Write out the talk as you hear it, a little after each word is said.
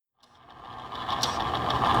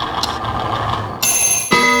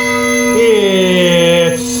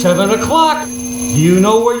7 o'clock. You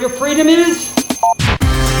know where your freedom is?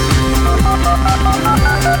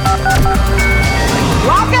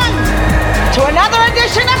 Welcome to another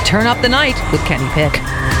edition of Turn Up the Night with Kenny Pick.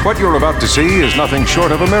 What you're about to see is nothing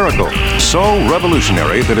short of a miracle. So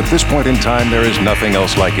revolutionary that at this point in time, there is nothing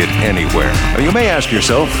else like it anywhere. Now, you may ask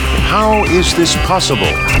yourself, how is this possible?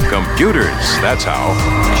 Computers, that's how.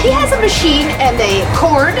 He has a machine and a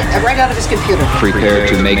cord right out of his computer. Prepare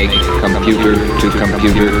to make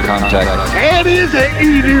computer-to-computer contact. That is an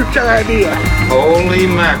Enuke idea. Holy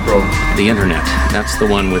mackerel. The internet, that's the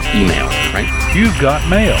one with email, right? You've got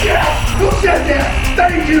mail. Who said that?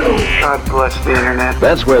 Thank you. God bless the internet.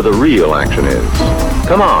 That's where the real action is.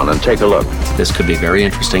 Come on and take a look. This could be very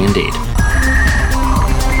interesting indeed.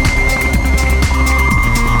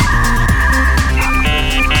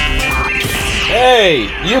 Hey,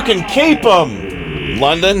 you can keep them,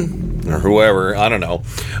 London, or whoever, I don't know.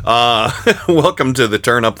 Welcome to the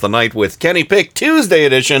Turn Up the Night with Kenny Pick Tuesday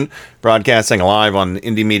edition, broadcasting live on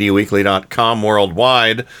IndieMediaWeekly.com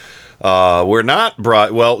worldwide. We're not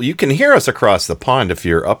well, you can hear us across the pond if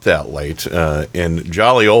you're up that late in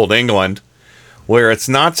jolly old England, where it's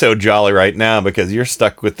not so jolly right now because you're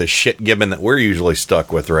stuck with the shit gibbon that we're usually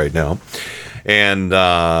stuck with right now. And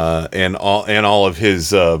all of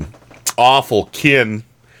his awful kin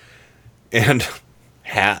and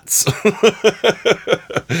hats.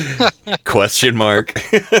 Question mark.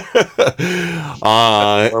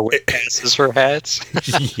 Or with passes for hats.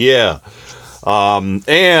 Yeah.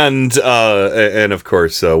 And of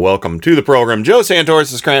course, welcome to the program, Joe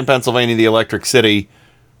Santoris, Scranton, Pennsylvania, the Electric City.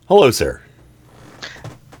 Hello, sir.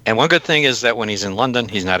 And one good thing is that when he's in London,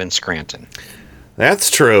 he's not in Scranton.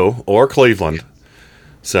 That's true, or Cleveland.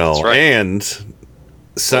 So, That's right. and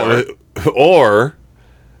so, or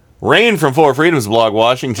Rain from Four Freedoms blog,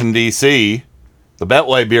 Washington D.C., the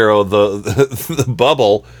Betway Bureau, the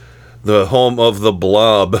bubble, the home of the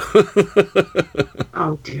blob.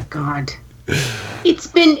 Oh dear God. It's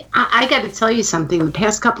been, I got to tell you something. The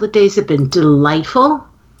past couple of days have been delightful.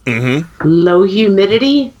 Mm-hmm. Low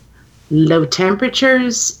humidity, low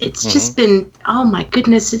temperatures. It's just been, oh my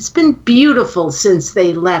goodness, it's been beautiful since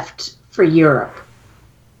they left for Europe.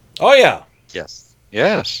 Oh, yeah. Yes.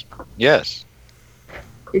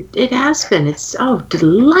 It has been. It's,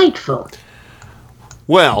 delightful.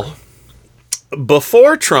 Well,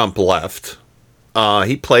 before Trump left,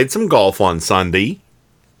 he played some golf on Sunday.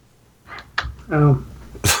 Oh.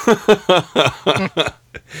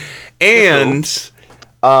 And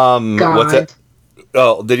God. what's that?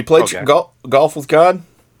 Oh, did he play golf with God?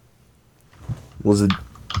 Was it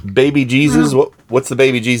Baby Jesus? What's the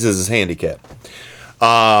Baby Jesus' handicap?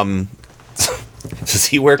 Does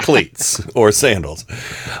he wear cleats or sandals?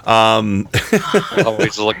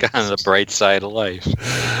 Always look on the bright side of life.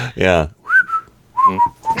 Yeah.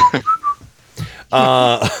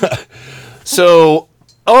 So,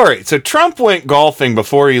 all right. So Trump went golfing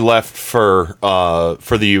before he left for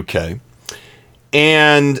the UK,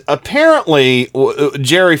 and apparently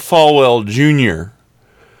Jerry Falwell Jr.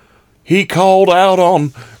 he called out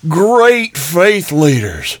on great faith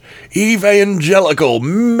leaders, evangelical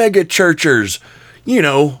mega churchers,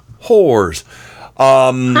 whores.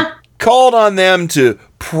 Called on them to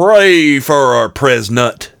pray for our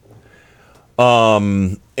president. But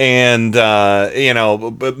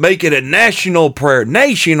make it a national prayer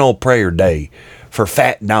day for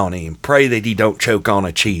Fat Donnie and pray that he don't choke on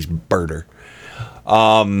a cheeseburger.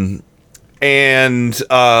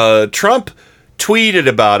 Trump tweeted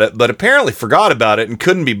about it, but apparently forgot about it and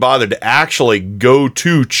couldn't be bothered to actually go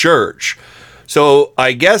to church. So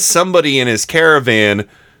I guess somebody in his caravan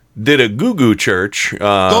did a goo-goo church.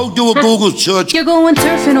 Go do a Google search. You're going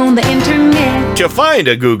surfing on the internet. To find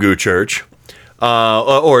a goo-goo church.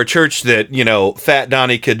 Or a church that, Fat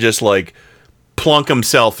Donnie could just, plunk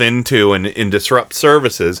himself into and disrupt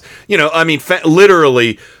services.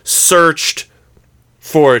 Literally searched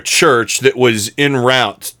for a church that was en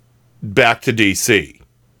route back to D.C.,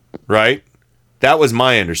 right? That was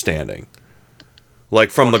my understanding.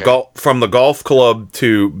 From the golf club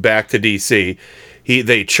to back to D.C.,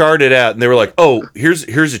 they charted out, and they were like, oh,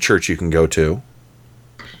 here's a church you can go to.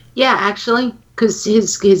 Yeah, actually, because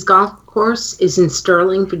his golf course is in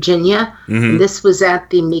Sterling, Virginia. Mm-hmm. And this was at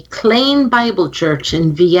the McLean Bible Church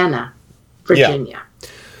in Vienna, Virginia. Yeah.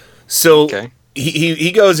 So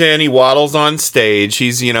he goes in, he waddles on stage.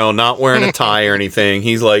 He's, not wearing a tie or anything.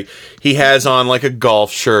 He's he has on a golf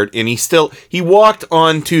shirt, and he walked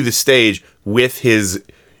onto the stage with his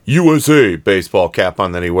USA baseball cap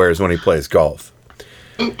on that he wears when he plays golf.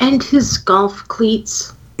 And his golf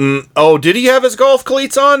cleats. Oh, did he have his golf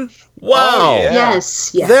cleats on? Wow.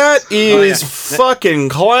 Yes. That is fucking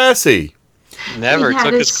classy. Never He had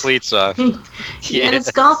took his his- cleats off. He had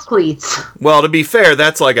his golf cleats. Well, to be fair,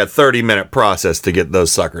 that's like a 30-minute process to get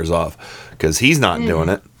those suckers off because he's not doing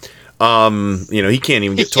it. He can't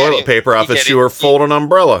even get toilet paper off his shoe or fold an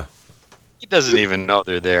umbrella. He doesn't even know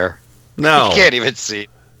they're there. No. He can't even see.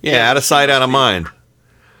 Yeah, out of sight, out of mind.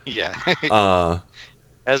 Yeah.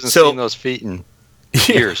 Hasn't so- seen those feet in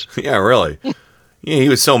years. Yeah, really. Yeah, he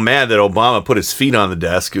was so mad that Obama put his feet on the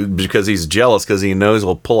desk because he's jealous because he knows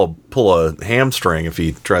he'll pull a hamstring if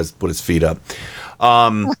he tries to put his feet up.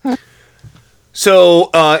 And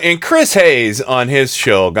Chris Hayes on his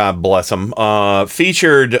show, God bless him, had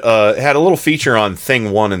a little feature on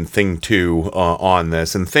Thing 1 and Thing 2 on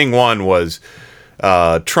this. And Thing 1 was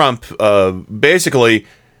Trump basically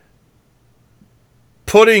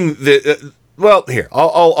putting the... Well, here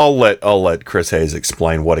I'll let Chris Hayes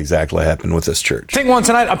explain what exactly happened with this church. Thing one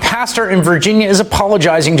tonight: a pastor in Virginia is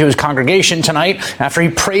apologizing to his congregation tonight after he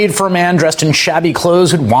prayed for a man dressed in shabby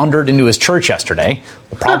clothes who'd wandered into his church yesterday.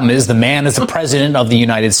 The problem is the man is the president of the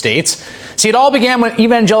United States. See, it all began when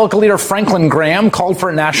evangelical leader Franklin Graham called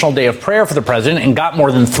for a national day of prayer for the president and got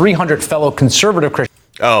more than 300 fellow conservative Christians.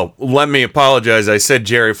 Oh, let me apologize. I said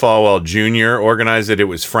Jerry Falwell Jr. organized it. It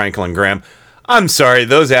was Franklin Graham. I'm sorry,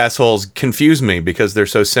 those assholes confuse me because they're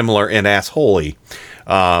so similar and assholey.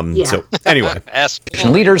 So anyway,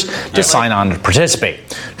 leaders to sign on to participate.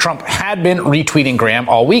 Trump had been retweeting Graham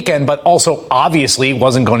all weekend, but also obviously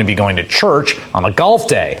wasn't going to be going to church on a golf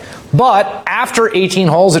day. But after 18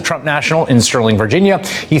 holes at Trump National in Sterling, Virginia,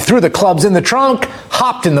 he threw the clubs in the trunk,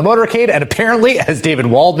 hopped in the motorcade, and apparently, as David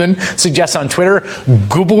Waldman suggests on Twitter,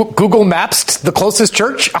 Google Maps the closest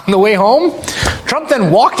church on the way home. Trump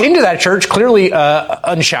then walked into that church, clearly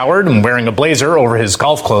unshowered and wearing a blazer over his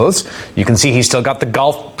golf clothes. You can see he's still got the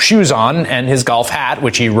golf shoes on and his golf hat,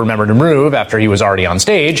 which he remembered to remove after he was already on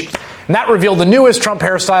stage. And that revealed the newest Trump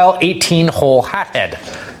hairstyle, 18-hole hat head.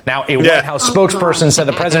 Now, a White House spokesperson said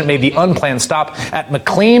the president made the unplanned stop at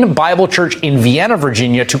McLean Bible Church in Vienna,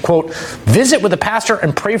 Virginia, to, quote, visit with the pastor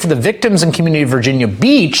and pray for the victims and community of Virginia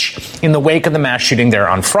Beach in the wake of the mass shooting there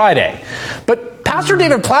on Friday. But Pastor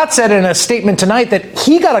David Platt said in a statement tonight that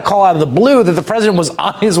he got a call out of the blue that the president was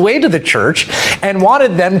on his way to the church and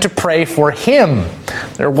wanted them to pray for him.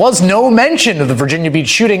 There was no mention of the Virginia Beach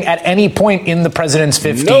shooting at any point in the president's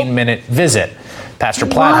 15-minute visit. Pastor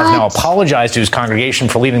Platt has now apologized to his congregation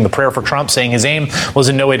for leading the prayer for Trump, saying his aim was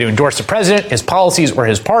in no way to endorse the president, his policies, or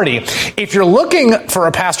his party. If you're looking for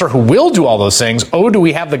a pastor who will do all those things, do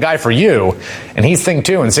we have the guy for you? And he's Thing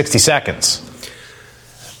 2 in 60 seconds.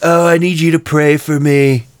 Oh, I need you to pray for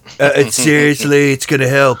me. Seriously, it's going to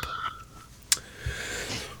help.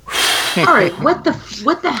 All right, what the hell?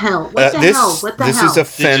 What the hell? What the this hell? is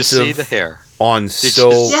offensive. Did you see the hair? I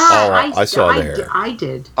saw the hair. I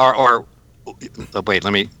did. Wait,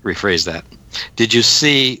 let me rephrase that. Did you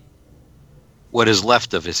see what is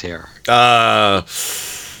left of his hair? I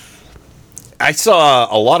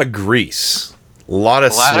saw a lot of grease. A lot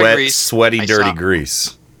of sweaty, dirty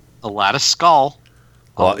grease. A lot of skull.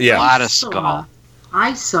 A lot of skull.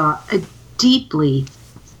 I saw a deeply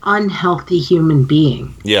unhealthy human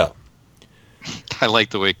being. Yeah. I like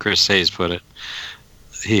the way Chris Hayes put it.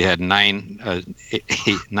 He had nine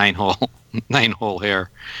hole hair.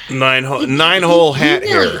 Nine hole hat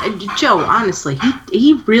hair. Joe, honestly,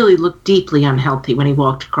 he really looked deeply unhealthy when he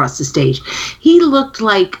walked across the stage. He looked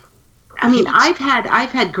like, I mean, I've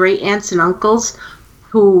had great aunts and uncles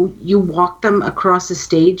who you walk them across the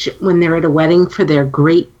stage when they're at a wedding for their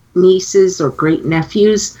great nieces or great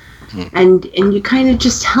nephews, and you kind of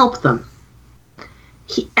just help them.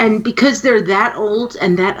 And because they're that old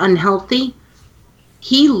and that unhealthy,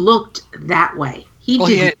 he looked that way.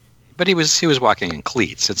 But he was walking in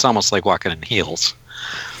cleats. It's almost like walking in heels.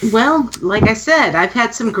 Well, like I said, I've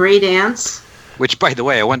had some great aunts. Which, by the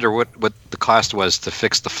way, I wonder what the cost was to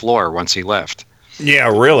fix the floor once he left. Yeah,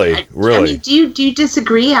 really. I mean, do you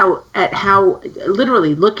disagree at how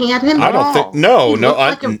literally looking at him? I don't think. No.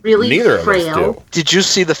 Like a really neither frail. of us do. Did you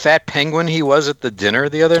see the fat penguin he was at the dinner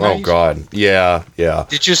the other night? Oh God, yeah.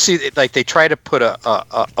 Did you see like they tried to put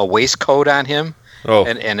a waistcoat on him? Oh,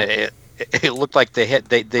 and it looked like they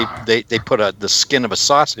put the skin of a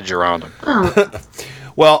sausage around him. Oh.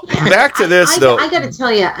 Well, back to this though. I got to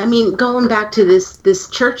tell you, I mean, going back to this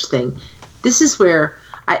church thing, this is where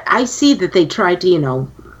I see that they tried to,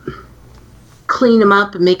 clean him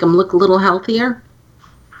up and make him look a little healthier.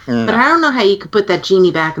 But I don't know how you could put that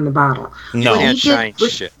genie back in the bottle. No, can't shine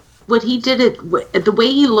shit. What he did the way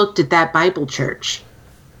he looked at that Bible church,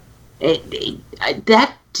 that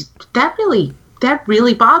really that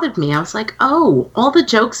really bothered me. I was like, oh, all the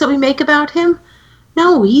jokes that we make about him?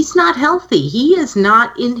 No, he's not healthy. He is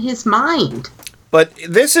not in his mind. But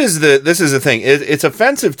this is the thing. It's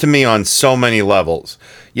offensive to me on so many levels.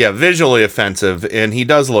 Yeah, visually offensive, and he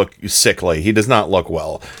does look sickly. He does not look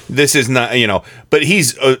well. This is not, but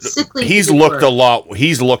he's looked a lot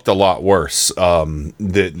worse than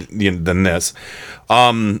this.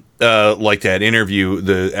 Like that interview,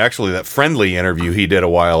 that friendly interview he did a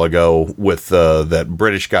while ago with that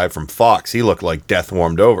British guy from Fox. He looked like death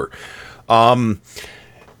warmed over.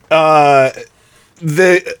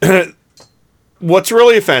 What's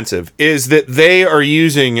really offensive is that they are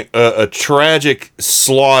using a tragic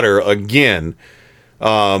slaughter again,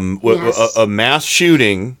 a mass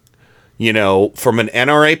shooting, from an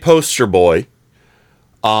NRA poster boy,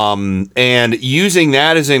 and using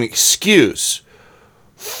that as an excuse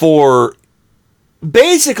for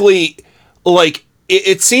basically, like,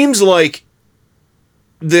 it seems like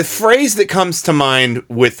the phrase that comes to mind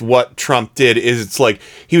with what Trump did is it's like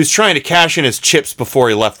he was trying to cash in his chips before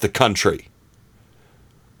he left the country.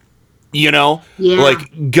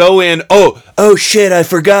 Like go in. Oh shit! I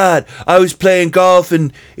forgot. I was playing golf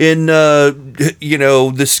in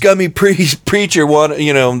the scummy preacher one.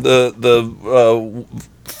 The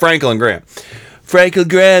Franklin Graham. Franklin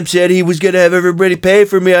Graham said he was gonna have everybody pay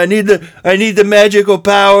for me. I need the magical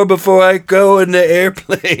power before I go in the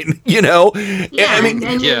airplane. Yeah,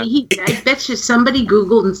 I bet you somebody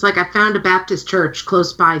Googled and it's like, I found a Baptist church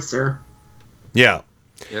close by, sir. Yeah.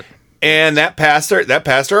 Yep. And that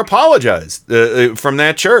pastor apologized from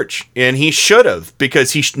that church, and he should have,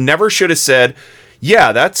 because he never should have said,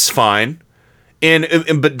 "Yeah, that's fine."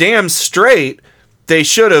 But damn straight, they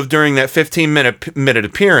should have, during that 15-minute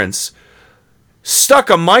appearance, stuck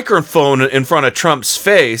a microphone in front of Trump's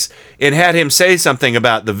face and had him say something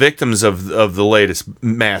about the victims of the latest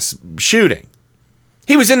mass shooting.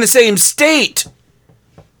 He was in the same state.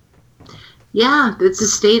 Yeah, it's a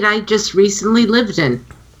state I just recently lived in.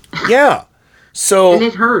 Yeah. So and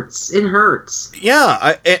it hurts. It hurts.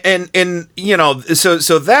 Yeah,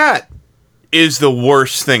 so that is the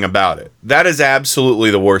worst thing about it. That is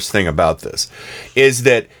absolutely the worst thing about this, is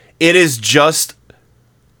that it is just,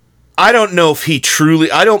 I don't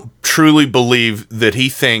truly believe that he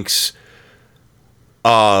thinks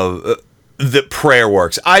that prayer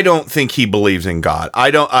works. I don't think he believes in God.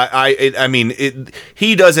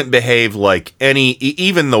 He doesn't behave like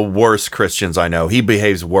even the worst Christians I know. He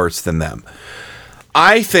behaves worse than them.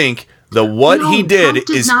 I think he did Trump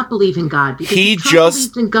is not believe in God, because if Trump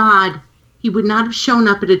believed in God, he would not have shown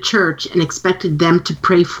up at a church and expected them to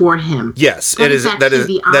pray for him. Yes, that is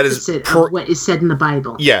the opposite of what is said in the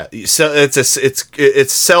Bible. Yeah, so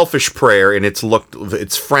it's selfish prayer, and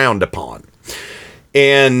it's frowned upon.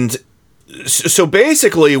 And so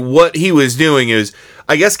basically what he was doing is,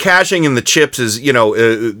 I guess, cashing in the chips is,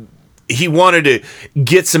 he wanted to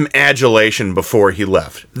get some adulation before he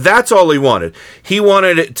left. That's all he wanted. He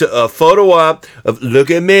wanted it to a photo op of, look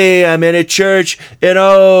at me, I'm in a church, and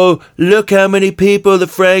look how many people the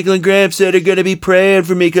Franklin Graham said are going to be praying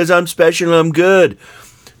for me because I'm special and I'm good.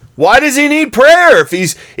 Why does he need prayer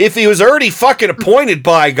if he was already fucking appointed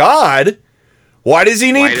by God? Why does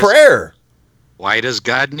he need prayer? Why does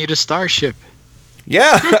God need a starship?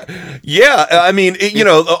 Yeah, yeah. I mean,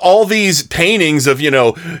 all these paintings of,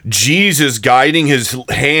 Jesus guiding his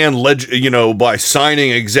hand, by signing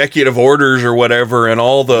executive orders or whatever, and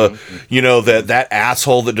all the, that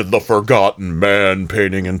asshole that did the Forgotten Man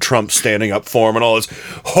painting, and Trump standing up for him, and all this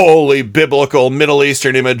holy biblical Middle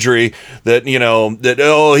Eastern imagery that,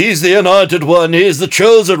 he's the anointed one, he's the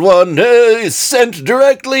chosen one, he's sent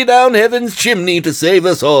directly down heaven's chimney to save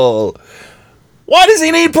us all. Why does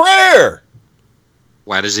he need prayer?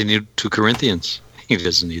 Why does he need 2 Corinthians? He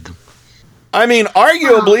doesn't need them. I mean,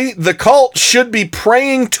 arguably, the cult should be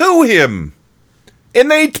praying to him.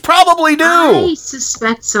 And they probably do. I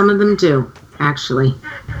suspect some of them do, actually.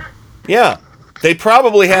 Yeah. They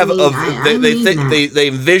probably have... They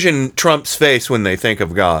envision Trump's face when they think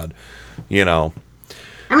of God, I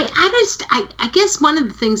mean, I guess one of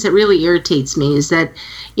the things that really irritates me is that,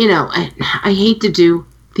 I hate to do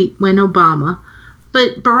when Obama...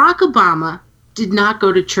 But Barack Obama did not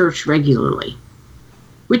go to church regularly,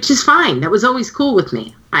 which is fine. That was always cool with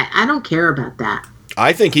me. I don't care about that.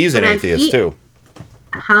 I think he's an atheist, too.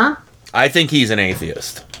 Huh? I think he's an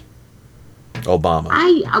atheist. Obama.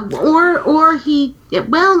 Or he,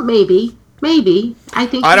 well, maybe. Maybe. I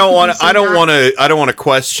think I don't want to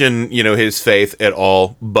question, his faith at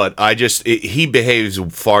all, but he behaves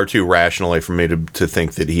far too rationally for me to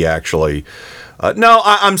think that he actually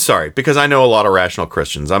I'm sorry, because I know a lot of rational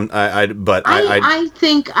Christians. I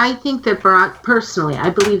think that personally, I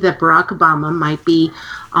believe that Barack Obama might be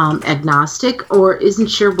agnostic or isn't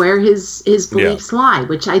sure where his beliefs lie,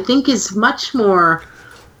 which I think is much more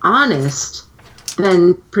honest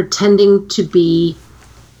than pretending to be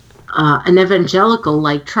an evangelical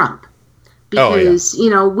like Trump. Because,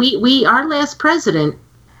 our last president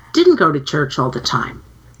didn't go to church all the time.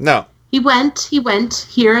 No. He went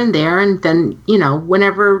here and there, and then,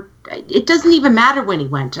 whenever, it doesn't even matter when he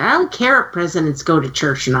went. I don't care if presidents go to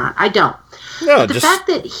church or not. I don't. No, the fact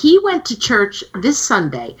that he went to church this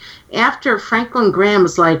Sunday after Franklin Graham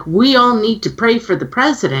was like, we all need to pray for the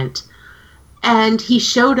president, and he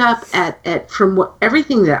showed up at from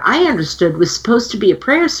everything that I understood was supposed to be a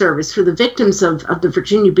prayer service for the victims of the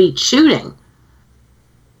Virginia Beach shooting,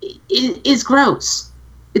 is gross.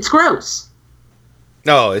 It's gross.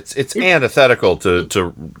 No, it's antithetical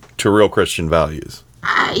to real Christian values.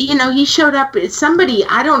 He showed up. Somebody,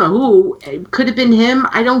 I don't know who, it could have been him.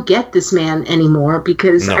 I don't get this man anymore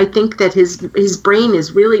because I think that his brain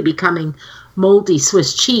is really becoming moldy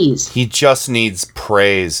Swiss cheese. He just needs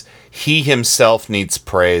praise. He himself needs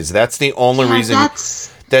praise. That's the only reason.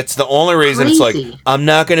 That's the only reason. Crazy. It's like, I'm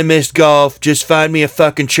not going to miss golf. Just find me a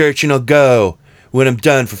fucking church and I'll go when I'm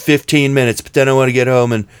done for 15 minutes. But then I want to get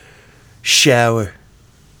home and shower.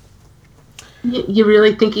 You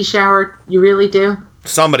really think he showered? You really do?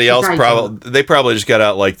 Somebody else probably just got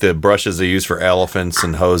out like the brushes they use for elephants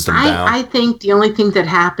and hosed him down. I think the only thing that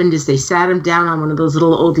happened is they sat him down on one of those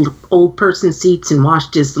little old person seats and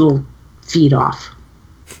washed his little feet off.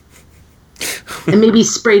 And maybe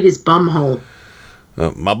sprayed his bum hole.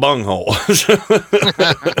 My bung hole.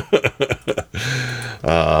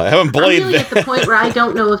 I haven't played. I'm really at the point where I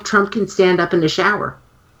don't know if Trump can stand up in the shower.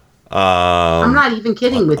 I'm not even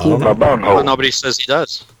kidding with you. Well, nobody says he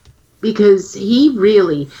does. Because he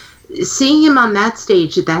really, seeing him on that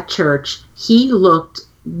stage at that church, he looked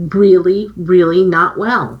really, really not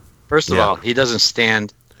well. First of all, he doesn't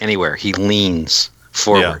stand anywhere. He leans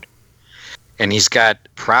forward. Yeah. And he's got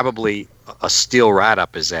probably a steel rod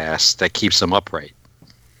up his ass that keeps him upright.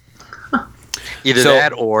 Either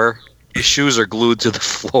that or his shoes are glued to the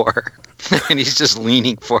floor. And he's just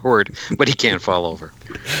leaning forward, but he can't fall over.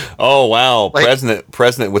 Oh wow,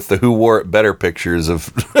 president with the Who Wore It Better pictures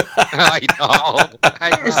of. I know.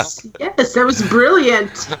 Yes, that was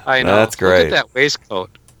brilliant. I know. That's great. Look at that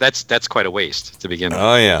waistcoat. That's quite a waist to begin with.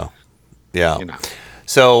 Oh yeah.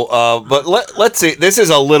 So, but let's see. This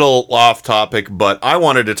is a little off topic, but I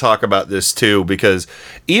wanted to talk about this too because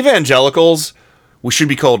evangelicals, we should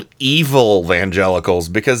be called evil evangelicals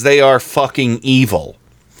because they are fucking evil.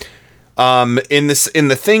 In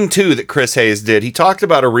the thing too that Chris Hayes did, he talked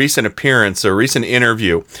about a recent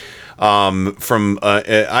interview from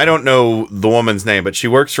I don't know the woman's name, but she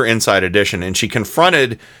works for Inside Edition, and she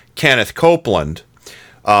confronted Kenneth Copeland,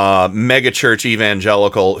 megachurch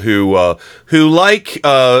evangelical who like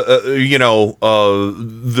the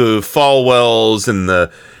Falwells and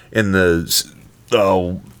the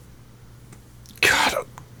God,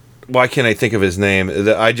 why can't I think of his name?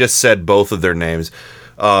 I just said both of their names.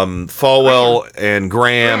 Falwell and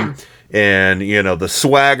Graham and the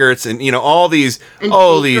Swaggerts and all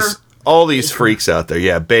these freaks out there.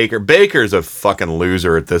 Yeah, Baker's a fucking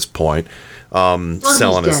loser at this point.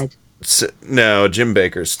 Selling his no, Jim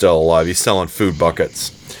Baker's still alive. He's selling food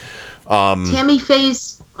buckets. Tammy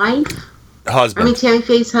Faye's husband. Tammy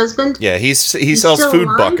Faye's husband. Yeah, he sells food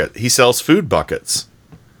bucket. He sells food buckets.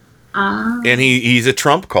 And he's a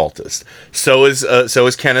Trump cultist. So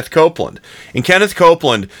is Kenneth Copeland. And Kenneth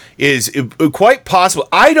Copeland is quite possible.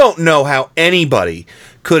 I don't know how anybody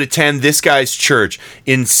could attend this guy's church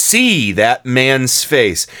and see that man's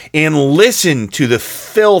face and listen to the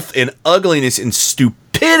filth and ugliness and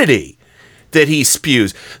stupidity that he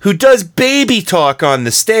spews, who does baby talk on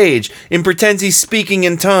the stage and pretends he's speaking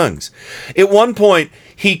in tongues. At one point,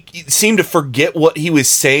 he seemed to forget what he was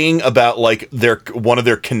saying about one of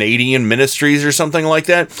their Canadian ministries or something like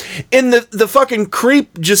that. And the fucking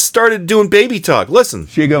creep just started doing baby talk. Listen.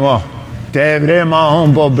 C'est vraiment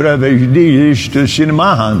un beau brevet de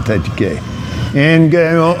cinéma hantatique. En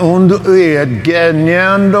ganhando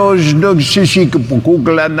do xixi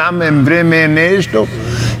kukla nam vreme nesto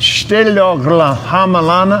stelo la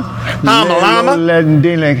hamalana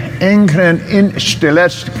lendile enkren in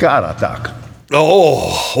stelest karatak.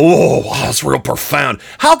 Oh, that's real profound.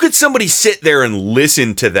 How could somebody sit there and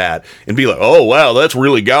listen to that and be like, oh, wow, that's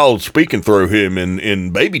really God speaking through him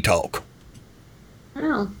in baby talk?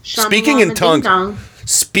 Well, Speaking in tongues.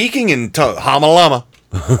 Speaking in tongues. Hamalama.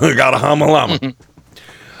 Got a hamalama.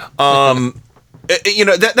 You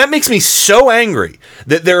know, that makes me so angry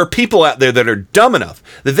that there are people out there that are dumb enough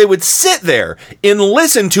that they would sit there and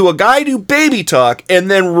listen to a guy do baby talk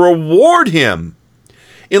and then reward him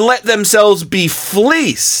and let themselves be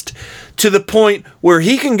fleeced to the point where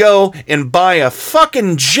he can go and buy a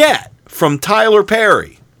fucking jet from Tyler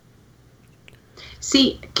Perry.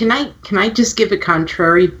 See, can I just give a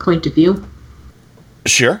contrary point of view?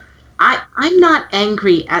 Sure. I'm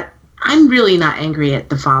really not angry at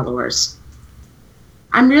the followers.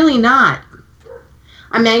 I'm really not.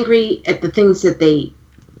 I'm angry at the things that they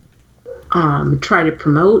try to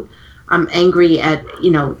promote. I'm angry at,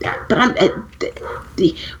 but I'm at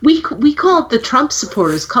we call the Trump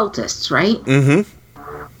supporters cultists, right? Mm-hmm.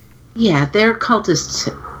 Yeah, they're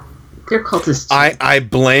cultists. They're cultists. I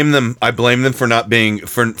blame them. I blame them for not being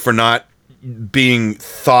for not being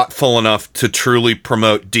thoughtful enough to truly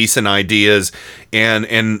promote decent ideas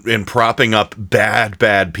and propping up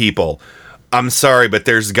bad people. I'm sorry, but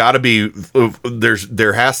there's got to be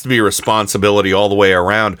there has to be responsibility all the way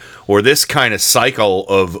around, or this kind of cycle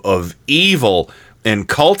of evil and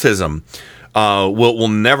cultism will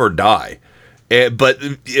never die. But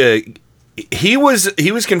he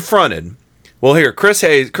was confronted. Well, here Chris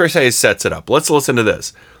Hayes sets it up. Let's listen to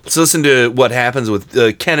this. Let's listen to what happens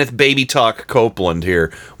with Kenneth Baby Talk Copeland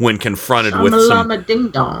here when confronted with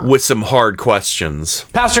some hard questions.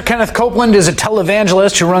 Pastor Kenneth Copeland is a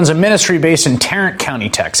televangelist who runs a ministry based in Tarrant County,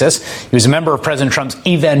 Texas. He was a member of President Trump's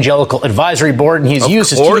Evangelical Advisory Board, and he's used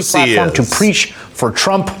his TV platform to preach for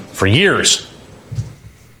Trump for years.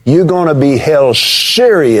 You're going to be held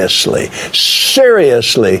seriously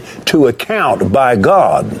to account by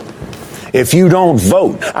God if you don't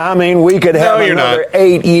vote. I mean, we could have another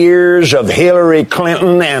 8 years of Hillary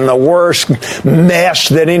Clinton and the worst mess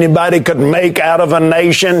that anybody could make out of a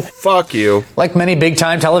nation. Fuck you. Like many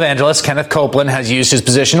big-time televangelists, Kenneth Copeland has used his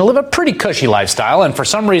position to live a pretty cushy lifestyle, and for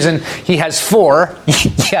some reason, he has four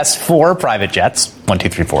private jets. 1, 2,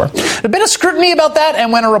 3, 4. There's been a scrutiny about that,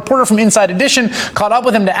 and when a reporter from Inside Edition caught up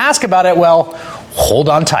with him to ask about it, well, hold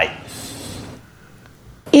on tight.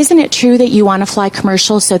 Isn't it true that you want to fly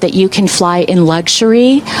commercial so that you can fly in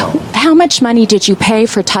luxury? How much money did you pay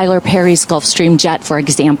for Tyler Perry's Gulfstream jet, for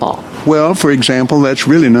example? Well, for example, that's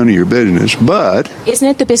really none of your business, but... Isn't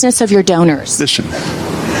it the business of your donors? Listen,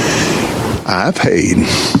 I paid...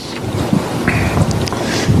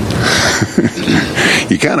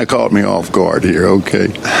 You kind of caught me off guard here, okay?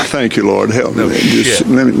 Thank you, Lord. Help me.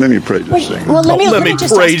 Let me pray just a second. Well, let me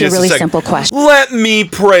just ask you a really simple question. Let me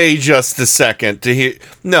pray just a second to hear.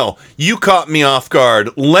 No, you caught me off guard.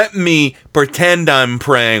 Let me pretend I'm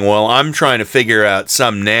praying while I'm trying to figure out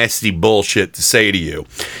some nasty bullshit to say to you.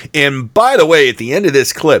 And by the way, at the end of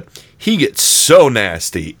this clip, he gets so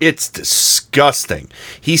nasty. It's disgusting.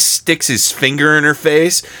 He sticks his finger in her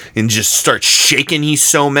face and just starts shaking. He's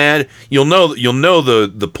so mad. You'll know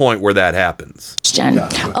the point where that happens.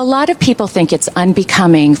 A lot of people think it's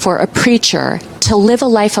unbecoming for a preacher to live a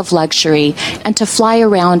life of luxury and to fly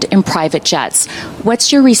around in private jets.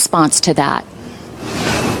 What's your response to that?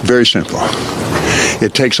 Very simple.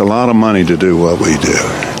 It takes a lot of money to do what we do.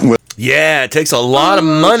 Yeah, it takes a lot of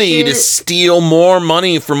money to steal more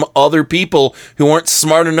money from other people who aren't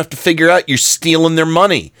smart enough to figure out you're stealing their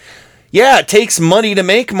money. Yeah, it takes money to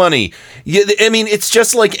make money. I mean, it's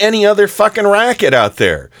just like any other fucking racket out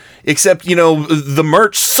there. Except, the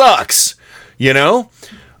merch sucks, that's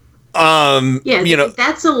a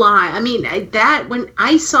lie. I mean, when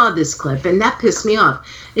I saw this clip, and that pissed me off.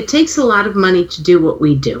 It takes a lot of money to do what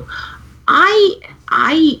we do. I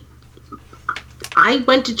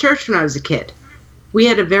went to church when I was a kid. We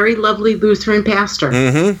had a very lovely Lutheran pastor.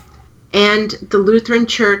 Mm-hmm. And the Lutheran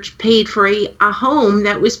church paid for a home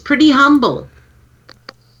that was pretty humble.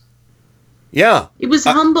 Yeah. It was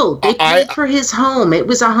humble. They paid for his home. It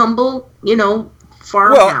was a humble,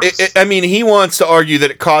 farmhouse. Well, he wants to argue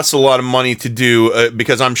that it costs a lot of money to do,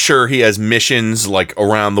 because I'm sure he has missions like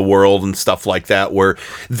around the world and stuff like that, where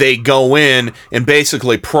they go in and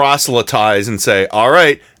basically proselytize and say, all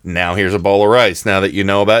right, now here's a bowl of rice now that you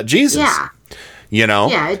know about Jesus. Yeah.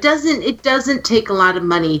 Yeah, it doesn't take a lot of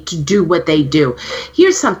money to do what they do.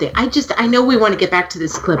 Here's something. I know we want to get back to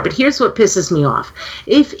this clip, but here's what pisses me off.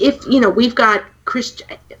 If we've got Christian,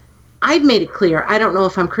 I've made it clear. I don't know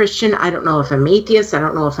if I'm Christian. I don't know if I'm atheist. I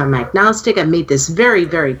don't know if I'm agnostic. I've made this very,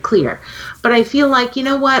 very clear. But I feel like, you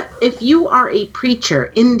know what? If you are a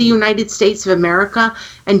preacher in the United States of America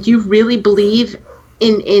and you really believe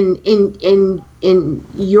in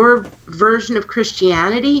your version of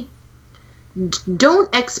Christianity,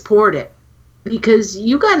 don't export it. because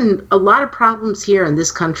you got a lot of problems here in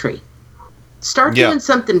this country. Start doing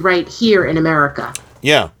something right here in America.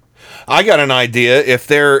 Yeah. I got an idea. If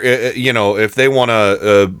they're, if they want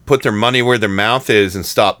to put their money where their mouth is and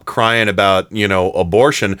stop crying about,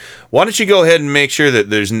 abortion, why don't you go ahead and make sure that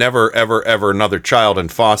there's never, ever, ever another child in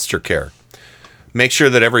foster care? Make sure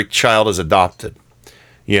that every child is adopted,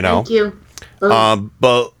 Thank you.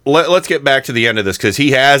 But let's get back to the end of this, because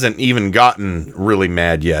he hasn't even gotten really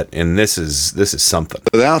mad yet, and this is something.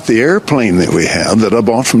 Without the airplane that we have that I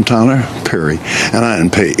bought from Tyler Perry, and I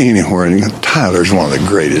didn't pay anywhere. And Tyler's one of the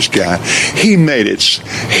greatest guys. He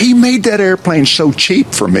made that airplane so cheap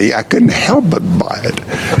for me, I couldn't help but buy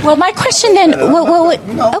it. Well, my question then,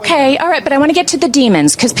 okay, all right, but I want to get to the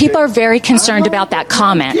demons, because people are very concerned about that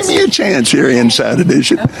comment. Give me a chance here, Inside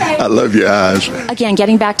Edition. Okay. I love your eyes. Again,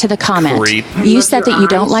 getting back to the comment. Creep. You said that you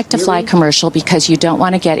don't like to fly commercial because you don't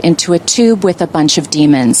want to get into a tube with a bunch of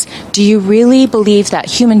demons. Do you really believe that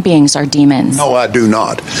human beings are demons? No, I do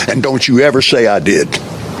not. And don't you ever say I did.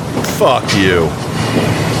 Fuck you.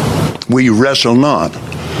 We wrestle not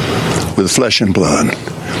with flesh and blood,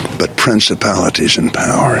 but principalities and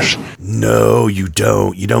powers. No, you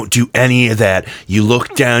don't. You don't do any of that. You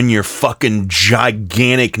look down your fucking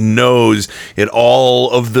gigantic nose at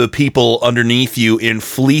all of the people underneath you and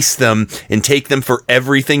fleece them and take them for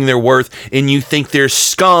everything they're worth, and you think they're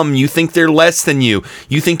scum. You think they're less than you.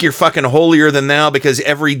 You think you're fucking holier than thou because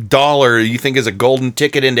every dollar you think is a golden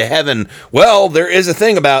ticket into heaven. Well, there is a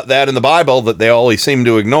thing about that in the Bible that they always seem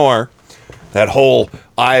to ignore. That whole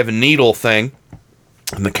eye of a needle thing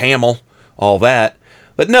and the camel, all that.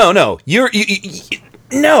 But no, no.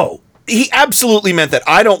 He absolutely meant that.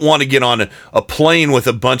 I don't want to get on a plane with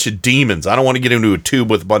a bunch of demons. I don't want to get into a tube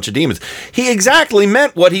with a bunch of demons. He exactly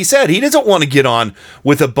meant what he said. He doesn't want to get on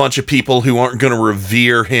with a bunch of people who aren't going to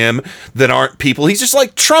revere him, that aren't people. He's just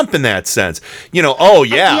like Trump in that sense.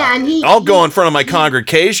 I'll go in front of my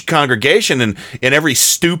congregation and every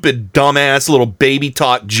stupid, dumbass, little baby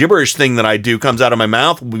talk gibberish thing that I do comes out of my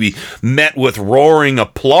mouth will be met with roaring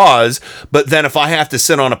applause. But then if I have to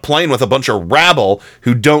sit on a plane with a bunch of rabble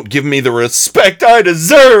who don't give me the respect I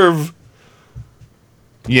deserve,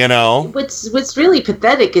 What's really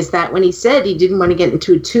pathetic is that when he said he didn't want to get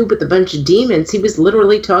into a tube with a bunch of demons, he was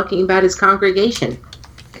literally talking about his congregation.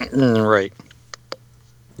 Right.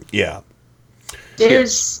 Yeah.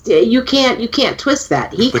 You can't twist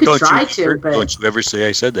that. He could try to, but don't you ever say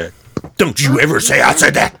I said that. Don't you ever say I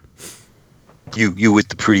said that. You with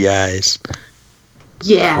the pretty eyes.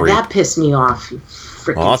 Yeah, Creep. that pissed me off. You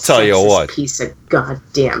freaking I'll tell you sexist what. Piece of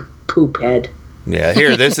goddamn poop head. Yeah,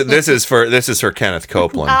 here this is for Kenneth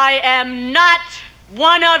Copeland. I am not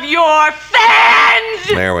one of your fans!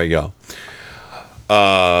 There we go.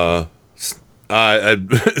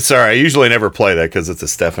 Sorry, I usually never play that because it's a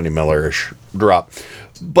Stephanie Miller-ish drop.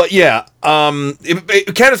 But yeah,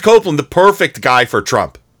 Kenneth Copeland, the perfect guy for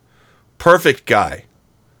Trump. Perfect guy.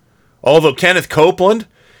 Although Kenneth Copeland,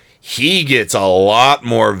 he gets a lot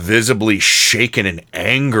more visibly shaken and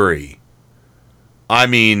angry. I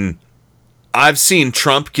mean, I've seen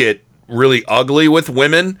Trump get really ugly with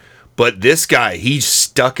women, but this guy, he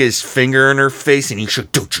stuck his finger in her face and he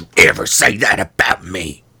said, "Don't you ever say that about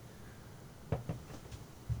me.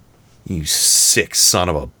 You sick son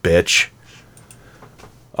of a bitch."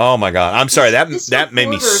 Oh my God. I'm sorry. That made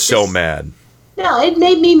me so mad. No, it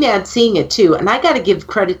made me mad seeing it too. And I got to give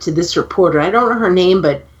credit to this reporter. I don't know her name,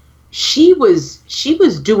 but she was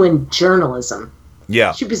doing journalism.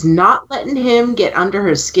 Yeah. She was not letting him get under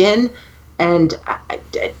her skin. And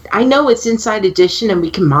I know it's Inside Edition and we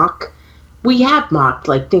have mocked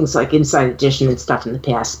like things like Inside Edition and stuff in the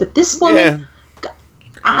past. But this woman,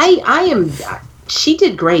 she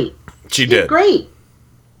did great. She did great.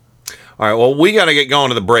 All right, well, we got to get going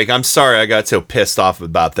to the break. I'm sorry I got so pissed off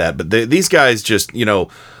about that, but these guys just,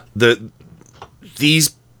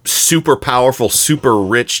 these super powerful, super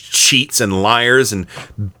rich cheats and liars and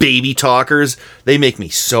baby talkers, they make me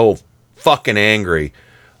so fucking angry.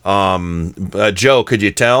 Joe, could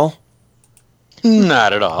you tell?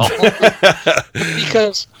 Not at all.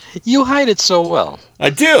 Because you hide it so well.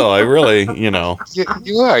 I do. I really,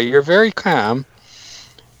 You are. You're very calm.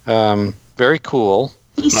 Very cool.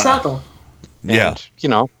 He's subtle. Yeah.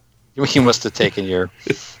 And, he must have taken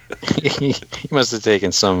he must have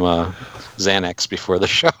taken some Xanax before the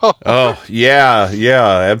show. Oh, yeah,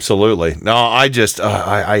 absolutely. No, I just,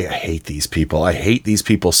 I hate these people. I hate these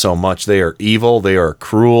people so much. They are evil. They are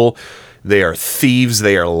cruel. They are thieves.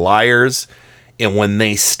 They are liars. And when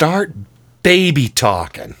they start baby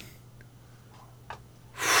talking.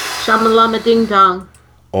 Shamalama ding dong.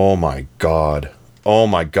 Oh my God.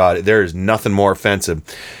 There is nothing more offensive.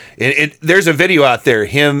 There's a video out there,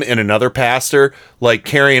 him and another pastor, like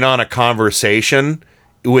carrying on a conversation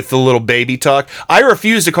with the little baby talk. I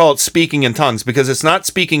refuse to call it speaking in tongues because it's not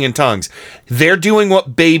speaking in tongues. They're doing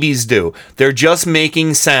what babies do. They're just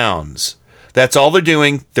making sounds. That's all they're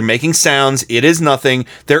doing. They're making sounds. It is nothing.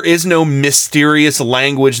 There is no mysterious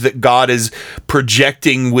language that God is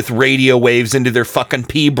projecting with radio waves into their fucking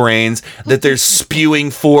pea brains that they're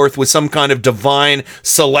spewing forth with some kind of divine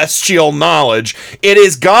celestial knowledge. It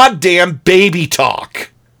is goddamn baby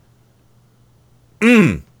talk.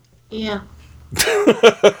 Yeah.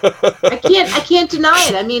 I can't deny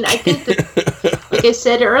it. I mean, I think that, like I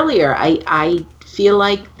said earlier, I feel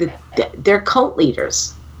like they're cult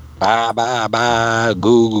leaders. Ba ba ba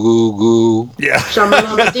goo goo goo. Yeah.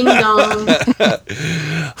 Shamalama ding dong.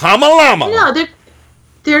 Hamalama. No,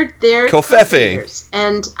 they're Kofefe. leaders.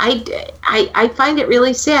 And I find it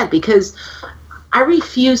really sad because I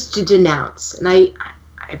refuse to denounce, and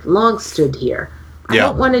I've long stood here. I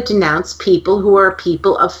don't want to denounce people who are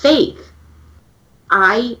people of faith.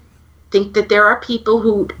 I think that there are people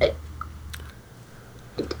who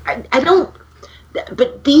I don't.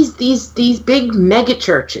 But these big mega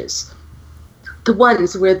churches, the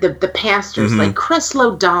ones where the pastors, like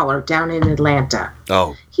Creflo Dollar down in Atlanta.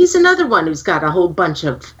 Oh, he's another one who's got a whole bunch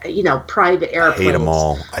of private airplanes. I hate them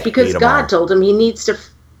all. Because God told him he needs to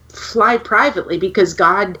fly privately because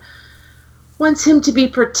God wants him to be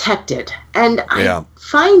protected, and I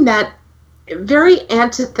find that very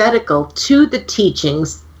antithetical to the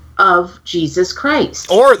teachings of Jesus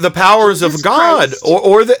Christ, or the powers of God,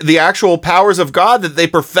 or the actual powers of God that they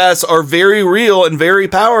profess are very real and very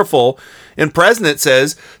powerful. And President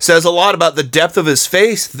says a lot about the depth of his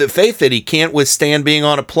faith, the faith that he can't withstand being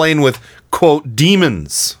on a plane with, quote,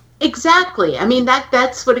 demons. Exactly. I mean,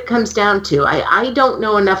 that's what it comes down to. I don't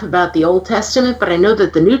know enough about the Old Testament, but I know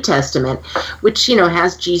that the New Testament, which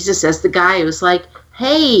has Jesus as the guy who's like,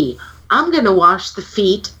 hey, I'm going to wash the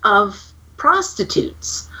feet of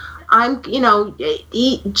prostitutes.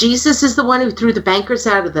 Jesus is the one who threw the bankers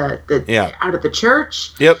out of the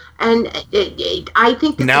church. Yep. And I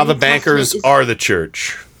think that now the bankers are the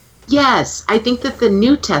church. Yes, I think that the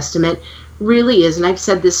New Testament really is, and I've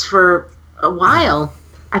said this for a while.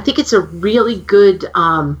 I think it's a really good,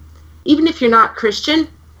 even if you're not Christian,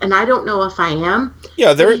 and I don't know if I am.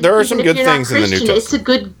 Yeah, there are some good things in the New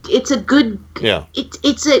Testament. It's a good. Yeah.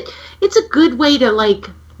 It's a good way to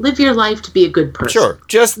live your life to be a good person. Sure.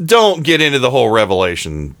 Just don't get into the whole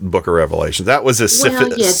book of Revelation. That was a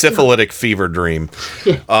syphilitic fever dream.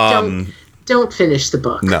 Yeah, don't finish the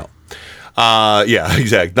book. No. Yeah,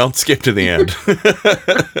 exactly. Don't skip to the end.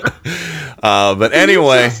 But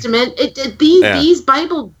anyway. New Testament, these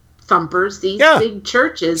Bible thumpers, these big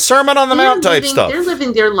churches. Sermon on the Mount type stuff. They're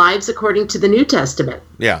living their lives according to the New Testament.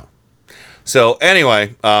 Yeah. So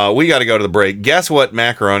anyway, we got to go to the break. Guess what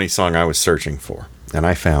macaroni song I was searching for? And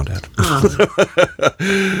I found it.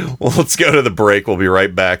 Oh. Well, let's go to the break. We'll be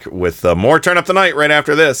right back with more Turn Up the Night right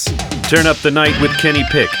after this. Turn Up the Night with Kenny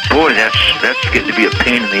Pick. Boy, that's getting to be a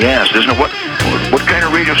pain in the ass, isn't it? What kind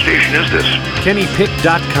of radio station is this?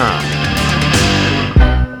 KennyPick.com.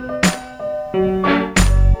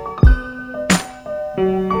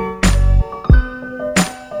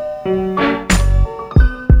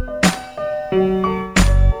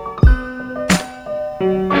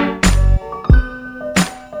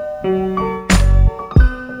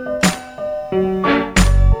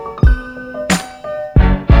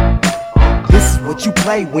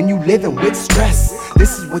 When you living with stress,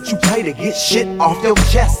 this is what you play to get shit off your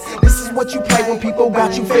chest. This is what you play when people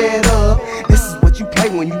got you fed up. This is what you play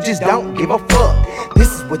when you just don't give a fuck.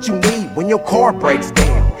 This is what you need when your car breaks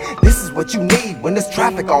down. This is what you need when there's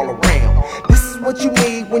traffic all around. This is what you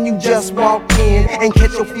need when you just walk in and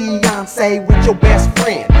catch your fiance with your best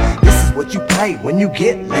friend. This is what you play when you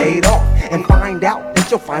get laid off and find out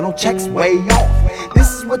that your final check's way off.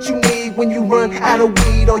 This is what you need when you run out of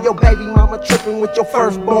weed or your baby mama tripping with your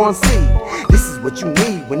firstborn seed. This is what you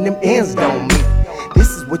need when them ends don't meet. This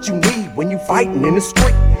is what you need when you fighting in the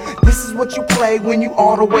street. This is what you play when you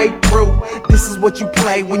all the way through. This is what you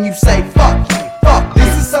play when you say fuck you, fuck.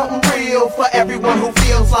 This is something real for everyone who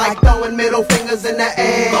feels like throwing middle fingers in the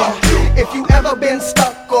air. If you ever been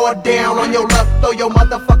stuck or down on your luck, throw your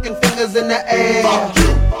motherfucking fingers in the air.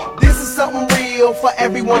 This is something real for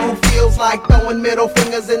everyone who feels like throwing middle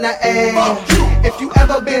fingers in the air. If you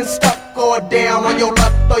ever been stuck or down on your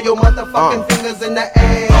luck, throw your motherfucking fingers in the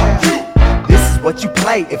air. This is what you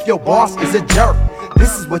play if your boss is a jerk.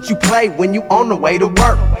 This is what you play when you on the way to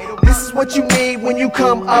work. This is what you need when you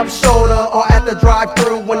come up shorter or at the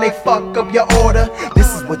drive-thru when they fuck up your order.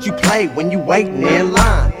 This is what you play when you waiting in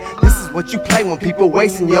line. This is is what you play when people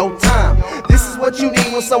wasting your time. This is what you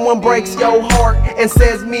need when someone breaks your heart and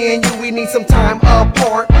says me and you, we need some time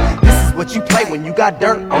apart. This is what you play when you got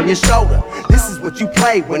dirt on your shoulder. This is what you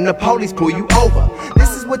play when the police pull you over. This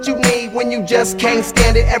is what you need when you just can't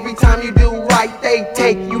stand it. Every time you do right, they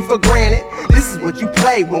take you for granted. This is what you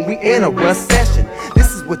play when we in a recession.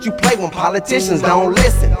 This is what you play when politicians don't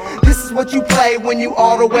listen. This is what you play when you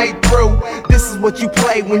all the way through. This is what you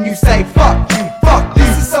play when you say fuck you, fuck.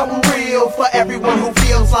 This is something real for everyone who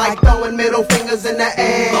feels like throwing middle fingers in the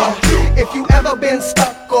air. If you ever been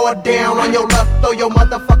stuck or down on your luck, throw your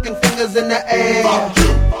motherfucking fingers in the air.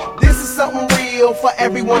 This is something real for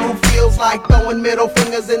everyone who feels like throwing middle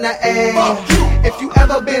fingers in the air. If you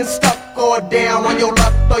ever been stuck or down on your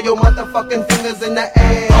luck, throw your motherfucking fingers in the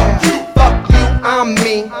air. Fuck you, I'm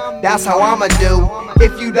me, that's how I'ma do.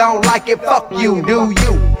 If you don't like it, fuck you, do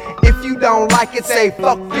you? If you don't like it, say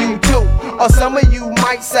fuck you too. Or some of you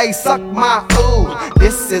might say suck my ooh.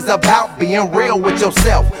 This is about being real with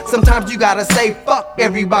yourself. Sometimes you gotta say fuck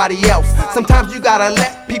everybody else. Sometimes you gotta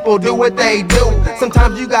let people do what they do.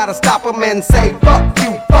 Sometimes you gotta stop them and say fuck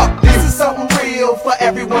you, fuck. This is something real for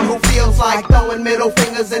everyone who feels like throwing middle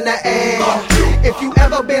fingers in the air. If you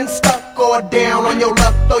ever been stuck or down on your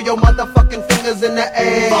luck, throw your motherfucking fingers in the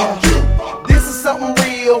air. This is something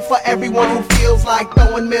real for everyone who feels like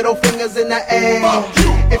throwing middle fingers in the air.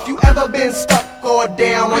 If you ever been stuck or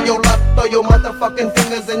down on your luck, throw your motherfucking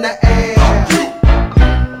fingers in the air. Fuck you.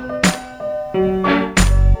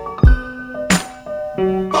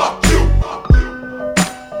 Fuck you.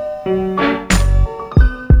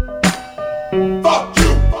 Fuck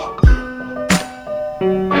you.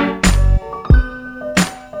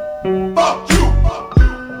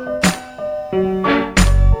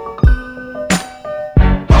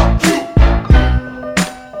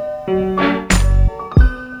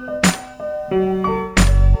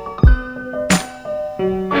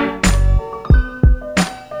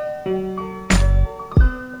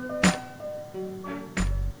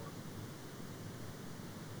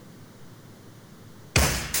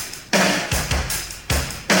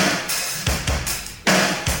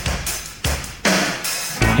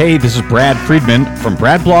 Hey, this is Brad Friedman from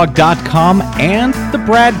BradBlog.com and the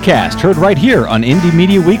Bradcast, heard right here on Indie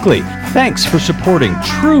Media Weekly. Thanks for supporting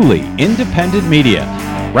truly independent media,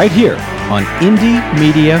 right here on Indie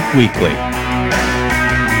Media Weekly.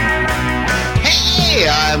 Hey,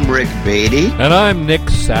 I'm Rick Beatty. And I'm Nick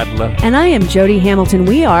Sadler. And I am Jody Hamilton.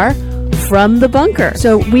 We are From the Bunker.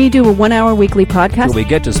 So we do a 1-hour weekly podcast. Where we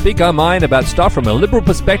get to speak our mind about stuff from a liberal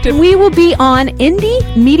perspective. We will be on Indie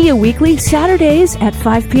Media Weekly Saturdays at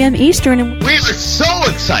 5 p.m. Eastern. We are so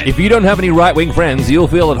excited. If you don't have any right-wing friends, you'll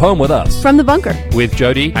feel at home with us. From the Bunker. With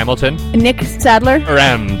Jody Hamilton. Nick Sadler.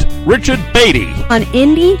 And Richard Beatty. On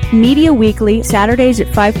Indie Media Weekly Saturdays at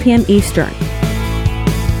 5 p.m. Eastern.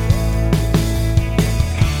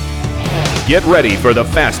 Get ready for the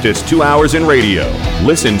fastest 2 hours in radio.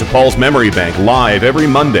 Listen to Paul's Memory Bank live every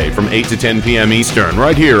Monday from 8 to 10 p.m. Eastern,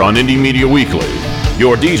 right here on Indie Media Weekly.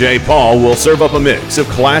 Your DJ, Paul, will serve up a mix of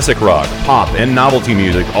classic rock, pop, and novelty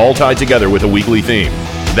music, all tied together with a weekly theme.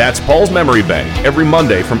 That's Paul's Memory Bank, every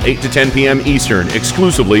Monday from 8 to 10 p.m. Eastern,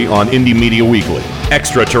 exclusively on Indie Media Weekly.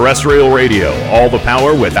 Extraterrestrial radio, all the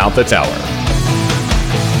power without the tower.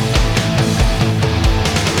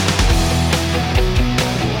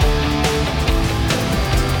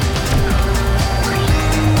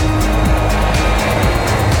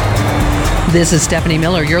 This is Stephanie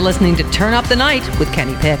Miller. You're listening to Turn Up the Night with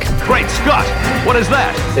Kenny Pick. Great Scott! What is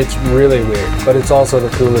that? It's really weird, but it's also the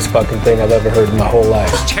coolest fucking thing I've ever heard in my whole life.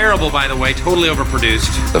 It's terrible, by the way, totally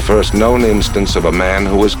overproduced. The first known instance of a man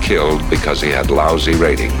who was killed because he had lousy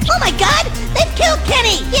ratings. Oh my God! They've killed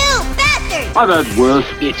Kenny! You bastard! I've had worse.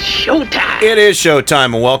 It's showtime! It is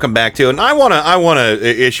showtime, and welcome back to it. And I want to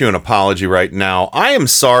issue an apology right now. I am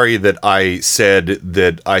sorry that I said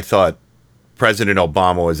that I thought President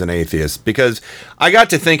Obama was an atheist, because I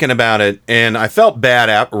got to thinking about it and I felt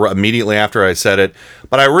bad immediately after I said it,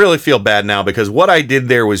 but I really feel bad now because what I did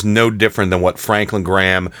there was no different than what Franklin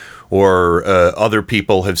Graham or other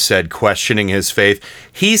people have said questioning his faith.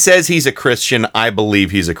 He says he's a Christian. I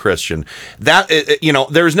believe he's a Christian. That,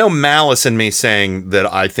 there's no malice in me saying that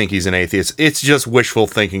I think he's an atheist. It's just wishful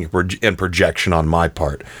thinking and projection on my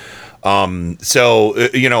part.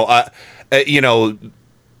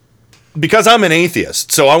 Because I'm an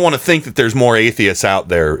atheist, so I want to think that there's more atheists out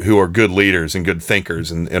there who are good leaders and good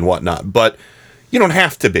thinkers and whatnot. But you don't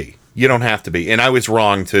have to be. You don't have to be. And I was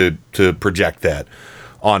wrong to project that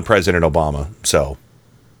on President Obama. So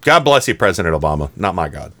God bless you, President Obama. Not my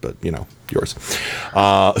God, but, yours.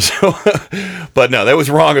 But no, that was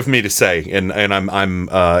wrong of me to say, and I'm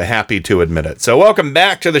happy to admit it. So welcome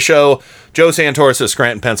back to the show, Joe Santoris of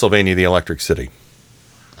Scranton, Pennsylvania, the Electric City.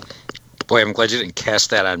 Boy, I'm glad you didn't cast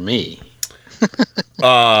that on me.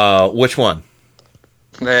 Which one?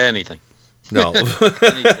 Anything. No.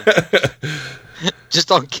 Just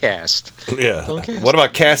don't cast. Yeah. Don't cast. What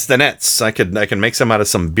about castanets? I can make some out of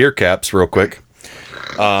some beer caps real quick.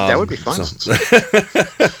 That would be fun.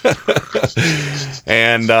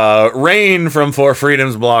 And Rain from For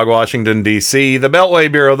Freedom's blog, Washington, D.C. The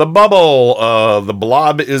Beltway Bureau, the bubble. The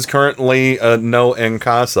blob is currently no en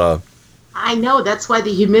casa. I know. That's why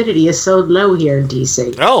the humidity is so low here in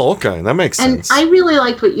D.C. Oh, okay. That makes sense. And I really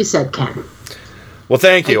liked what you said, Ken. Well,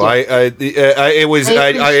 thank you. I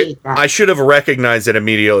should have recognized it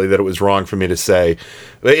immediately that it was wrong for me to say.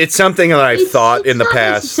 It's something that I've thought in the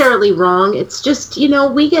past. It's not necessarily wrong. It's just,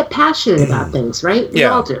 we get passionate about things, right? We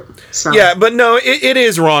all do. So. Yeah, but no, it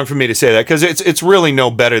is wrong for me to say that because it's really no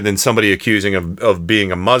better than somebody accusing of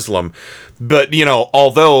being a Muslim. But,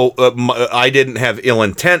 although I didn't have ill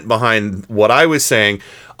intent behind what I was saying,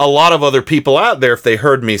 a lot of other people out there, if they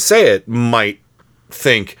heard me say it, might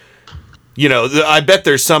think... I bet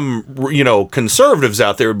there's some, conservatives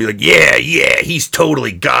out there would be like, yeah, he's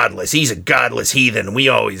totally godless. He's a godless heathen. We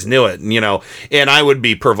always knew it, and I would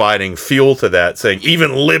be providing fuel to that, saying even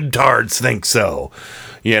libtards think so,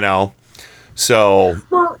 So.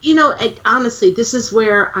 Well, honestly, this is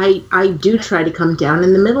where I do try to come down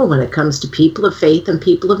in the middle when it comes to people of faith and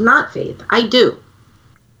people of not faith. I do.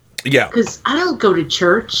 Yeah. Because I don't go to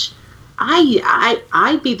church.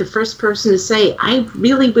 I'd be the first person to say, I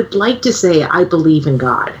really would like to say I believe in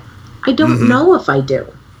God. I don't know if I do.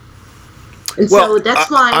 And so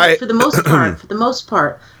that's why, for the most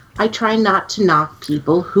part, I try not to knock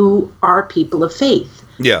people who are people of faith.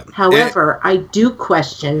 Yeah. However, I do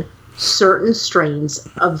question certain strains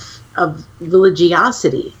of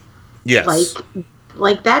religiosity. Yes.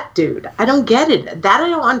 Like that dude. I don't get it. That I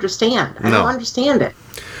don't understand. I don't understand it.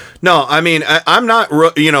 No, I mean, I'm not,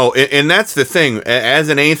 and that's the thing. As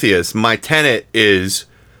an atheist, my tenet is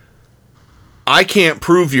I can't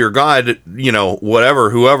prove your God,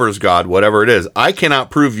 whoever's God, whatever it is. I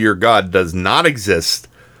cannot prove your God does not exist,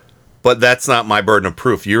 but that's not my burden of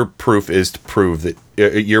proof. Your proof is to prove that,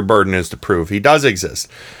 your burden is to prove he does exist.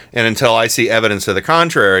 And until I see evidence to the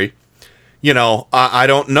contrary, I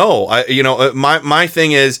don't know. My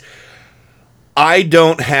thing is, I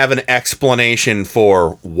don't have an explanation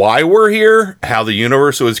for why we're here, how the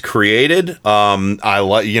universe was created. I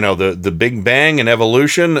like, the Big Bang and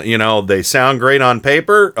evolution, they sound great on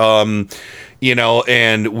paper. And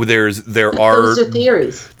there are those are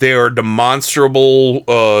theories. They are demonstrable,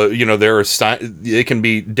 it can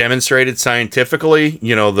be demonstrated scientifically,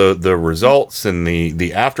 the results and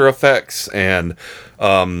the after effects and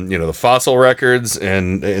the fossil records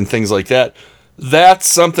and things like that. That's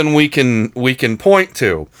something we can point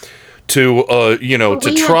to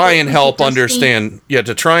try and help understand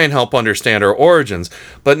our origins.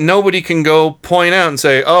 But nobody can go point out and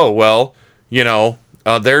say, oh, well,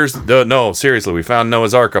 seriously, we found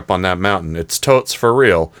Noah's Ark up on that mountain. It's totes for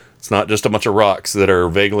real. It's not just a bunch of rocks that are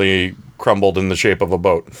vaguely crumbled in the shape of a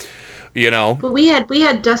boat, But we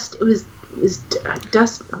had dust. It was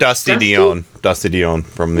Dusty Dion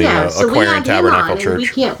from the Aquarian Tabernacle Church. We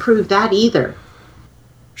can't prove that either.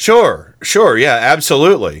 Sure, yeah,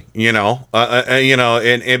 absolutely. But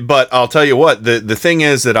I'll tell you what, the thing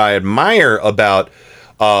is that I admire about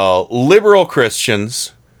liberal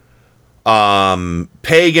Christians,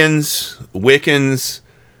 pagans, Wiccans,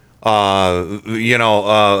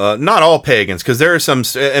 not all pagans, because there are some,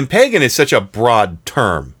 and pagan is such a broad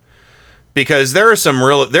term. Because there's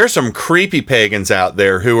some creepy pagans out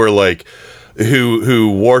there who are like,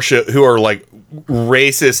 who are like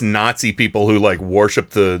racist Nazi people who like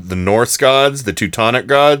worship the Norse gods, the Teutonic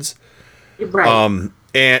gods. Right.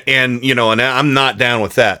 And I'm not down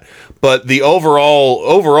with that. But the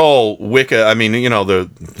overall Wicca, I mean,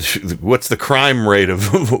 what's the crime rate of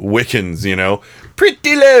Wiccans,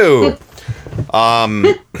 pretty low. I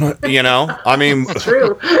mean, it's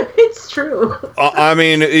true. It's true. I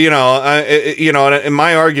mean, and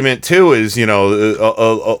my argument too is,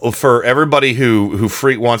 for everybody who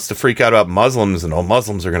wants to freak out about Muslims and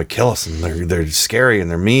Muslims are going to kill us and they're scary and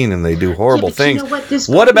they're mean and they do horrible things.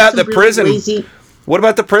 What about the prison? What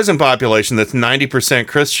about the prison population that's 90%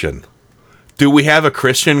 Christian? Do we have a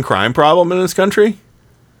Christian crime problem in this country?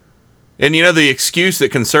 And the excuse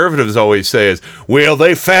that conservatives always say is, well,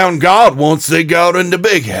 they found God once they got in the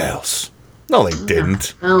big house. No, they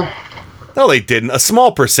didn't. No, they didn't. A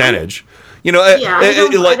small percentage. You know,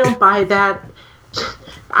 I don't buy that.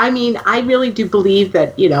 I mean, I really do believe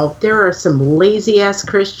that, there are some lazy-ass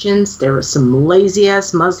Christians, there are some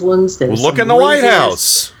lazy-ass Muslims, there's look in the White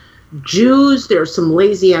House. Jews, there are some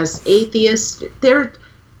lazy-ass atheists.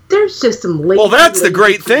 There's just some lazy. Well, that's the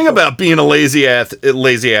great people. thing about being a lazy-ass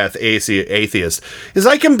atheist, is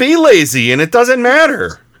I can be lazy and it doesn't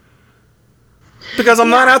matter. Because I'm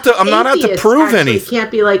not out to prove anything. You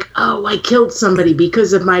can't be like, oh, I killed somebody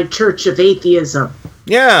because of my church of atheism.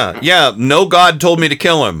 Yeah. No God told me to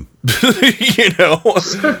kill him.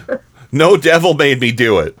 No devil made me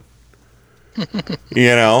do it.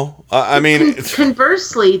 I mean.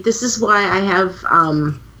 Conversely, this is why I have.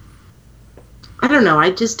 I don't know.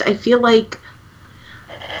 I feel like.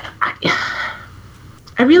 I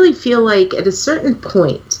really feel like at a certain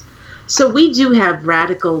point. So we do have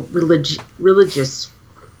radical religious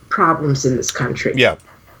problems in this country. Yeah.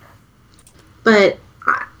 But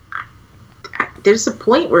there's a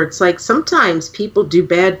point where it's like sometimes people do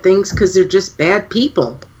bad things because they're just bad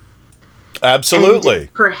people. Absolutely.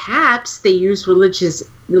 And perhaps they use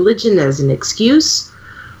religion as an excuse,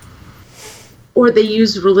 or they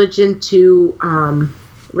use religion to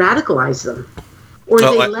radicalize them, or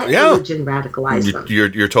they let religion radicalize them.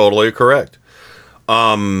 You're totally correct.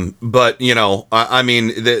 But I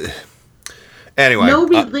mean, anyway. No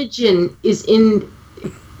religion is in.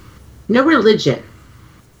 No religion.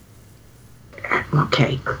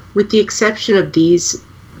 Okay, with the exception of these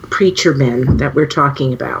preacher men that we're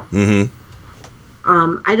talking about. Mm-hmm.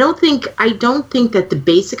 I don't think that the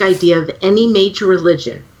basic idea of any major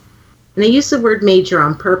religion, and I use the word major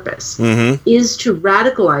on purpose, is to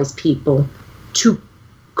radicalize people to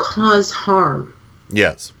cause harm.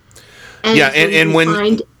 Yes. And and when you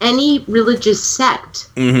find any religious sect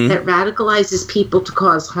that radicalizes people to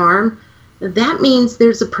cause harm, that means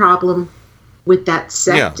there's a problem with that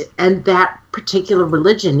sect, and that particular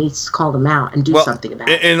religion needs to call them out and do something about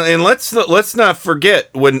it. And let's not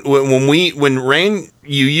forget when Rain,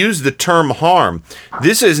 you use the term harm.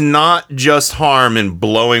 This is not just harm in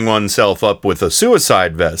blowing oneself up with a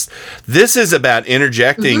suicide vest. This is about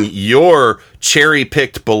interjecting your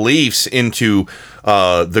cherry-picked beliefs into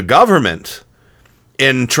the government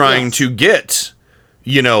and trying to get,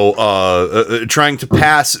 trying to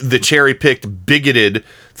pass the cherry-picked, bigoted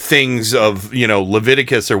things of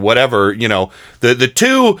Leviticus or whatever, the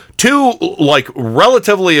two like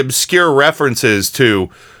relatively obscure references to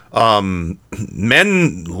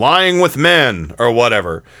men lying with men or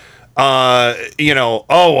whatever,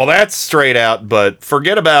 that's straight out, but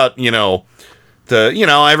forget about everybody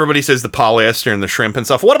says the polyester and the shrimp and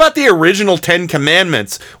stuff. What about the original 10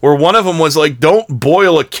 Commandments where one of them was like, don't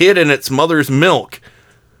boil a kid in its mother's milk?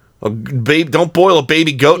 Don't boil a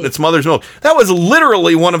baby goat in its mother's milk. That was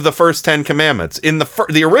literally one of the first 10 Commandments in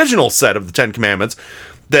the original set of the 10 Commandments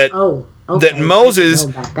that that Moses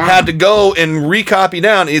had to go and recopy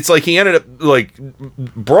down. It's like he ended up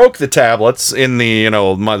broke the tablets in the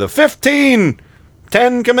the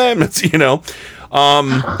 10 Commandments.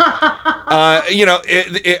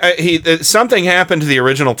 Something happened to the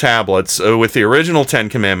original tablets with the original 10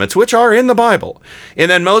 Commandments, which are in the Bible. And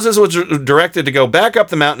then Moses was directed to go back up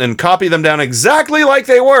the mountain and copy them down exactly like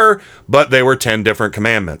they were, but they were 10 different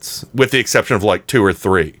commandments, with the exception of 2 or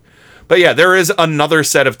 3. But yeah, there is another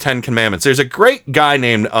set of 10 Commandments. There's a great guy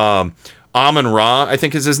named Amun-Ra, I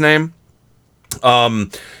think is his name.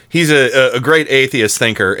 He's a great atheist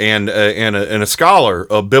thinker and a scholar,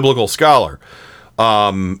 a biblical scholar.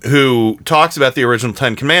 Who talks about the original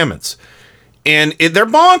 10 Commandments. And they're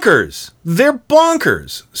bonkers. They're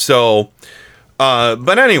bonkers. So,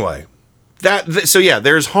 but anyway,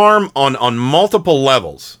 there's harm on multiple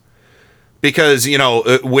levels. Because,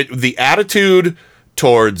 with the attitude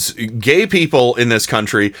towards gay people in this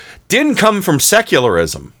country didn't come from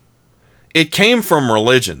secularism. It came from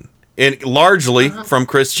religion, and largely from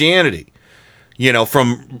Christianity.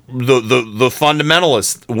 From the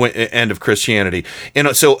fundamentalist end of Christianity.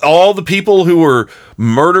 And so all the people who were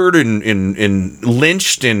murdered and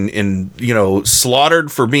lynched and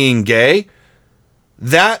slaughtered for being gay,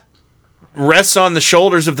 that rests on the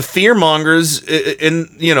shoulders of the fearmongers and,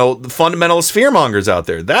 the fundamentalist fearmongers out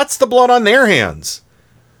there. That's the blood on their hands.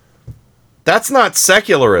 That's not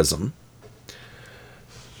secularism.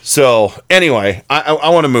 So anyway, I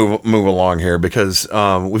want to move along here because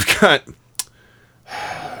we've got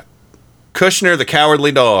Kushner the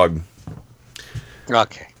Cowardly Dog.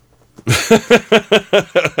 Okay.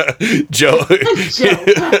 Joe.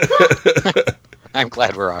 I'm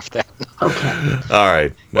glad we're off that. Okay. All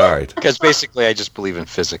right. Because basically I just believe in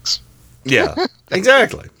physics. Yeah,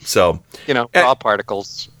 exactly. So, raw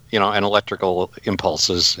particles and electrical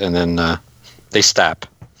impulses, and then they stop.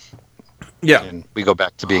 Yeah, and we go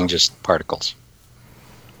back to being just particles.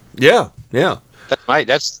 Yeah. That's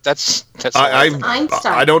Einstein.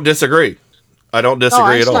 I don't disagree. I don't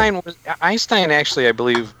disagree at all. Einstein actually, I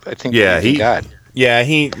think. Yeah, God.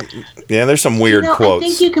 There's some weird quotes. I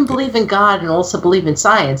think you can believe in God and also believe in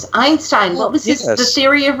science. Einstein, what was the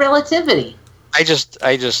theory of relativity? I just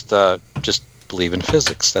believe in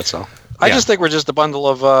physics. That's all. I just think we're just a bundle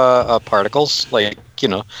of particles, like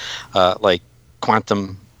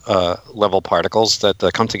quantum level particles that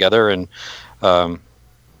come together, and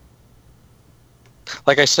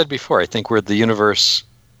like I said before, I think we're the universe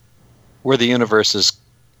is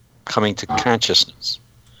coming to consciousness.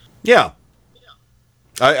 Yeah.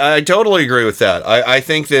 I totally agree with that. I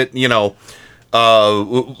think that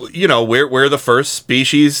we're the first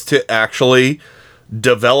species to actually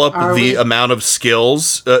develop amount of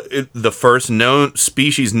skills, the first known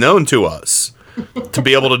species known to us to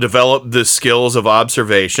be able to develop the skills of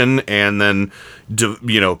observation and then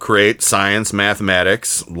create science,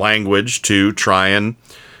 mathematics, language to try and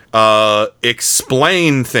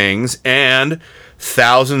explain things. And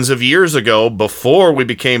thousands of years ago, before we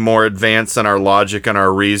became more advanced in our logic and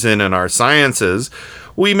our reason and our sciences,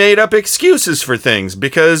 we made up excuses for things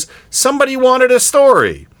because somebody wanted a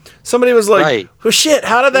story. Somebody was like, "Oh shit,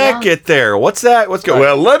 how did that get there? What's that? What's going?"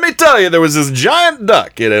 Well, let me tell you, there was this giant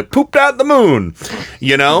duck and it pooped out the moon,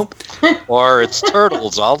 or it's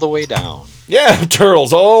turtles all the way down. Yeah,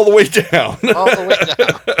 turtles all the way down. All the way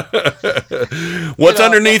down. What's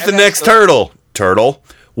underneath the next turtle? Turtle.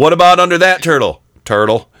 What about under that turtle?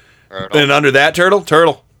 Turtle. And under that turtle?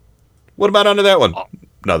 Turtle. What about under that one?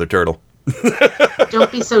 Another turtle.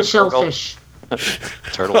 Don't be so shellfish.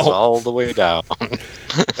 Turtles all the way down.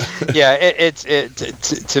 Yeah, it's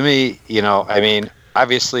to me,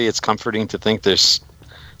 obviously it's comforting to think there's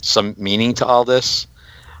some meaning to all this,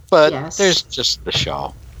 but there's just the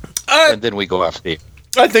show, and then we go off the.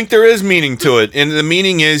 I think there is meaning to it, and the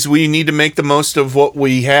meaning is we need to make the most of what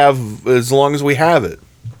we have as long as we have it.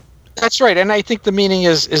 That's right, and I think the meaning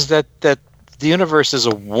is that the universe is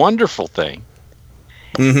a wonderful thing.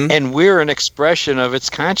 Mm-hmm. And we're an expression of its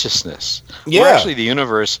consciousness. Yeah. We're actually the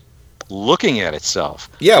universe looking at itself.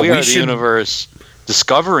 Yeah, we are the universe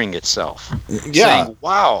discovering itself. Yeah. Saying,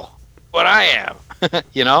 wow, what I am. But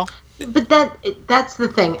that's the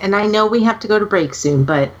thing. And I know we have to go to break soon,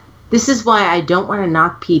 but this is why I don't want to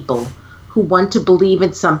knock people who want to believe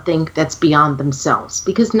in something that's beyond themselves.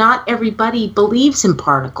 Because not everybody believes in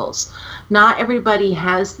particles. Not everybody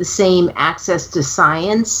has the same access to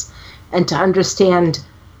science and to understand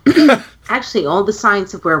actually all the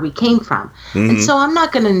science of where we came from. Mm-hmm. And so I'm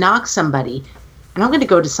not going to knock somebody, and I'm going to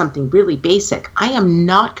go to something really basic. I am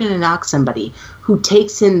not going to knock somebody who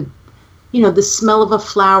takes in, the smell of a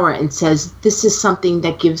flower and says, this is something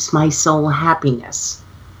that gives my soul happiness.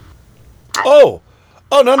 No.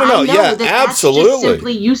 Yeah, that's absolutely. Just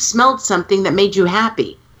simply you smelled something that made you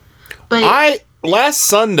happy. But last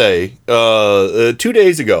Sunday, 2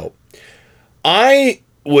 days ago, I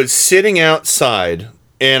was sitting outside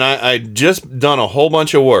and I'd just done a whole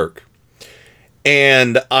bunch of work,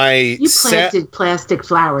 and you planted plastic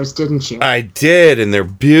flowers, didn't you? I did, and they're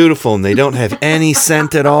beautiful, and they don't have any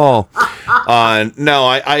scent at all. No,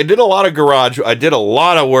 I did a lot of garage. I did a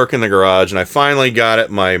lot of work in the garage, and I finally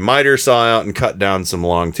got my miter saw out and cut down some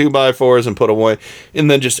long 2x4s and put away.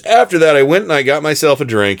 And then just after that, I went and I got myself a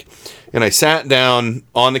drink. And I sat down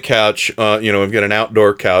on the couch. We've got an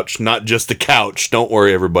outdoor couch, not just a couch. Don't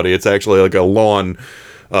worry, everybody. It's actually like a lawn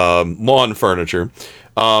furniture.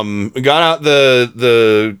 Got out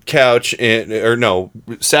the couch,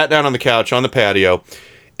 sat down on the couch on the patio,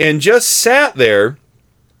 and just sat there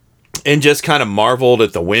and just kind of marveled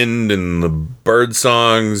at the wind and the bird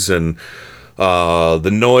songs and the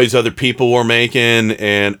noise other people were making.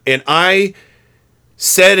 And I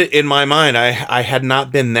said it in my mind, I had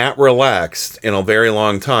not been that relaxed in a very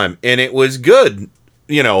long time, and it was good,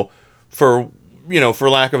 for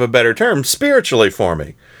lack of a better term, spiritually for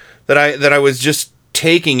me, that I was just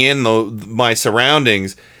taking in my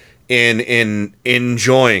surroundings and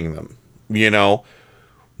enjoying them.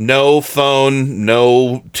 No phone,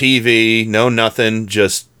 no TV, no nothing,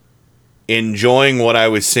 just enjoying what I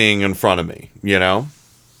was seeing in front of me.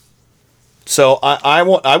 So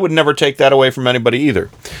I would never take that away from anybody either.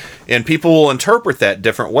 And people will interpret that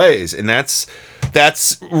different ways. And that's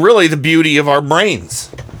really the beauty of our brains.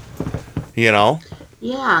 Yeah,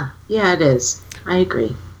 it is. I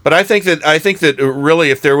agree. But I think that really,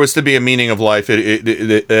 if there was to be a meaning of life,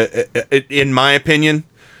 in my opinion,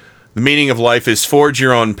 the meaning of life is forge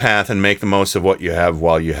your own path and make the most of what you have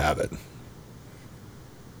while you have it.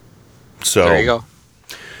 So there you go.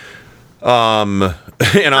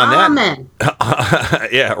 And on Ramen. that,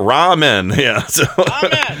 yeah, ramen. Yeah. So,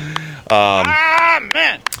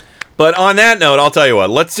 ramen. But on that note, I'll tell you what.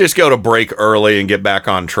 Let's just go to break early and get back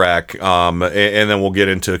on track, and then we'll get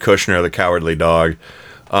into Kushner, the Cowardly Dog.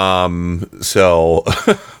 So,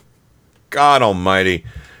 God Almighty,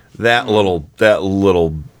 that little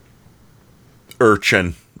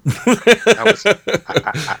urchin.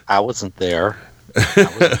 I wasn't there.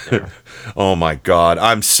 Oh my God,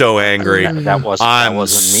 I'm so angry. That wasn't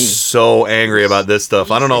me. So angry about this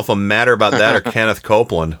stuff. I don't know if I'm madder about that or Kenneth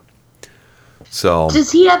Copeland. So, does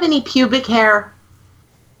he have any pubic hair?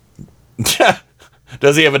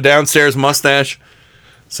 Does he have a downstairs mustache?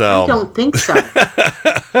 So I don't think so.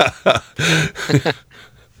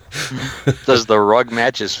 Does the rug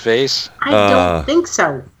match his face? I don't think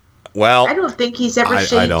so. Well, I don't think he's ever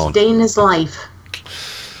shaved don't. a day in his life.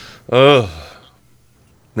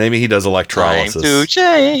 Maybe he does electrolysis. Time to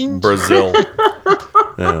change. Brazil.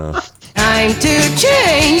 Yeah. Time to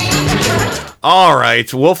change. All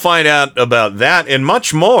right, we'll find out about that and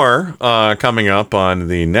much more coming up on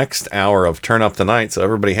the next hour of Turn Up the Night. So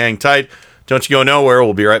everybody hang tight. Don't you go nowhere.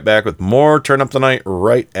 We'll be right back with more Turn Up the Night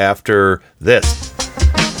right after this.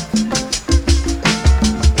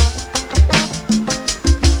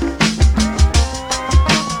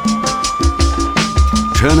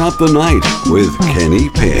 Turn Up the Night with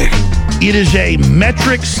Kenny Pick. It is a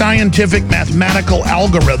metric, scientific, mathematical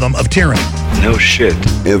algorithm of tyranny. No shit.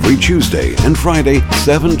 Every Tuesday and Friday,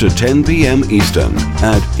 7 to 10 p.m. Eastern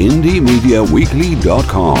at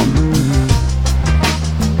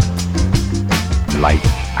IndieMediaWeekly.com. Light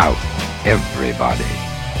out, everybody.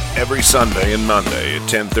 Every Sunday and Monday at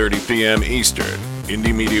 10:30 p.m. Eastern,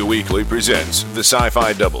 Indie Media Weekly presents the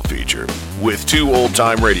Sci-Fi Double Feature with two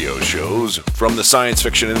old-time radio shows from the science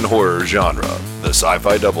fiction and horror genre. The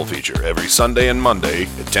Sci-Fi Double Feature every Sunday and Monday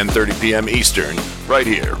at 10:30 p.m. Eastern, right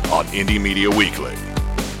here on Indie Media Weekly.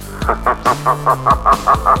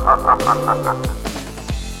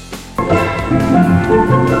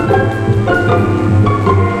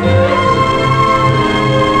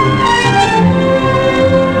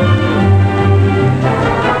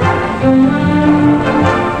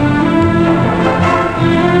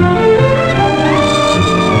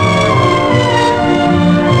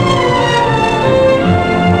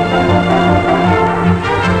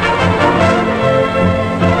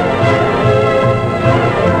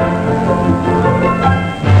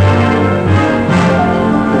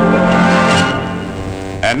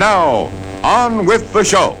 And now, on with the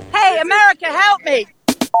show. Hey, America, help me!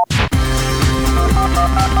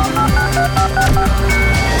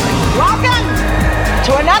 Welcome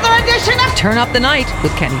to another edition of Turn Up the Night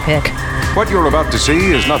with Kenny Pick. What you're about to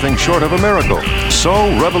see is nothing short of a miracle.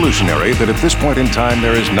 So revolutionary that at this point in time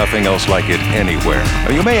there is nothing else like it anywhere.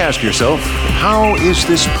 Now, you may ask yourself, how is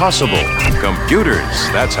this possible? Computers,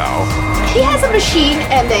 that's how. He has a machine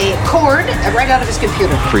and a cord right out of his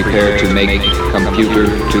computer. Prepare to make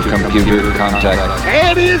computer-to-computer contact.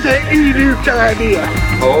 That is an idiot's idea.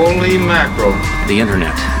 Holy mackerel. The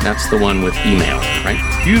internet, that's the one with email, right?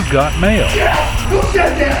 You've got mail. Yeah, who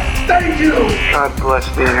said that? Thank you. God bless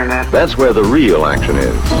the internet. That's where the real action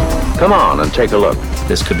is. Come on and take a look.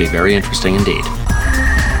 This could be very interesting indeed.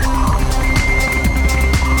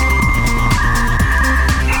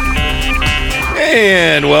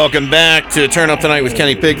 And welcome back to Turn Up the Night with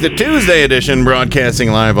Kenny Pick, the Tuesday edition,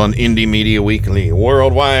 broadcasting live on Indie Media Weekly,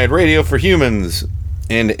 worldwide radio for humans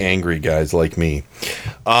and angry guys like me.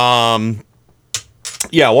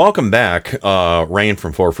 Yeah, welcome back. Rain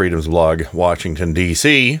from Four Freedoms blog, Washington,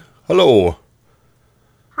 D.C. Hello.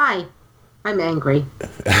 Hi, I'm angry.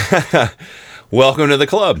 Welcome to the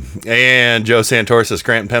club. And Joe Santorsa,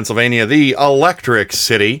 Scranton, Pennsylvania, the Electric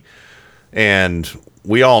City. And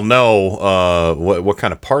we all know what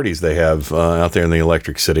kind of parties they have out there in the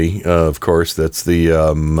Electric City. Of course, that's the...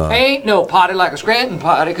 Ain't no party like a Scranton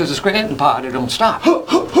party, because the Scranton party don't stop.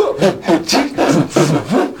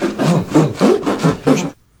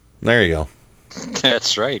 There you go.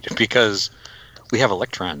 That's right, because we have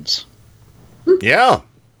electrons. Yeah,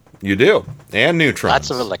 you do. And neutrons.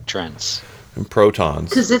 Lots of electrons. And protons.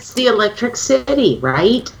 Because it's the Electric City,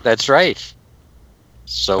 right? That's right.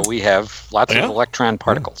 So we have lots of electron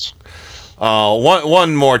particles.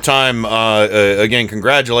 One more time, again,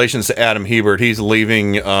 congratulations to Adam Hebert. He's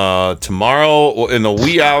leaving tomorrow in the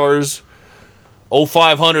wee hours,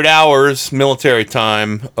 0500 hours, military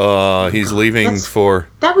time. He's leaving for...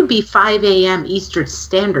 That would be 5 a.m. Eastern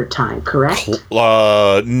Standard Time, correct?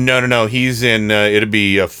 No. He's in... it'd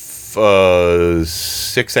be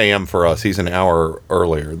 6 a.m. for us. He's an hour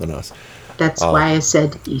earlier than us. That's why I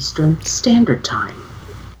said Eastern Standard Time.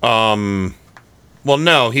 Well,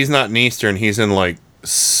 no, he's not in Eastern. He's in, like,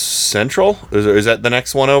 Central? Is that the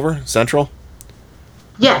next one over? Central?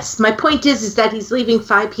 Yes, my point is that he's leaving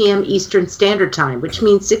 5 p.m. Eastern Standard Time, which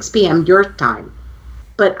means 6 p.m. your time.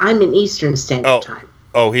 But I'm in Eastern Standard Time.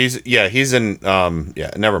 Oh, he's in,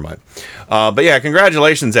 never mind. But yeah,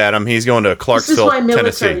 congratulations, Adam. He's going to Clarksville, Tennessee. This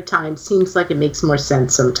is why military Tennessee. time seems like it makes more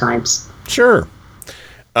sense sometimes. Sure.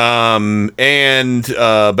 But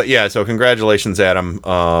yeah, so congratulations, Adam.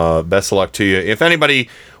 Best of luck to you. If anybody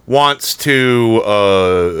wants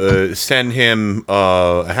to send him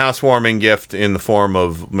a housewarming gift in the form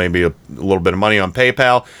of maybe a little bit of money on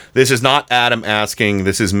PayPal, this is not Adam asking.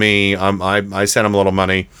 This is me. I sent him a little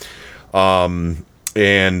money.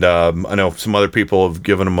 And I know some other people have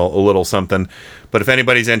given him a little something. But if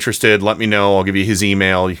anybody's interested, let me know. I'll give you his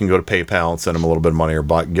email. You can go to PayPal and send him a little bit of money or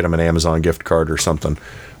get him an Amazon gift card or something.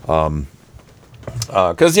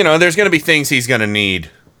 Because, there's going to be things he's going to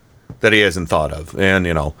need that he hasn't thought of. And,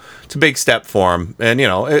 it's a big step for him. And,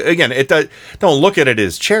 again, don't look at it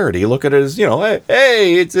as charity. Look at it as,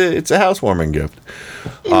 hey, it's a housewarming gift.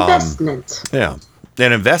 Investment. Yeah.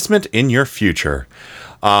 An investment in your future.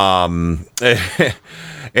 And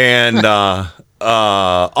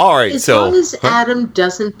all right, as long as Adam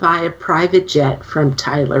doesn't buy a private jet from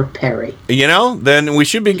Tyler Perry, then we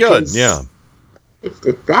should be good. Yeah.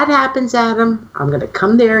 If that happens, Adam, I'm going to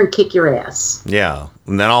come there and kick your ass. Yeah,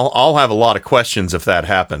 and then I'll have a lot of questions if that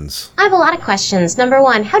happens. I have a lot of questions. Number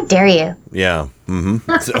one, how dare you? Yeah.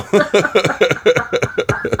 Mm-hmm.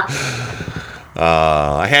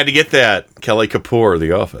 I had to get that. Kelly Kapoor,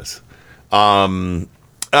 The Office.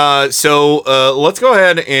 So let's go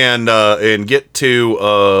ahead and get to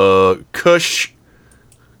Kushner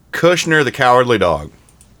the Cowardly Dog.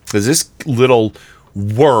 Because this little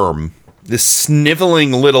worm, this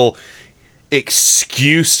sniveling little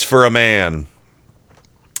excuse for a man,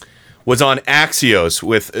 was on Axios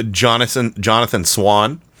with Jonathan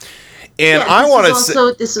Swan. And I want to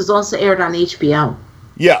say this is also aired on HBO.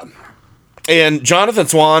 Yeah. And Jonathan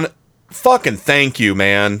Swan, fucking thank you,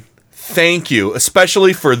 man. Thank you,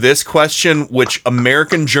 especially for this question, which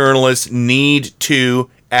American journalists need to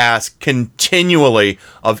ask continually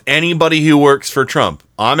of anybody who works for Trump.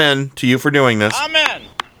 Amen to you for doing this. Amen.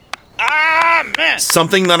 Amen.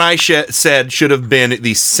 Something that I said should have been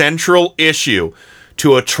the central issue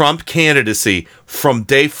to a Trump candidacy from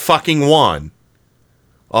day fucking one.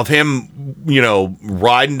 Of him,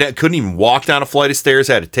 riding down, couldn't even walk down a flight of stairs,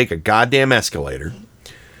 had to take a goddamn escalator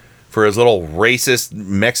for his little racist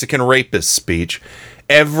Mexican rapist speech.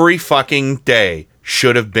 Every fucking day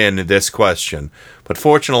should have been this question. But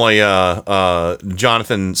fortunately,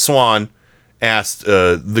 Jonathan Swan asked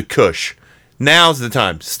the Kush. Now's the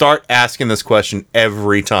time. Start asking this question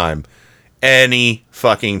every time. Any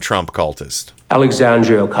fucking Trump cultist.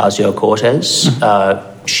 Alexandria Ocasio-Cortez,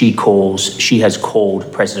 she has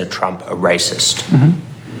called President Trump a racist.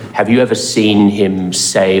 Mm-hmm. Have you ever seen him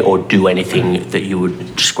say or do anything that you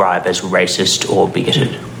would describe as racist or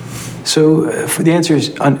bigoted? So the answer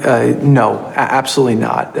is no, absolutely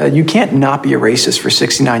not. You can't not be a racist for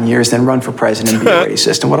 69 years, then run for president and be a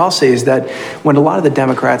racist. And what I'll say is that when a lot of the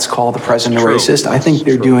Democrats call the president a racist, I think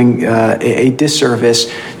they're doing a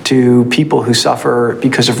disservice to people who suffer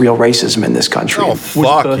because of real racism in this country. Oh,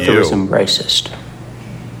 fuck Was birtherism racist?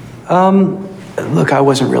 Look, I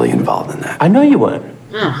wasn't really involved in that. I know you weren't.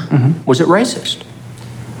 Mm-hmm. Was it racist?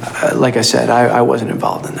 Like I said, I wasn't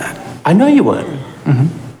involved in that. I know you weren't.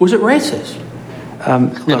 Mm-hmm. Was it racist?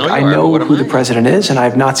 Look, I know who the president is, and I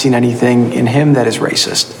have not seen anything in him that is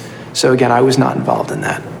racist. So again, I was not involved in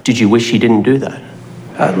that. Did you wish he didn't do that?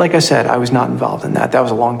 Like I said, I was not involved in that. That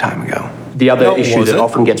was a long time ago. The other issue that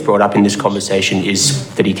often gets brought up in this conversation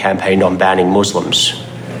is that he campaigned on banning Muslims.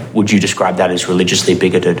 Would you describe that as religiously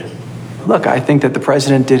bigoted? Look, I think that the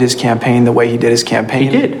president did his campaign the way he did his campaign. He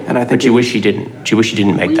did, and I think. But you wish he didn't. Do you wish he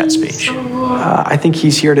didn't make that speech? I think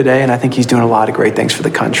he's here today, and I think he's doing a lot of great things for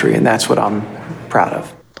the country, and that's what I'm proud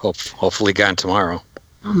of. Hopefully, gone tomorrow.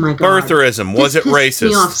 Oh my God! Birtherism, was it racist?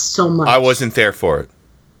 Me off so much. I wasn't there for it.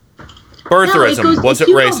 Birtherism, was it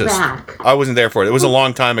racist? I wasn't there for it. It was a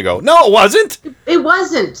long time ago. No, it wasn't. It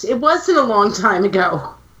wasn't. It wasn't a long time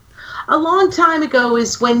ago. A long time ago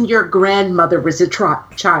is when your grandmother was a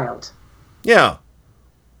child. Yeah.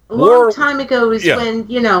 A long time ago is when,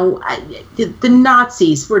 the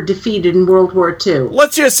Nazis were defeated in World War II.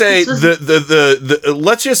 Let's just say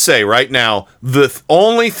let's just say right now, the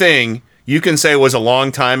only thing you can say was a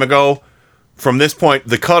long time ago, from this point,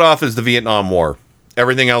 the cutoff is the Vietnam War.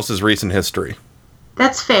 Everything else is recent history.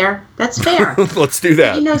 That's fair. That's fair. Let's do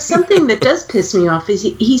that. You know, something that does piss me off is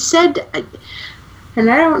he said, and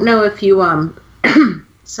I don't know if you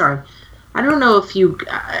sorry, I don't know if you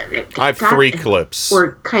I have 3 clips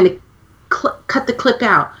or kind of cut the clip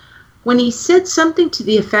out when he said something to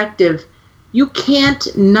the effect of, "You can't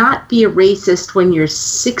not be a racist when you're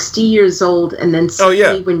 60 years old, and then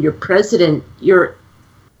suddenly when you're president, you're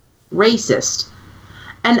racist."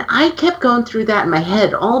 And I kept going through that in my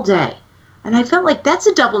head all day. And I felt like that's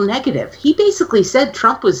a double negative. He basically said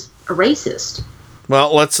Trump was a racist.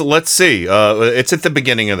 Well, let's see. It's at the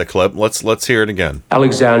beginning of the clip. Let's hear it again.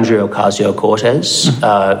 Alexandria Ocasio-Cortez,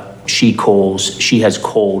 she has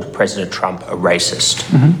called President Trump a racist.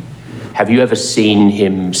 Have you ever seen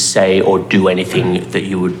him say or do anything that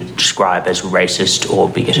you would describe as racist or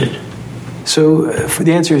bigoted? So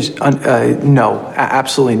the answer is no,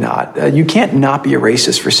 absolutely not. You can't not be a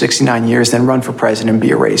racist for 69 years, then run for president and be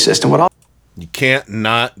a racist. And you can't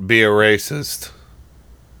not be a racist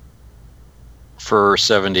for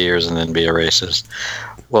 70 years and then be a racist.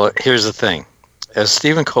 Well, here's the thing. As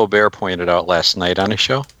Stephen Colbert pointed out last night on his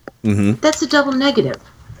show. That's a double negative.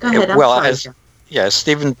 Go ahead. As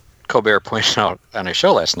Stephen Colbert pointed out on his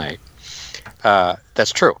show last night,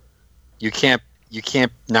 that's true. You can't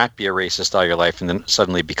not be a racist all your life and then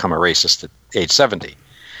suddenly become a racist at age 70,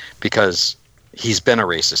 because he's been a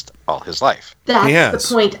racist all his life. That's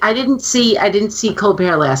the point. I didn't see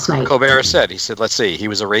Colbert last night. Colbert said, let's see, he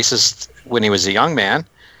was a racist when he was a young man,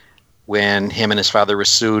 when him and his father were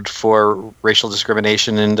sued for racial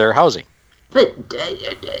discrimination in their housing. But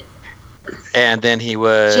and then he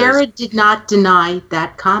was... Jared did not deny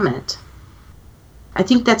that comment. I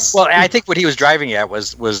think that's... Well, I think what he was driving at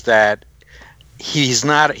was that he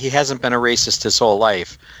hasn't been a racist his whole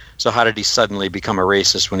life. So how did he suddenly become a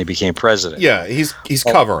racist when he became president? Yeah, he's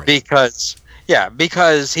covering. Because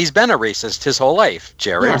he's been a racist his whole life,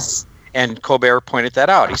 Jared. Yes. And Colbert pointed that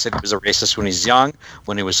out. He said he was a racist when he's young,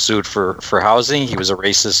 when he was sued for housing. He was a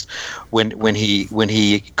racist when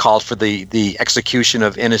he called for the execution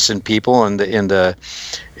of innocent people in the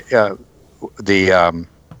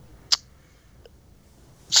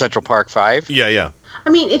Central Park 5. Yeah. I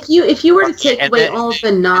mean, if you were to take away all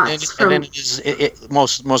the knots from...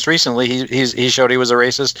 most recently, he showed he was a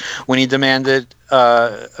racist when he demanded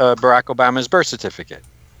Barack Obama's birth certificate,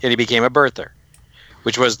 and he became a birther,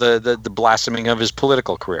 which was the blossoming of his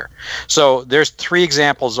political career. So there's 3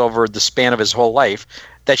 examples over the span of his whole life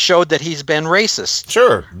that showed that he's been racist.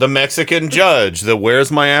 Sure, the Mexican judge, the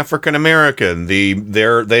 "Where's my African American?" They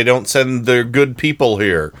don't send their good people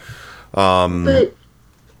here.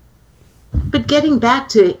 But getting back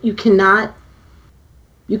to it, you can't.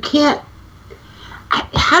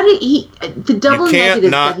 How did he? The double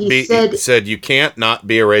negative that he said you can't not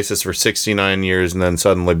be a racist for 69 years and then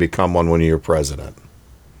suddenly become one when you're president.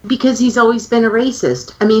 Because he's always been a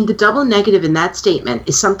racist. I mean, the double negative in that statement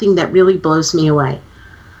is something that really blows me away.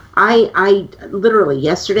 I literally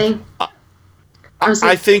yesterday.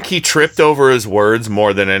 I think he tripped over his words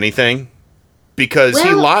more than anything, because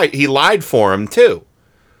he lied for him too.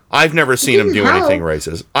 I've never seen him do anything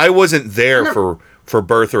racist. I wasn't there for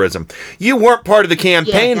birtherism. You weren't part of the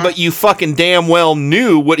campaign, but you fucking damn well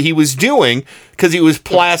knew what he was doing, because he was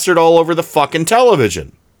plastered all over the fucking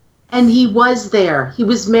television. And he was there. He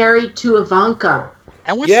was married to Ivanka.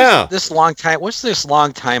 And what's this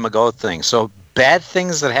long time ago thing? So bad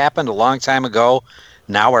things that happened a long time ago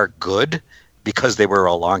now are good because they were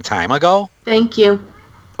a long time ago? Thank you.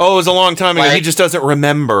 Oh, it was a long time ago. He just doesn't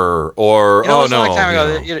remember, or a long time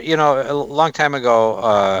ago. A long time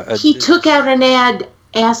ago. He took out an ad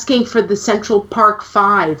asking for the Central Park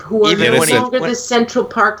 5, who are no longer the Central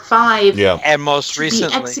Park 5. Yeah. And most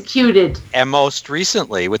recently, be executed. And most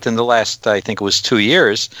recently, within the last, I think it was 2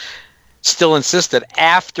 years, still insisted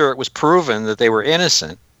after it was proven that they were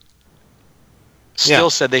innocent.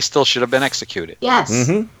 Said they still should have been executed. Yes.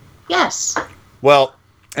 Mm-hmm. Yes. Well.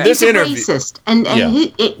 He's a racist, and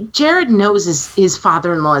Jared knows his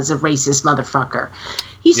father-in-law is a racist motherfucker.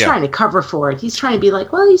 He's trying to cover for it. He's trying to be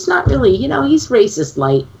like, well, he's not really, he's racist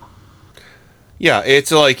light. Yeah,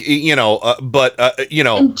 it's like, but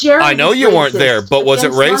I know you weren't there, but was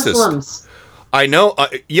it racist? Muslims. I know.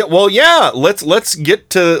 Let's get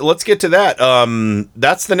to that.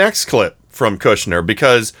 That's the next clip from Kushner,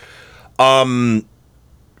 because Kushner,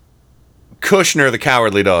 the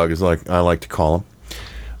cowardly dog, is like I like to call him.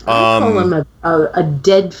 I call him a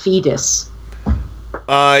dead fetus.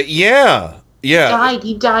 Yeah.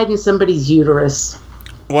 He died in somebody's uterus.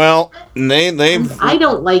 Well, I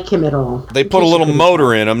don't like him at all. They put a little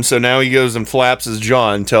motor in him, so now he goes and flaps his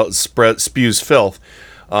jaw until it spews filth.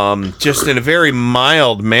 just in a very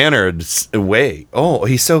mild-mannered way. Oh,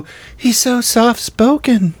 he's so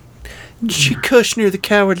soft-spoken. Kushner, the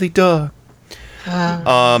cowardly dog.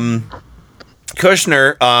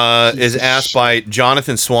 Kushner is asked by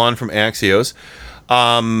Jonathan Swan from Axios,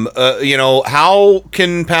 how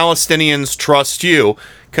can Palestinians trust you,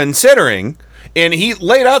 considering, and he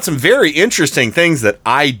laid out some very interesting things that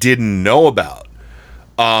I didn't know about.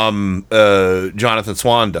 Jonathan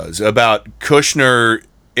Swan does, about Kushner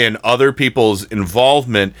and other people's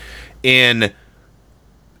involvement in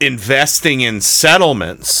investing in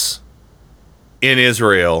settlements in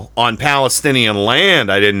Israel on Palestinian land.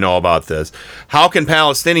 I didn't know about this. How can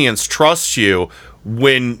Palestinians trust you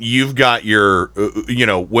when you've got your,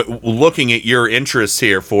 looking at your interests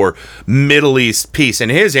here for Middle East peace? And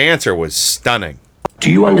his answer was stunning. Do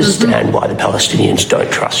you understand why the Palestinians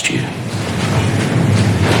don't trust you?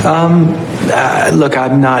 Look,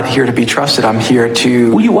 I'm not here to be trusted. I'm here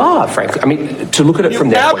to... Well, you are, frankly. I mean, to look at it from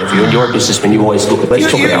their point of view, and you're a businessman, you always look at...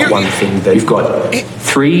 Let's talk about one thing. That you've got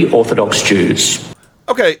 3 Orthodox Jews.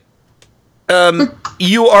 Okay.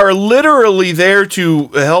 You are literally there to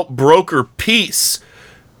help broker peace.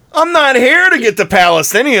 I'm not here to get the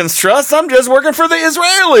Palestinians' trust. I'm just working for the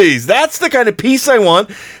Israelis. That's the kind of peace I want.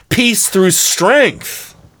 Peace through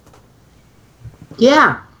strength.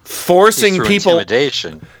 Yeah. Forcing people...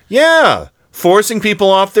 Intimidation. Yeah. Forcing people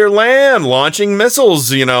off their land, launching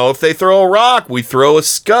missiles. If they throw a rock, we throw a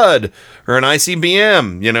Scud or an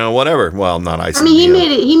ICBM, whatever. Well, not ICBM. I mean,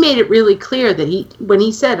 he made it really clear that when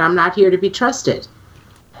he said, I'm not here to be trusted.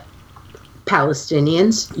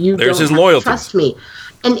 Palestinians, you don't have to trust me.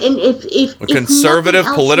 And if a conservative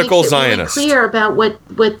political Zionist, really clear about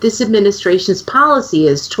what this administration's policy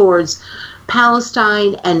is towards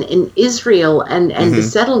Palestine and Israel and the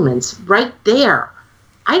settlements right there.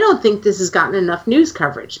 I don't think this has gotten enough news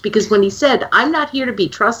coverage, because when he said, I'm not here to be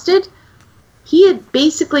trusted, he had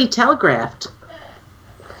basically telegraphed,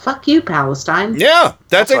 fuck you, Palestine. Yeah,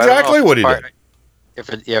 that's exactly what he did. If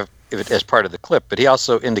it as part of the clip, but he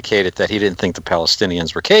also indicated that he didn't think the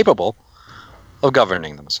Palestinians were capable of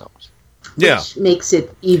governing themselves. Which makes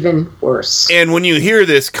it even worse. And when you hear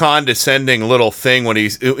this condescending little thing when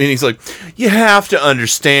he's like, you have to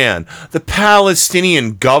understand, the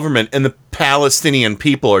Palestinian government and the Palestinian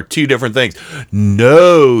people are 2 different things.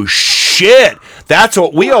 No shit. That's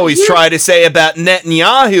what we always try to say about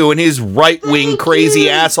Netanyahu and his right-wing crazy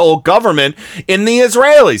asshole government in the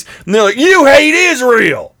Israelis. And they're like, you hate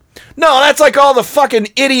Israel. No, that's like all the fucking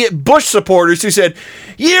idiot Bush supporters who said,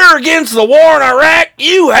 you're against the war in Iraq,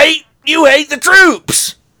 you hate the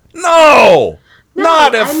troops. No,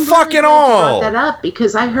 not a fucking all. I brought that up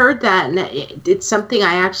because I heard that, and it's something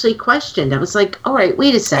I actually questioned. I was like, all right,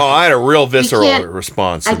 wait a second. Oh, I had a real visceral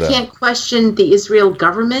response to that. I can't question the Israel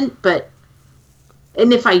government,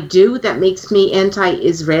 and if I do, that makes me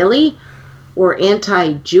anti-Israeli or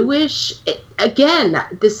anti-Jewish. Again,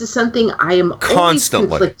 this is something I am constantly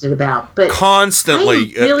always conflicted about. But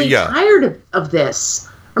constantly, I'm really tired of this.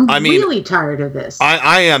 I'm really tired of this.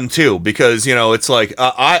 I am too, because, it's like,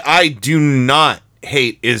 I do not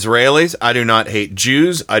hate Israelis. I do not hate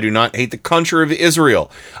Jews. I do not hate the country of Israel.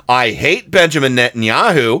 I hate Benjamin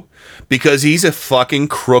Netanyahu because he's a fucking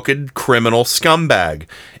crooked criminal scumbag.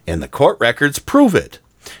 And the court records prove it.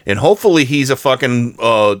 And hopefully he's a fucking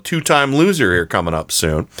 2-time loser here coming up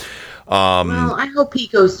soon. Well, I hope he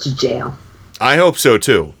goes to jail. I hope so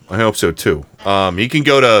too. He can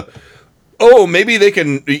go to... Oh, maybe they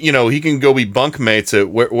can, he can go be bunkmates at,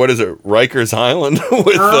 what is it, Rikers Island?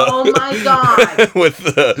 with, my God. With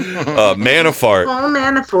Manafort. Oh,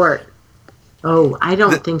 Manafort. Oh, I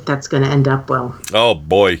don't think that's going to end up well. Oh,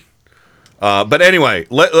 boy. But anyway,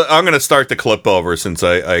 I'm going to start the clip over since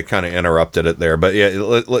I kind of interrupted it there. But yeah,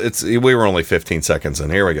 we were only 15 seconds in.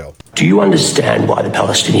 Here we go. Do you understand why the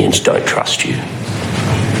Palestinians don't trust you?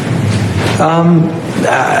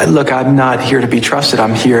 Look, I'm not here to be trusted.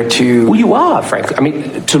 I'm here to... Well, you are, frankly. I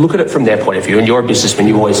mean, to look at it from their point of view, and you're a businessman,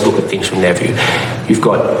 you always look at things from their view. You've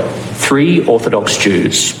got 3 Orthodox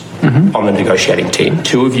Jews on the negotiating team.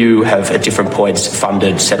 2 of you have, at different points,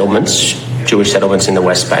 funded settlements, Jewish settlements in the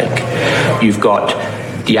West Bank. You've got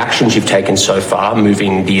the actions you've taken so far,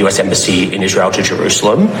 moving the US Embassy in Israel to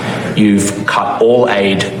Jerusalem. You've cut all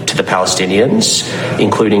aid to the Palestinians,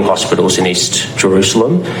 including hospitals in East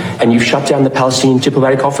Jerusalem. And you've shut down the Palestinian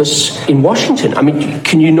diplomatic office in Washington. I mean,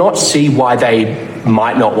 can you not see why they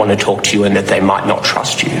might not want to talk to you and that they might not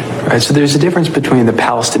trust you. Right, so there's a difference between the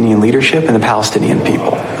Palestinian leadership and the Palestinian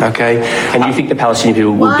people, okay? And you think the Palestinian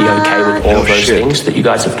people would be okay with all of those things that you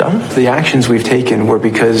guys have done? The actions we've taken were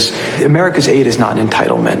because America's aid is not an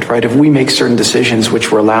entitlement, right? If we make certain decisions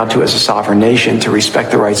which we're allowed to as a sovereign nation to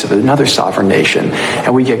respect the rights of another sovereign nation,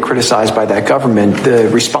 and we get criticized by that government, the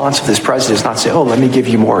response of this president is not say, oh, let me give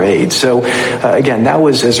you more aid. So, again, that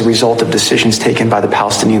was as a result of decisions taken by the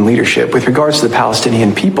Palestinian leadership. With regards to the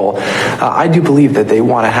Palestinian people, I do believe that they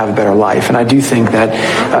want to have a better life, and I do think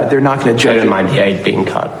that they're not going to judge. They don't mind the aid being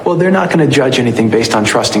cut. Well, they're not going to judge anything based on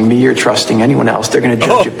trusting me or trusting anyone else. They're going to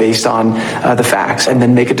judge it based on the facts and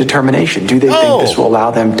then make a determination. Do they think this will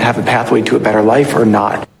allow them to have a pathway to a better life or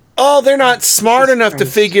not? Oh, they're not smart enough to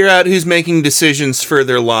figure out who's making decisions for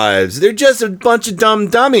their lives. They're just a bunch of dumb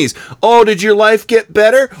dummies. Oh, did your life get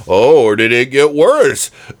better? Oh, or did it get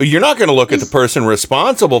worse? You're not going to look at the person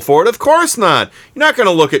responsible for it. Of course not. You're not going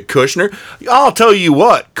to look at Kushner. I'll tell you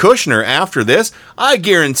what, Kushner, after this, I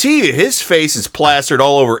guarantee you his face is plastered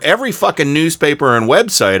all over every fucking newspaper and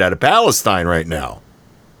website out of Palestine right now.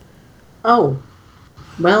 Oh,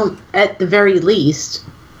 well, at the very least.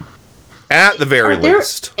 At the very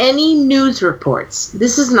least. Are there any news reports?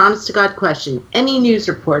 This is an honest-to-God question. Any news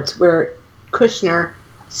reports where Kushner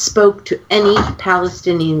spoke to any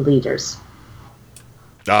Palestinian leaders?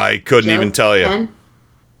 I couldn't even tell you. Ken?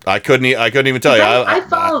 I couldn't even tell you. I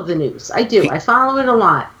follow the news. I do. I follow it a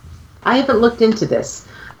lot. I haven't looked into this.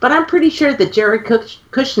 But I'm pretty sure that Jared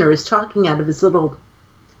Kushner is talking out of his little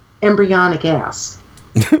embryonic ass.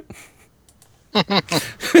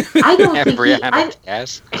 I don't think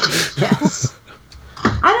yes. Yes.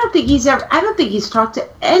 I don't think he's talked to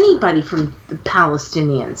anybody from the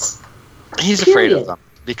Palestinians. He's afraid of them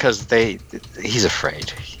because he's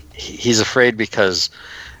afraid. He's afraid because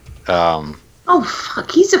oh fuck,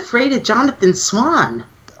 he's afraid of Jonathan Swan.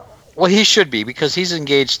 Well, he should be because he's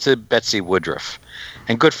engaged to Betsy Woodruff.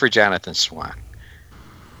 And good for Jonathan Swan.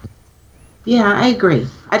 Yeah, I agree.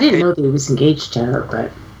 I didn't know that he was engaged to her, but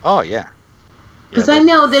oh yeah. Because I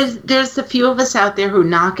know there's a few of us out there who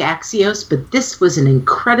knock Axios, but this was an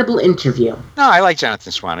incredible interview. No, I like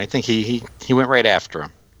Jonathan Swan. I think he went right after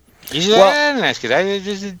him. He's nice kid. I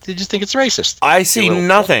just think it's racist. I see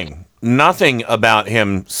nothing about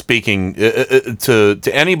him speaking to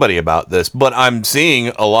anybody about this, but I'm seeing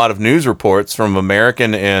a lot of news reports from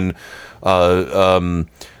American and from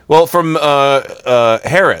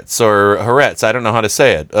Haaretz, I don't know how to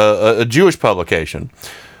say it, a Jewish publication.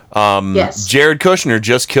 Yes. Jared Kushner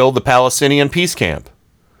just killed the Palestinian peace camp.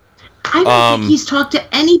 I don't think he's talked to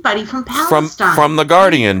anybody from Palestine. From The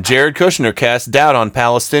Guardian, Jared Kushner cast doubt on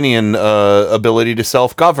Palestinian ability to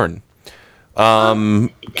self-govern. And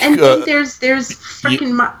then there's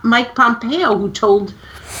freaking Mike Pompeo who told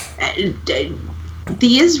the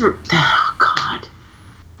Israel. Oh God.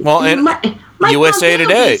 Well, and Mike USA Pompeo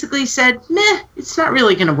Today basically said, "Meh, it's not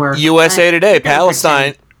really going to work." USA Today,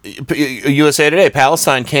 Palestine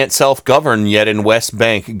can't self-govern yet in West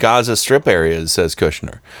Bank, Gaza Strip areas, says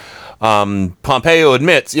Kushner. Pompeo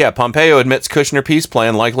admits Kushner peace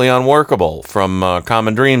plan likely unworkable from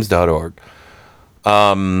commondreams.org.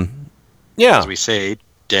 As we say,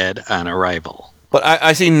 dead on arrival. But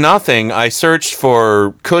I see nothing. I searched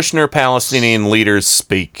for Kushner Palestinian leaders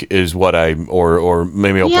speak is what or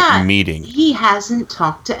maybe I'll put meeting. He hasn't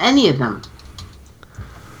talked to any of them.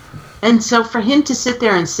 And so for him to sit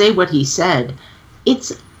there and say what he said,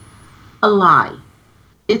 it's a lie.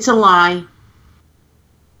 It's a lie.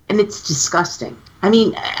 And it's disgusting. I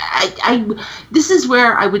mean, I this is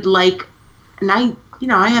where I would like, and I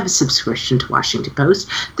have a subscription to Washington Post.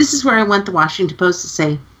 This is where I want the Washington Post to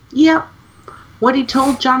say, yep, what he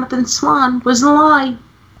told Jonathan Swan was a lie.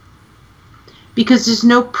 Because there's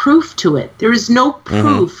no proof to it. There is no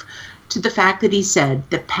proof to the fact that he said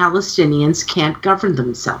that Palestinians can't govern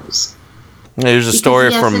themselves. There's a story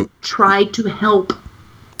he hasn't tried to help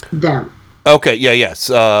them. Okay, yes.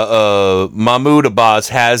 Mahmoud Abbas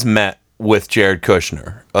has met with Jared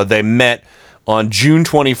Kushner. They met on June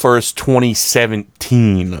 21st,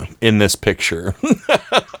 2017 in this picture.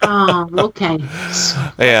 Oh, okay.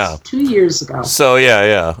 So yeah. 2 years ago. So,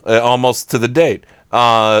 almost to the date.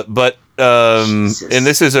 And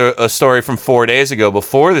this is a story from 4 days ago,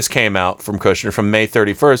 before this came out from Kushner, from May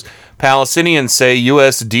 31st. Palestinians say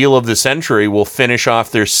U.S. deal of the century will finish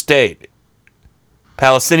off their state.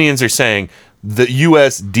 Palestinians are saying the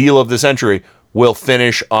U.S. deal of the century will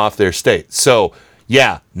finish off their state. So,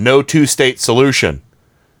 no two-state solution.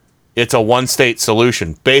 It's a one-state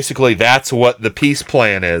solution. Basically, that's what the peace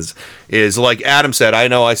plan is like Adam said. I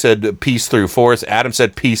know I said peace through force. Adam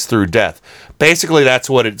said peace through death. Basically, that's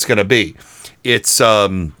what it's going to be. it's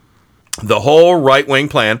the whole right-wing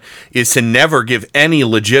plan is to never give any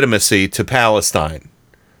legitimacy to Palestine.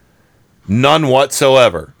 None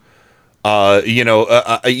whatsoever.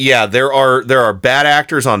 Yeah, there are bad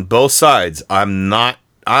actors on both sides. I'm not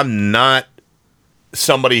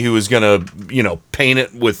somebody who is going to, paint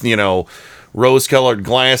it with, rose-colored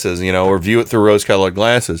glasses, or view it through rose-colored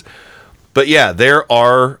glasses. But yeah, there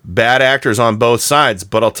are bad actors on both sides.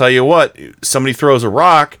 But I'll tell you what, somebody throws a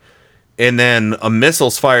rock and then a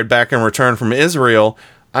missile's fired back in return from Israel.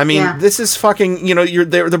 I mean, this is fucking,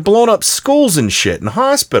 they're blowing up schools and shit and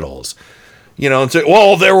hospitals. And say,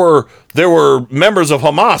 well, there were members of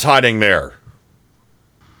Hamas hiding there.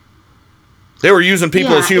 They were using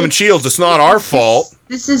people as human shields. It's not our fault.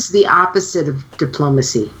 This is the opposite of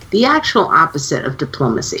diplomacy. The actual opposite of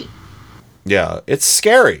diplomacy. Yeah, it's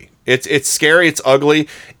scary. It's scary. It's ugly.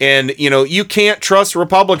 And, you can't trust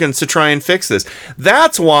Republicans to try and fix this.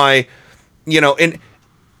 That's why, that's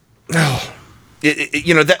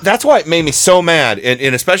why it made me so mad.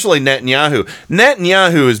 And especially Netanyahu.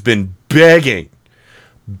 Netanyahu has been begging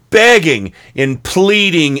and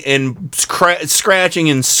pleading and scratching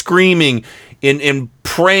and screaming and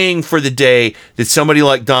praying for the day that somebody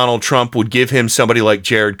like Donald Trump would give him somebody like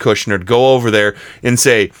Jared Kushner to go over there and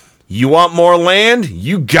say, you want more land?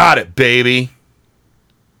 You got it, baby.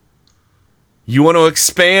 You want to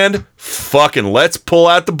expand? Fucking let's pull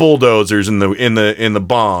out the bulldozers and the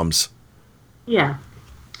bombs. Yeah.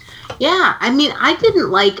 Yeah, I mean, I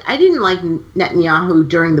didn't like Netanyahu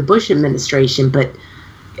during the Bush administration, but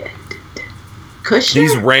Kushner,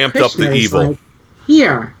 he's ramped up the evil. Like,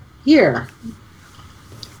 here,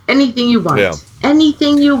 anything you want. Yeah.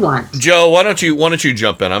 Anything you want. Joe, why don't you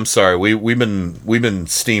jump in? I'm sorry, we've been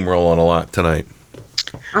steamrolling a lot tonight.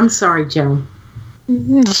 I'm sorry, Joe.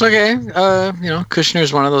 It's okay.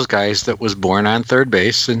 Kushner's one of those guys that was born on third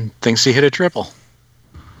base and thinks he hit a triple.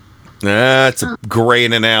 That's a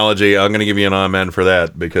great analogy. I'm going to give you an amen for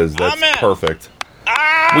that because that's perfect.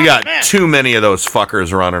 We got too many of those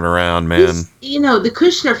fuckers running around, man. The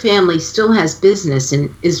Kushner family still has business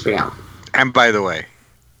in Israel. And by the way,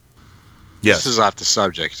 yes, this is off the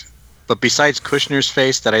subject, but besides Kushner's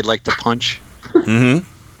face that I'd like to punch,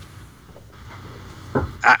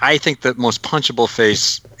 I think the most punchable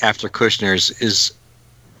face after Kushner's is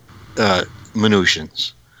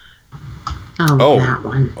Mnuchin's. Oh, that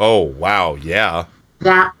one. Oh, wow, yeah.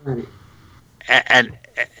 That one.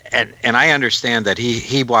 And I understand that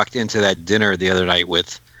he walked into that dinner the other night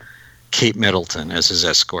with Kate Middleton as his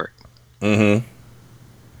escort. Mm-hmm.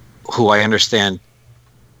 Who I understand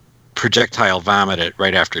projectile vomited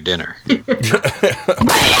right after dinner.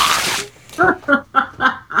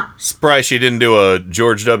 Surprised she didn't do a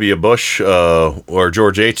George W. Bush or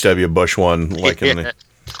George H.W. Bush one like in the...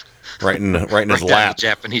 Right in his lap.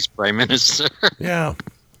 Japanese prime minister. Yeah.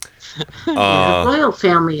 The royal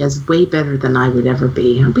family is way better than I would ever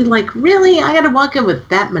be. I'd be like, really? I got to walk in with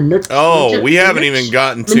that Mnuchin. Oh, we haven't even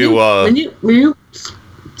gotten to.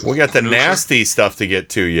 We got the nasty stuff to get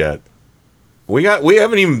to yet. We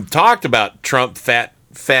haven't even talked about Trump, fat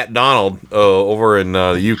Donald over in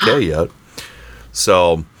the UK yet.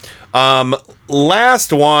 So.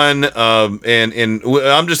 Last one, and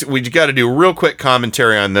we got to do a real quick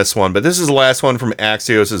commentary on this one, but this is the last one from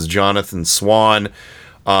Axios' Jonathan Swan,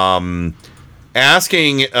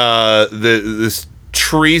 asking this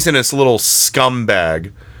treasonous little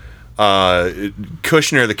scumbag,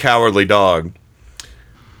 Kushner the Cowardly Dog,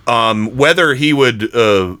 whether he would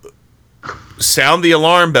sound the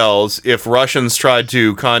alarm bells if Russians tried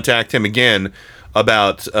to contact him again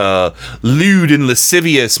about lewd and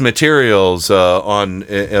lascivious materials on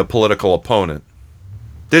a political opponent.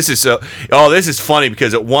 This is funny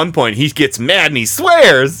because at one point he gets mad and he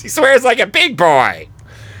swears like a big boy.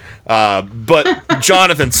 But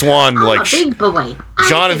Jonathan Swan, a big boy.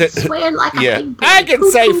 Jonathan, I can swear like a big boy. I can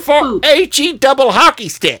say HE double hockey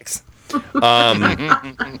sticks. But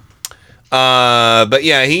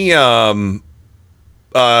yeah, he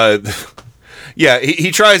yeah,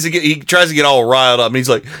 he tries to get all riled up, and he's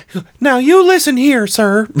like, "Now you listen here,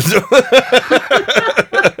 sir.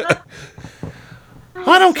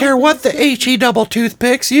 I don't care what the HE double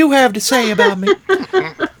toothpicks you have to say about me,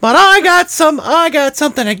 but I got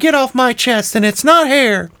something to get off my chest, and it's not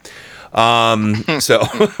hair." So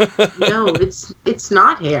no, it's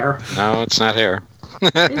not hair. No, it's not hair.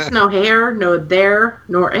 There's no hair, no there,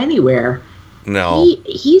 nor anywhere. No,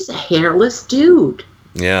 he's a hairless dude.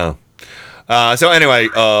 Yeah. So anyway,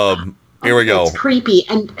 here we go. It's creepy.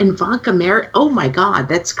 And Ivanka Mary, oh my God,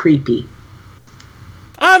 that's creepy.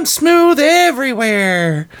 I'm smooth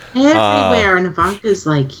everywhere. Everywhere. And Ivanka's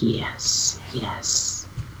like, yes.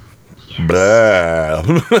 Blah.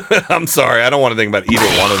 I'm sorry. I don't want to think about either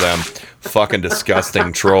one of them. Fucking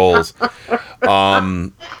disgusting trolls.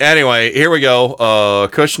 Anyway, here we go.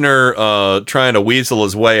 Kushner trying to weasel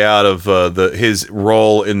his way out of his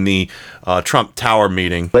role in the Trump Tower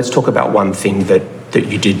meeting. Let's talk about one thing that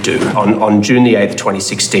you did do. On June the 8th,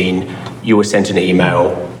 2016, you were sent an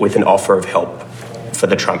email with an offer of help for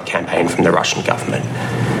the Trump campaign from the Russian government.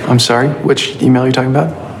 I'm sorry, which email are you talking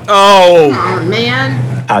about? Oh, man.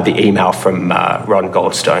 The email from Ron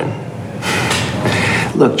Goldstone.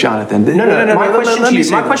 Look, Jonathan. No. My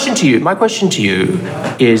question to you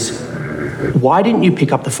is, why didn't you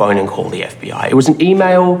pick up the phone and call the FBI? It was an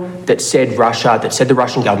email that said Russia, that said the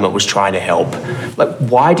Russian government was trying to help. Like,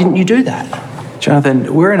 why didn't you do that?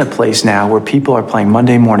 Jonathan, we're in a place now where people are playing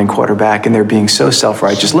Monday morning quarterback and they're being so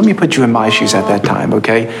self-righteous. Let me put you in my shoes at that time,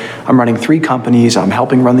 okay? I'm running 3 companies. I'm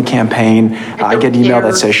helping run the campaign. I get an email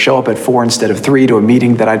that says show up at 4 instead of 3 to a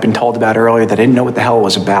meeting that I'd been told about earlier that I didn't know what the hell it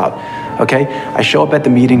was about, okay? I show up at the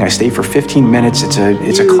meeting. I stay for 15 minutes. It's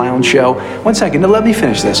a clown show. 1 second. Now, let me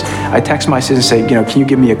finish this. I text my assistant and say, can you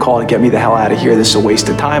give me a call to get me the hell out of here? This is a waste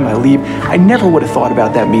of time. I leave. I never would have thought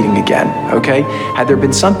about that meeting again, okay? Had there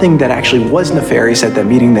been something that actually was nefarious at that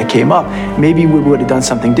meeting that came up, maybe we would have done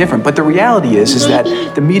something different. But the reality is that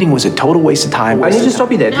the meeting was a total waste of time. I need to stop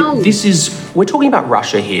you there. No. We're talking about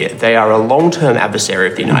Russia here. They are a long-term adversary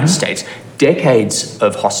of the United States. Decades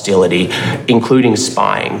of hostility, including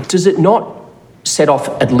spying. Does it not set off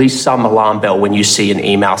at least some alarm bell when you see an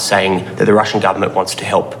email saying that the Russian government wants to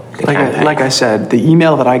help the campaign? Like I said, the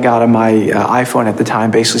email that I got on my iPhone at the time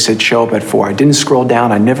basically said show up at 4. I didn't scroll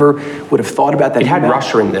down. I never would have thought about that. It had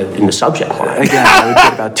Russia in the subject line. Again, I would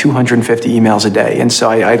get about 250 emails a day. And so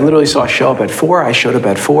I literally saw show up at 4. I showed up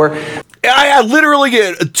at 4. I literally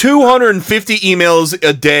get 250 emails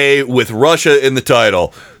a day with Russia in the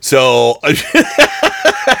title. So,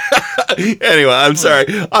 anyway, I'm sorry.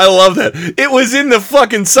 I love that. It was in the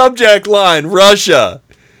fucking subject line, Russia.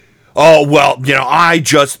 Oh, well, I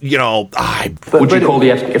just, Would you call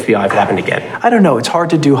the FBI if it happened again? I don't know. It's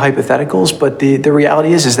hard to do hypotheticals, but the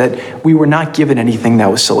reality is that we were not given anything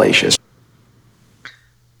that was salacious.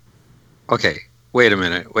 Okay, wait a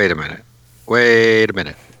minute.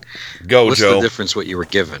 Go, What's Joe. the difference what you were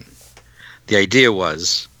given? The idea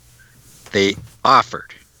was they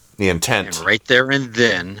offered. The intent. And right there and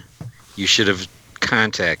then, you should have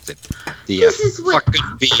contacted the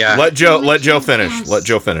Let Joe finish. Let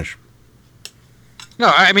Joe finish.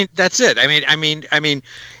 No, I mean, that's it. I mean,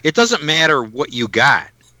 it doesn't matter what you got.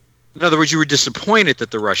 In other words, you were disappointed that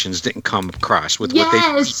the Russians didn't come across with what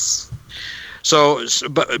they... So,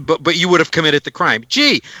 but you would have committed the crime.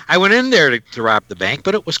 Gee, I went in there to rob the bank,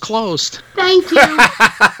 but it was closed. Thank you.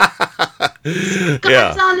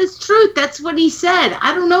 God's honest truth. That's what he said.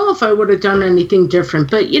 I don't know if I would have done anything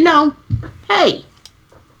different, but hey,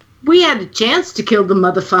 we had a chance to kill the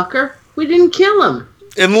motherfucker. We didn't kill him.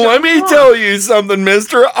 And let me tell you something,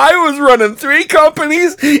 mister. I was running 3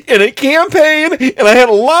 companies in a campaign, and I had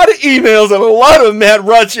a lot of emails, and a lot of them had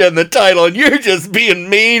Russia in the title, and you're just being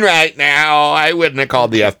mean right now. I wouldn't have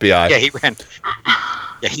called the FBI. Yeah,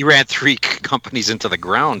 he ran 3 companies into the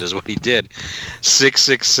ground is what he did.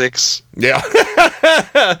 666. Yeah.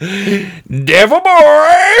 Devil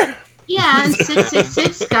boy! Yeah, and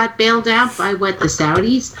 666 got bailed out by the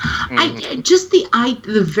Saudis.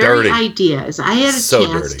 The very idea is I had a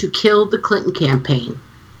chance to kill the Clinton campaign,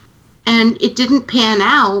 and it didn't pan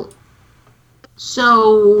out.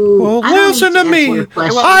 So, well, listen to me.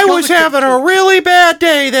 I was having a really bad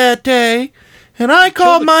day that day, and I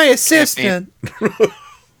called my assistant.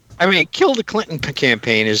 I mean, kill the Clinton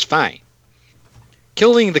campaign is fine.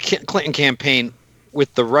 Killing the Clinton campaign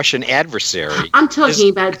with the Russian adversary. I'm talking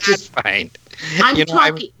about just fine.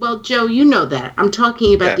 Well, Joe, you know that. I'm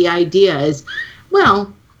talking about the idea is,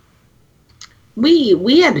 well,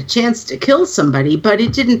 we had a chance to kill somebody, but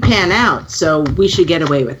it didn't pan out, so we should get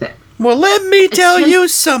away with it. Well, let me tell you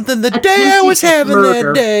something. The day I was having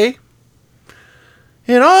that day,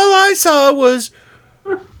 and all I saw was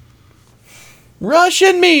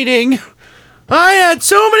Russian meeting. I had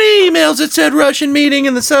so many emails that said Russian meeting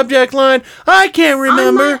in the subject line. I can't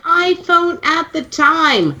remember. On my iPhone at the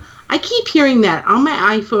time. I keep hearing that on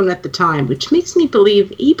my iPhone at the time, which makes me believe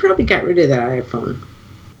he probably got rid of that iPhone.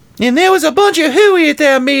 And there was a bunch of hooey at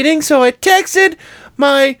that meeting, so I texted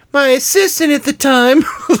my assistant at the time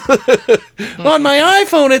on my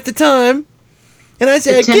iPhone at the time, and I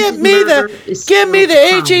said, "Get me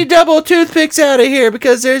the HE double toothpicks out of here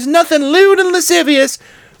because there's nothing lewd and lascivious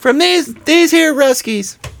from these here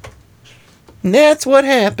Ruskies." And that's what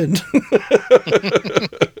happened.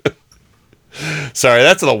 Sorry,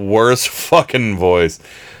 that's the worst fucking voice.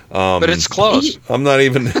 But it's close. I'm not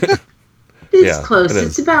even... It's close.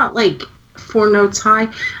 It's about like 4 notes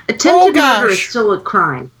high. Attempted murder is still a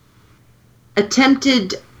crime.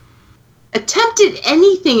 Attempted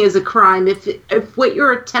anything is a crime if what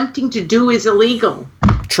you're attempting to do is illegal.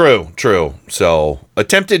 True. So,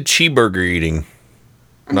 attempted cheeseburger eating,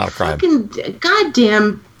 not a crime.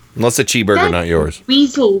 Goddamn. Unless a cheeseburger, not yours.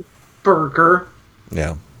 Weasel burger.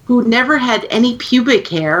 Yeah. Who never had any pubic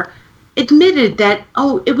hair, admitted that,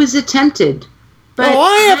 it was attempted. But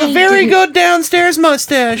I have a very good downstairs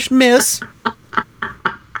mustache, miss.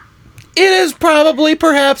 It is probably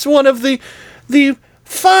perhaps one of the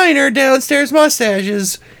finer downstairs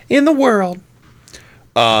mustaches in the world.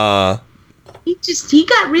 He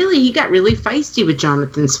got really feisty with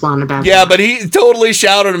Jonathan Swan about that. Yeah, but he totally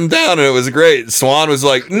shouted him down, and it was great. Swan was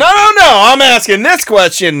like, no, I'm asking this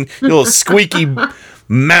question, you little squeaky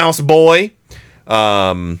mouse boy.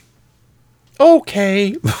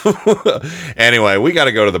 Okay. Anyway, we got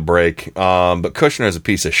to go to the break. But Kushner's a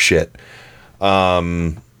piece of shit.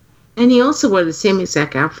 And he also wore the same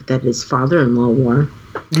exact outfit that his father-in-law wore.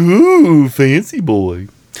 Ooh, fancy boy.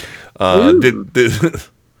 Did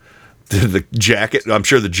the jacket? I'm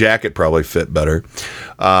sure the jacket probably fit better.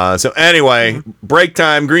 So anyway, break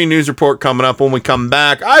time. Green News Report coming up when we come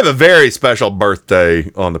back. I have a very special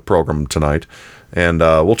birthday on the program tonight, and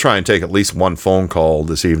we'll try and take at least one phone call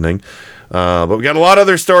this evening. But we got a lot of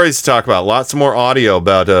other stories to talk about. Lots more audio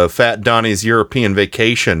about Fat Donnie's European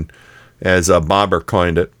vacation, as Bobber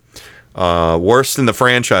coined it. Worst in the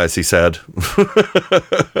franchise, he said.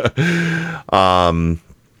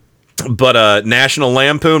 But National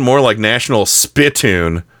Lampoon, more like National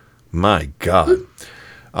Spittoon. My God.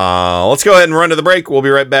 Let's go ahead and run to the break. We'll be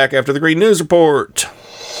right back after the Green News Report.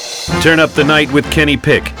 Turn up the night with Kenny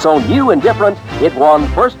Pick. So new and different, it won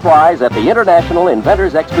first prize at the International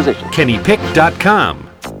Inventors Exposition. KennyPick.com.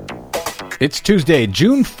 It's Tuesday,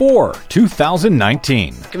 June 4,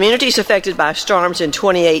 2019. Communities affected by storms in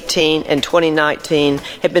 2018 and 2019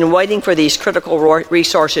 have been waiting for these critical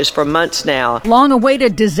resources for months now.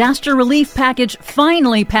 Long-awaited disaster relief package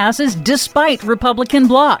finally passes despite Republican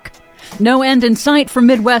bloc. No end in sight for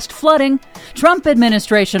Midwest flooding. Trump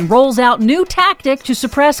administration rolls out new tactic to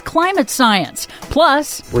suppress climate science.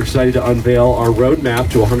 Plus, we're excited to unveil our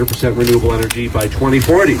roadmap to 100% renewable energy by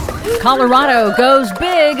 2040. Colorado goes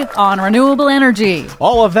big on renewable energy.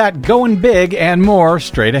 All of that going big and more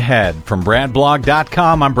straight ahead. From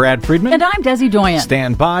BradBlog.com, I'm Brad Friedman. And I'm Desi Doyen.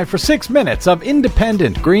 Stand by for 6 minutes of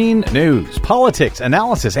independent green news, politics,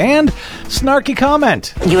 analysis, and snarky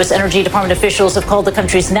comment. U.S. Energy Department officials have called the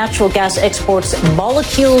country's natural gas exports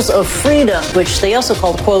molecules of freedom, which they also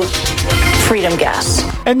called, quote, freedom gas.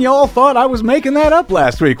 And y'all thought I was making that up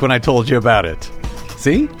last week when I told you about it.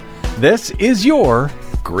 See? This is your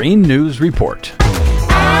Green News Report.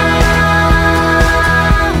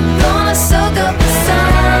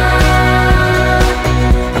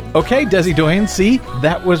 Okay, Desi Doyen, see?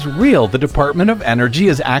 That was real. The Department of Energy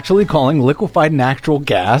is actually calling liquefied natural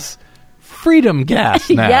gas freedom gas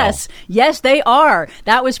now. Yes, they are.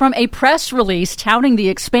 That was from a press release touting the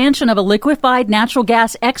expansion of a liquefied natural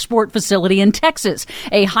gas export facility in Texas.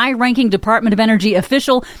 A high-ranking Department of Energy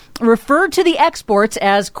official referred to the exports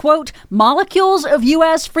as, quote, molecules of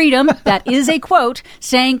U.S. freedom. That is a quote,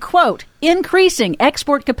 saying, quote, increasing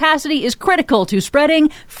export capacity is critical to spreading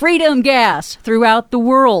freedom gas throughout the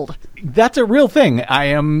world. That's a real thing. I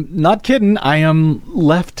am not kidding. I am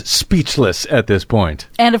left speechless at this point.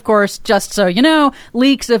 And of course, just so you know,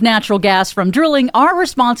 leaks of natural gas from drilling are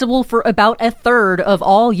responsible for about a third of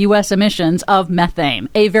all U.S. emissions of methane,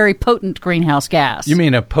 a very potent greenhouse gas. You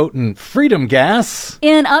mean a potent freedom gas?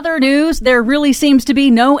 In other news, there really seems to be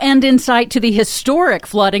no end in sight to the historic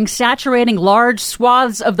flooding saturating large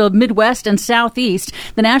swaths of the Midwest and Southeast.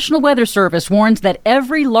 The National Weather Service warns that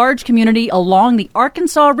every large community along the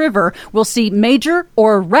Arkansas River will see major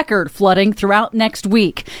or record flooding throughout next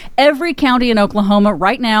week. Every county in Oklahoma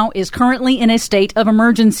right now is currently in a state of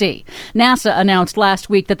emergency. NASA announced last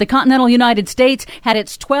week that the continental United States had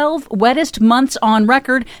its 12 wettest months on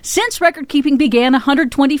record since record keeping began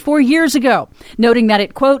 124 years ago, noting that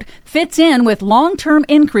it, quote, fits in with long-term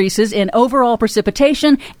increases in overall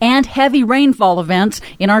precipitation and heavy rainfall events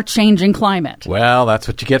in our changing climate. Well, that's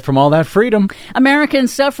what you get from all that freedom.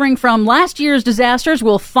 Americans suffering from last year's disasters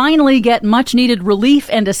will finally finally get much-needed relief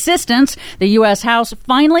and assistance. The U.S. House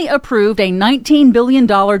finally approved a $19 billion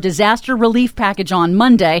disaster relief package on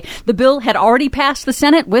Monday. The bill had already passed the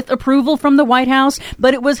Senate with approval from the White House,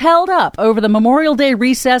 but it was held up over the Memorial Day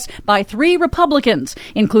recess by 3 Republicans,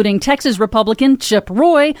 including Texas Republican Chip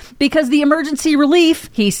Roy, because the emergency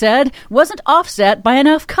relief, he said, wasn't offset by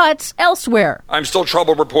enough cuts elsewhere. I'm still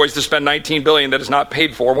troubled we're poised to spend $19 billion that is not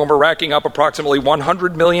paid for when we're racking up approximately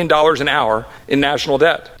 $100 million an hour in national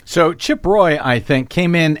debt. So Chip Roy, I think,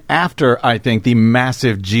 came in after, the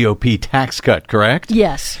massive GOP tax cut, correct?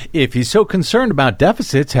 Yes. If he's so concerned about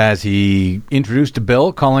deficits, has he introduced a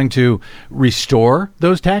bill calling to restore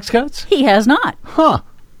those tax cuts? He has not. Huh.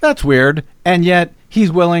 That's weird. And yet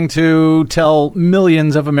he's willing to tell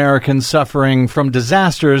millions of Americans suffering from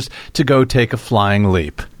disasters to go take a flying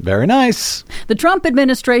leap. Very nice. The Trump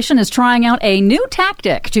administration is trying out a new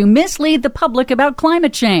tactic to mislead the public about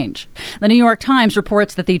climate change. The New York Times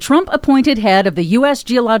reports that the Trump-appointed head of the U.S.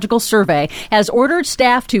 Geological Survey has ordered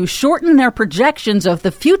staff to shorten their projections of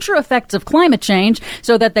the future effects of climate change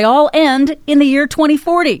so that they all end in the year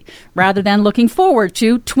 2040, rather than looking forward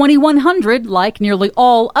to 2100 like nearly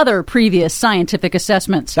all other previous scientific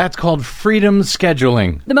assessments. That's called freedom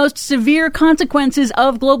scheduling. The most severe consequences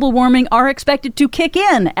of global warming are expected to kick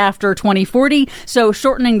in after 2040, so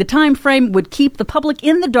shortening the time frame would keep the public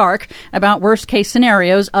in the dark about worst-case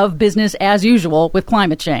scenarios of business as usual with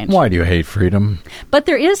climate change. Why do you hate freedom? But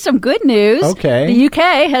there is some good news. Okay. The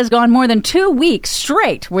UK has gone more than 2 weeks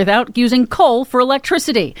straight without using coal for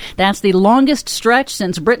electricity. That's the longest stretch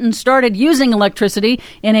since Britain started using electricity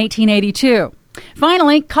in 1882.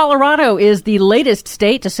 Finally, Colorado is the latest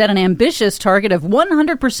state to set an ambitious target of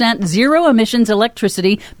 100% zero-emissions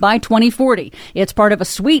electricity by 2040. It's part of a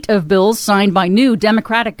suite of bills signed by new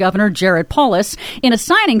Democratic Governor Jared Polis. In a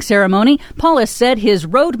signing ceremony, Polis said his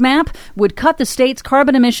roadmap would cut the state's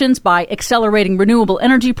carbon emissions by accelerating renewable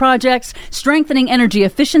energy projects, strengthening energy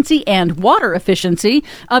efficiency and water efficiency,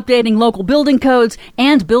 updating local building codes,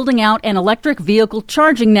 and building out an electric vehicle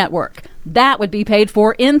charging network. That would be paid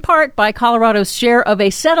for in part by Colorado's share of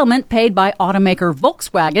a settlement paid by automaker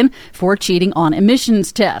Volkswagen for cheating on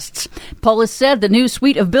emissions tests. Polis said the new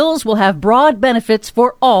suite of bills will have broad benefits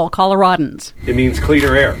for all Coloradans. It means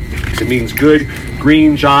cleaner air. It means good,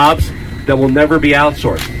 green jobs that will never be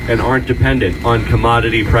outsourced and aren't dependent on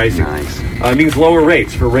commodity pricing. It means lower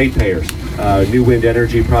rates for ratepayers. New wind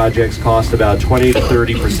energy projects cost about 20 to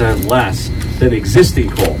 30% less than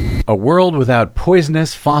existing coal. A world without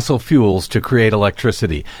poisonous fossil fuels to create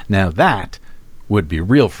electricity. Now that would be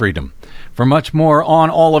real freedom. For much more on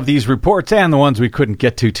all of these reports and the ones we couldn't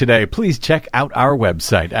get to today, please check out our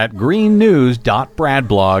website at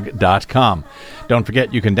greennews.bradblog.com. Don't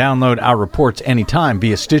forget you can download our reports anytime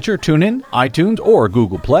via Stitcher, TuneIn, iTunes, or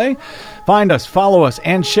Google Play. Find us, follow us,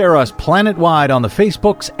 and share us planet-wide on the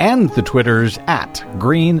Facebooks and the Twitters at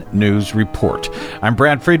Green News Report. I'm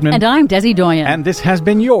Brad Friedman. And I'm Desi Doyen. And this has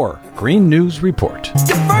been your Green News Report.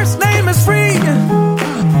 Your first name is free,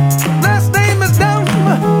 last name is dumb.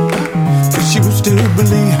 But you still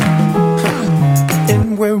believe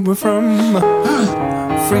in where we're from.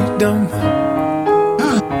 Freedom,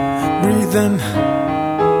 breathing.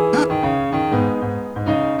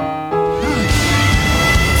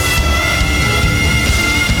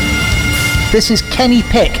 This is Kenny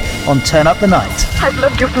Pick on Turn Up the Night. I've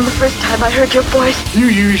loved you from the first time I heard your voice. You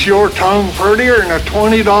use your tongue prettier than a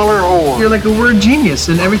 $20 whore. You're like a word genius,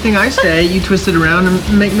 and everything I say, you twist it around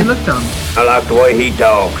and make me look dumb. I like the way he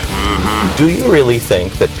talks. Mm-hmm. Do you really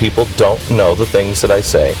think that people don't know the things that I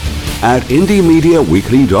say? At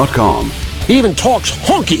IndieMediaWeekly.com. He even talks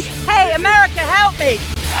honky. Hey, America, help me!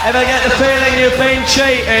 Ever get the feeling you've been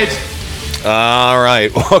cheated? All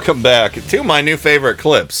right, welcome back to my new favorite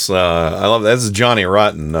clips. I love that. This is Johnny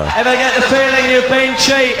Rotten. Ever get the feeling you've been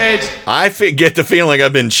cheated? I get the feeling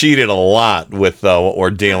I've been cheated a lot with what we're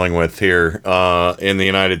dealing with here in the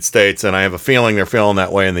United States, and I have a feeling they're feeling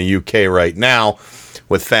that way in the UK right now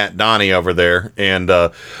with Fat Donnie over there. And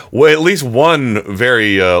at least one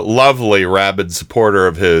very lovely, rabid supporter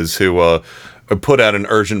of his who put out an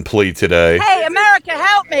urgent plea today. Hey, America,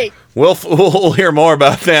 help me! We'll hear more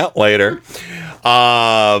about that later.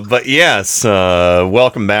 But yes,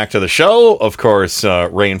 welcome back to the show. Of course,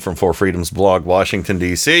 Rain from Four Freedoms blog, Washington,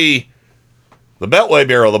 D.C. The Beltway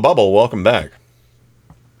Bureau, The Bubble, welcome back.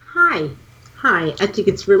 Hi. I think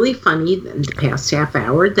it's really funny in the past half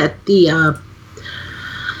hour that the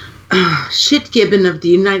shit gibbon of the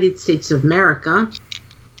United States of America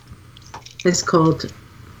is called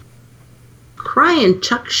crying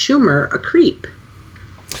Chuck Schumer a creep.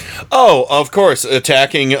 Oh, of course,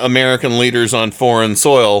 attacking American leaders on foreign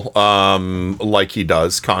soil, like he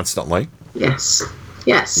does constantly. Yes.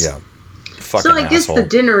 Yes. Yeah. Fucking so I guess asshole. the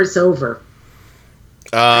dinner is over.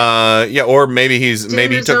 Yeah, or maybe he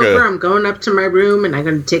Dinner's took over. I'm going up to my room and I'm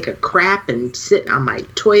going to take a crap and sit on my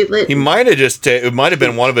toilet. He might have it might have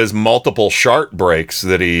been one of his multiple shark breaks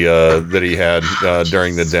that he had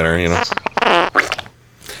during the dinner, you know.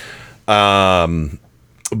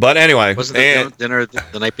 But anyway, wasn't there dinner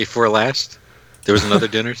the night before last? There was another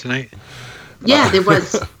dinner tonight. Yeah, there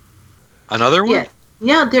was another one.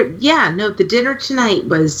 Yeah, no, the dinner tonight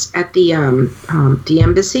was at the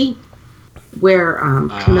embassy, where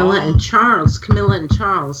Camilla and Charles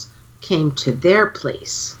came to their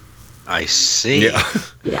place. I see.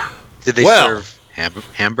 Yeah. Did they serve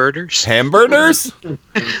hamburgers? Hamburgers?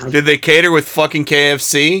 Did they cater with fucking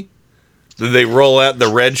KFC? Did they roll out the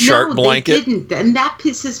red shark blanket? No, they didn't, and that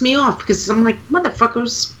pisses me off because I'm like,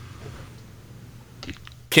 motherfuckers.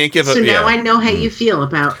 Can't give So now I know how you feel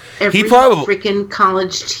about every freaking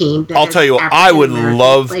college team. That I'll tell you, I would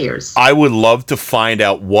love to find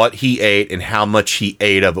out what he ate and how much he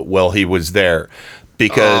ate of it while he was there,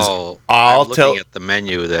 because I'm looking at the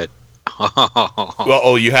menu that.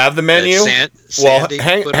 Well, you have the menu?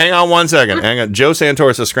 Hang on one second. Hang on. Joe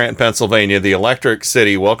Santoris of Scranton, Pennsylvania, the Electric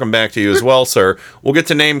City. Welcome back to you as well, sir. We'll get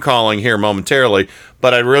to name calling here momentarily,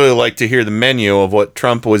 but I'd really like to hear the menu of what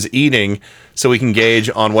Trump was eating so we can gauge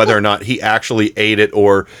on whether or not he actually ate it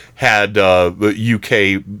or had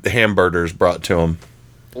UK hamburgers brought to him.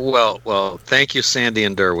 Well, thank you, Sandy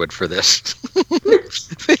and Durwood, for this.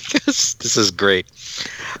 Because this is great.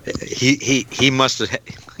 He must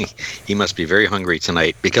be very hungry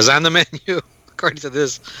tonight, because on the menu, according to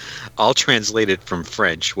this, all translated from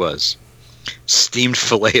French, was steamed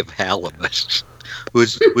fillet of halibut.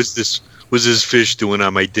 Was this fish doing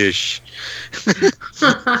on my dish?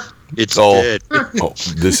 It's dead. Oh,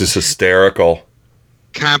 this is hysterical.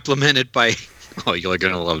 Complimented by, you're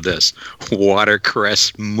going to love this,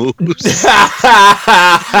 watercress mousse.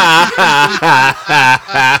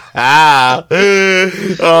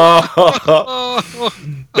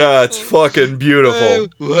 That's fucking beautiful.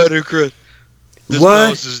 Watercress. This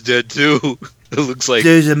mouse is dead too. It looks like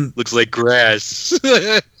grass.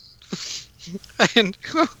 And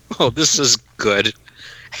this is good.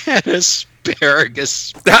 And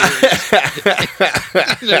asparagus and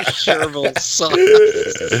a chervil sauce.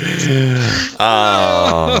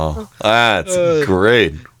 Oh, that's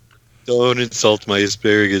great. Don't insult my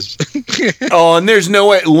asparagus. And there's no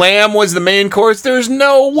way. Lamb was the main course. There's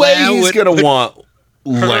no way he's going to want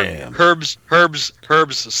lamb. Herb's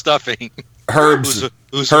stuffing. Herb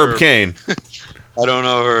Cain. I don't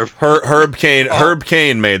know Herb. Herb Cain. Herb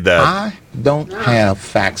Cain made that. I don't have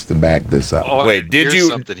facts to back this up. Wait, did here's you?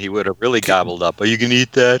 Something he would have really gobbled up. Are you gonna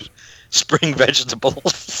eat that? Spring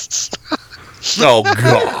vegetables. Oh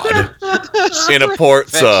God! In a port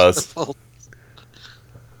sauce. All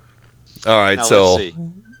right, now, so. Let's see.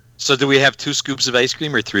 So do we have 2 scoops of ice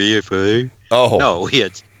cream or 3 or 4? Oh no, we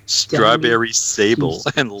had strawberry sable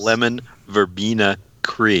and lemon verbena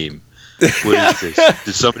cream. What is this?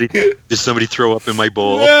 Did somebody throw up in my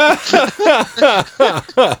bowl? So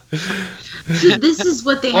this is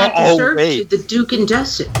what they had to serve to the Duke and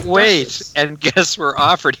Duchess. Wait, and guess we're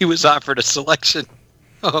offered. He was offered a selection.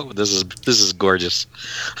 Oh, this is gorgeous.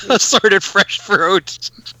 Assorted fresh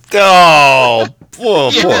fruit. Oh,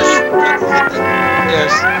 poor.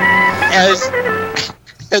 Yes.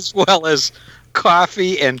 As well as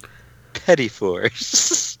coffee and petit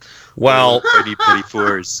fours. Well, petit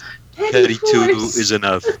fours. Petit two is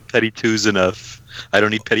enough. Petit two's enough. I don't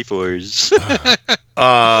need petit fours.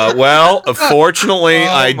 Well, fortunately,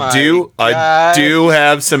 I do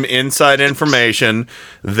have some inside information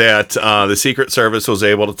that the Secret Service was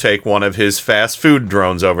able to take one of his fast food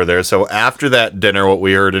drones over there. So after that dinner, what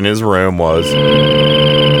we heard in his room was.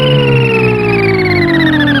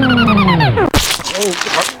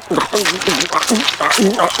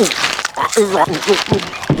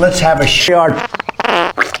 Let's have a shard.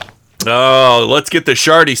 Oh, let's get the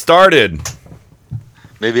shardy started.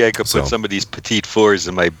 Maybe I could put some of these petite fours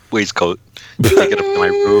in my waistcoat. Take it up to my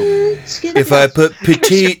room. If I put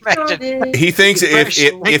petite, he thinks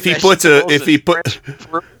if he put.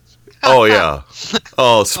 Oh yeah.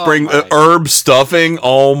 Oh, spring herb stuffing.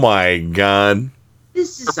 Oh my God.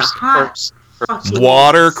 This is a hot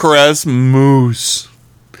watercress mousse.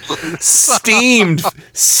 Steamed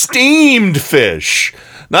fish.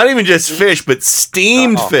 Not even just fish, but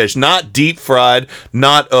steamed fish, not deep fried.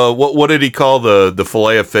 Not what did he call the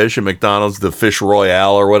fillet of fish at McDonald's? The fish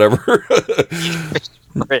royale or whatever.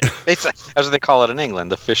 Right. That's what they call it in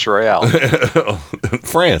England, the fish royale.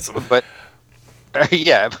 France. But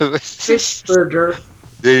yeah, Fish burger.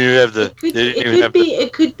 They didn't have the.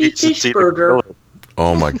 It could be fish burger.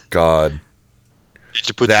 Oh my God. Did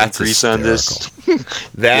you put some grease on this?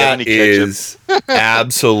 That is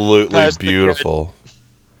absolutely beautiful.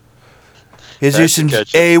 Is there some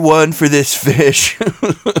A1 for this fish?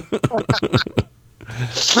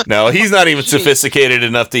 No, he's not even sophisticated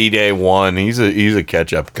enough to eat A1. He's a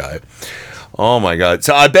ketchup guy. Oh my God!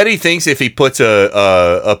 So I bet he thinks if he puts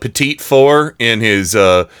a petite 4 in his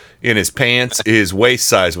pants, his waist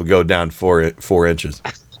size will go down 4 inches.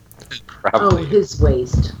 Probably. Oh, his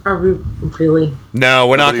waist. Are we really? No,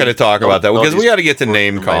 we're not going to talk about that because we got to get to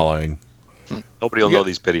name calling. Nobody will know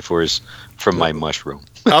these petty 4s from my mushroom.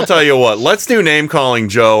 I'll tell you what. Let's do name calling,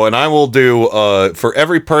 Joe, and I will do for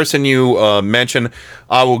every person you mention,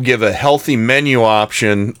 I will give a healthy menu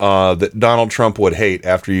option that Donald Trump would hate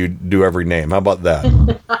after you do every name. How about that?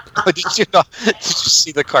 Did you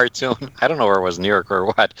see the cartoon? I don't know where it was, New York or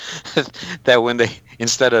what. That when they,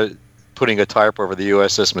 instead of putting a tarp over the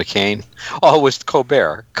USS McCain, it was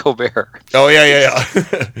Colbert. Oh yeah.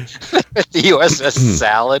 The USS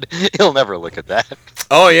Salad. He'll never look at that.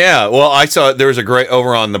 Oh yeah. Well, I saw there was a great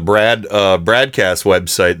over on the Bradcast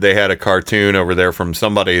website. They had a cartoon over there from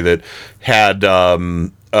somebody that had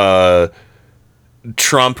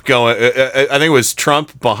Trump going. I think it was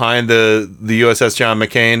Trump behind the USS John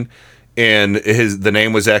McCain, and the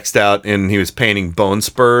name was X'd out, and he was painting bone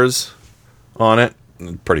spurs on it.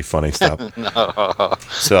 Pretty funny stuff. No.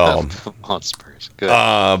 So, Good.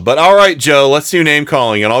 But all right, Joe, let's do name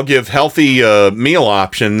calling, and I'll give healthy meal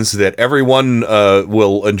options that everyone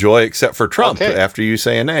will enjoy except for Trump after you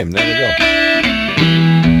say a name. There you go.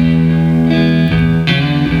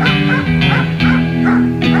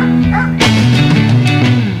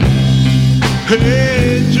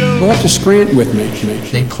 Go up to Scranton with me.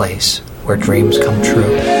 A place where dreams come true.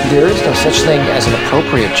 There is no such thing as an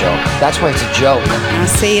appropriate joke. That's why it's a joke. I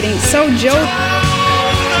say it ain't so joke.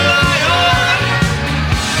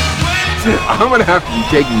 I'm going to have to be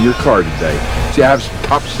taking your car today. See, I have some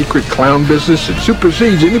top secret clown business that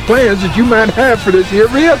supersedes any plans that you might have for this here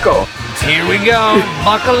vehicle. Here we go.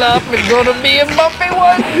 Buckle up. It's going to be a bumpy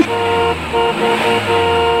one.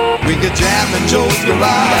 We could jam in Joe's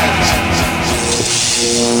garage.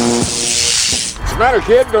 What's the matter,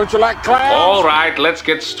 kid? Don't you like clowns? All right, let's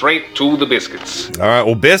get straight to the biscuits. All right.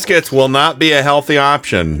 Well, biscuits will not be a healthy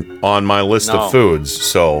option on my list of foods.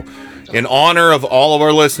 So, in honor of all of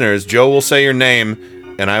our listeners, Joe will say your name,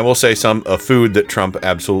 and I will say a food that Trump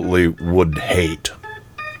absolutely would hate.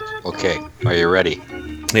 Okay. Are you ready?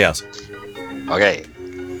 Yes. Okay.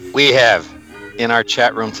 We have in our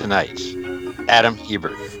chat room tonight Adam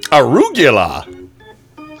Hebert. Arugula.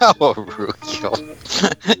 Oh, arugula.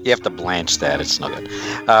 You have to blanch that. It's not good.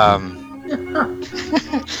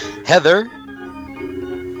 Heather.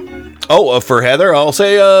 Oh, for Heather, I'll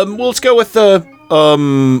say let's go with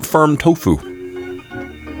firm tofu.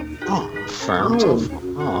 Oh, firm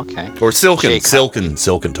tofu. Oh, okay. Or silken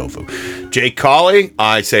tofu. Jake Colley,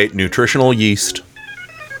 I say nutritional yeast.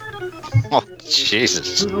 Oh,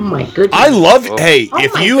 Jesus. Oh my goodness. I love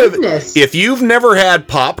goodness. if you've never had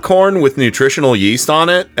popcorn with nutritional yeast on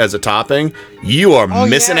it as a topping, you are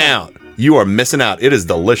missing out. You are missing out. It is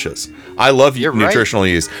delicious. I love nutritional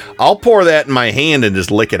yeast. I'll pour that in my hand and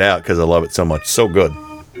just lick it out because I love it so much. So good.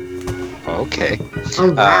 Okay.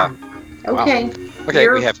 Oh wow. Okay. Wow. Okay,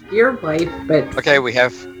 we have your wife, but okay, we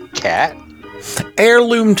have Cat.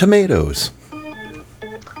 Heirloom tomatoes.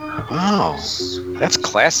 Wow, that's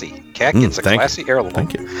classy. Cat gets a classy heirloom.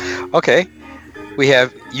 Thank you. Okay, we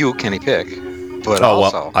have you, Kenny Pick, but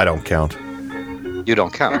well, I don't count. You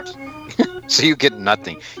don't count. So you get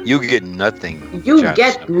nothing. You get nothing. You John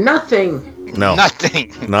get Snow. nothing. No.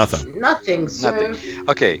 Nothing. Nothing. Nothing, sir. Nothing.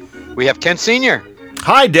 Okay, we have Ken Sr.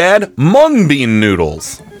 Hi, Dad. Mung bean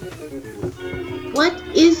noodles. What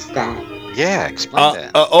is that? Yeah, explain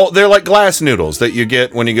that. They're like glass noodles that you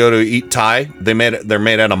get when you go to eat Thai. They're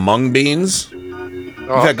made out of mung beans.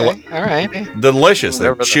 Oh, okay. All right. Delicious.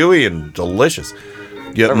 They're chewy and delicious.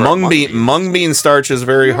 Yeah, mung bean starch is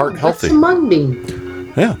very healthy. What's a mung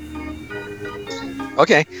bean? Yeah.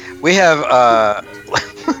 Okay, we have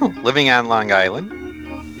living on Long Island.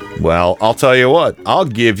 Well, I'll tell you what. I'll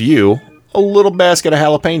give you a little basket of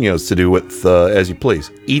jalapenos to do with as you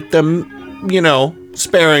please. Eat them,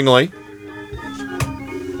 sparingly.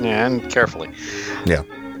 Yeah, and carefully. Yeah.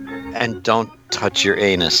 And don't touch your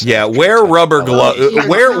anus. Yeah, wear rubber gloves.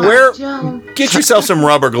 Get yourself some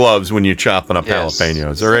rubber gloves when you're chopping up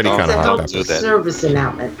jalapenos or any kind of hot pepper. Service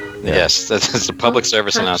announcement. Yes, that's a public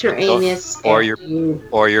service announcement. Your anus or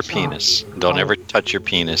your penis. Don't ever touch your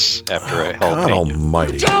penis after a jalapeno. God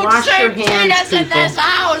almighty. Don't wash your hands in this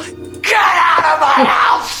house. Get out of my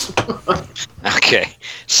house. Okay,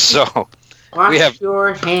 so wash we have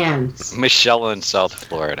your hands. Michelle in South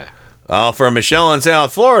Florida. For Michelle in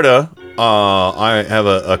South Florida, I have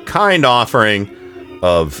a kind offering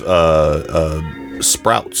of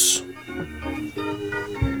sprouts.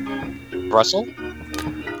 Brussels?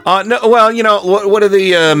 No. Well, you know what are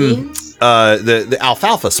the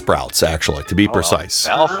alfalfa sprouts? Actually, to be precise.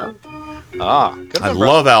 Alfalfa. Good I one,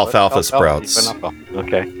 love bro. alfalfa sprouts.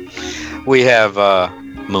 Okay. We have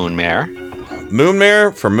Moon Mare. Moon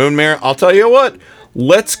Mare for Moon Mare. I'll tell you what.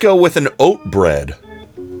 Let's go with an oat bread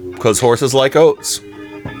because horses like oats.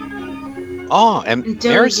 Oh, and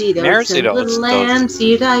mares eat oats. Lambs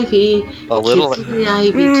eat ivy. A little.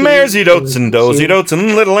 Mares eat oats and does eat oats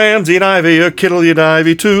and little lambs eat ivy. A kittle eat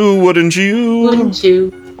ivy too, wouldn't you? Wouldn't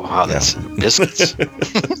you? Wow, that's biscuits.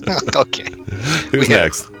 Okay. Who's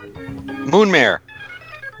next? Moon Mare.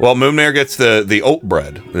 Well, Moon Mare gets the oat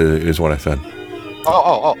bread, is what I said.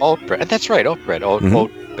 Oh, oat bread. That's right, oat bread.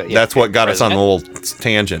 Oat. Yeah, that's what got us on a little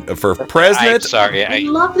tangent. For President. I'm sorry. I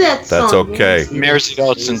love that song. That's okay. Mares eat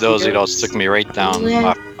oats and does eat oats took me right down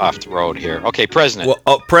off the road here. Okay, President.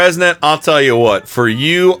 Well, President, I'll tell you what. For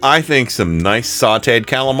you, I think some nice sautéed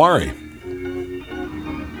calamari.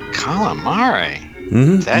 Calamari?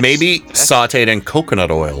 Mm-hmm. Maybe sautéed in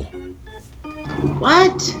coconut oil.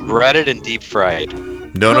 What? Breaded and deep fried.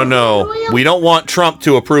 No. We don't want Trump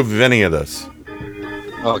to approve of any of this.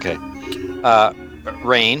 Okay.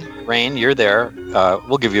 Rain, you're there.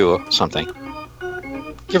 We'll give you something.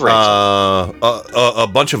 Give Rain something. A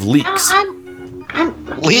bunch of leeks.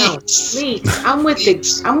 Leeks. No, leeks. I'm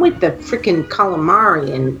with the freaking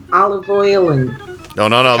calamari and olive oil and. No.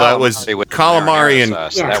 That was calamari and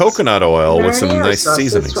coconut oil with some nice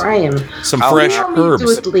seasonings. That's where I am. Some fresh herbs.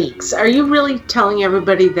 With leeks. Are you really telling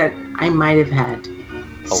everybody that I might have had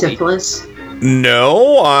syphilis?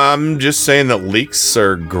 No, I'm just saying that leeks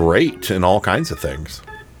are great in all kinds of things.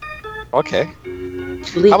 Okay.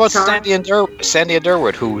 How about Sandy and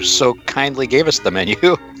Durwood, who so kindly gave us the menu?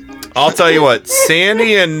 I'll tell you what,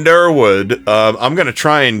 Sandy and Durwood, I'm going to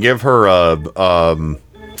try and give her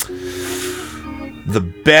the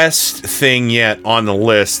best thing yet on the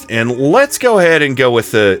list. And let's go ahead and go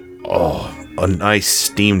with a nice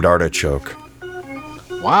steamed artichoke.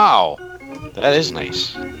 Wow. That is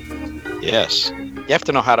nice. Yes. You have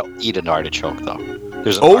to know how to eat an artichoke, though.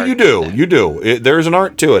 You do. There's an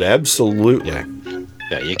art to it, absolutely.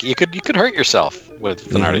 Yeah, you could hurt yourself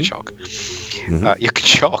with an artichoke. You could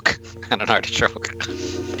choke on an artichoke.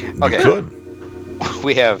 Okay. You could.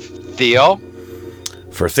 We have Theo.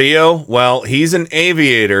 For Theo, well, he's an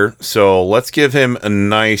aviator, so let's give him a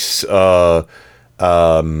nice something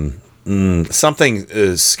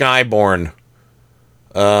Skyborn.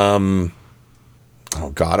 Oh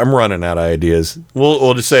God, I'm running out of ideas.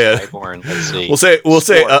 We'll just say Skyborn, let's see. We'll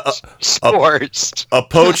say sports. A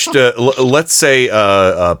poached. Let's say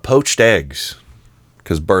poached eggs,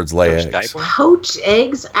 because birds lay eggs. Poached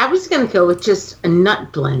eggs. I was going to go with just a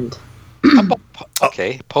nut blend.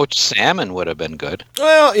 Okay, poached salmon would have been good.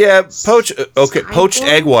 Well, yeah, poached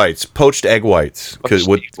egg whites. Poached egg whites. Because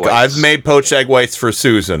I've made poached egg whites for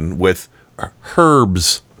Susan with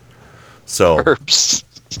herbs. So herbs.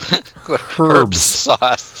 Herbs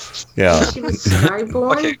sauce. Yeah.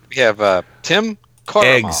 Okay, we have Tim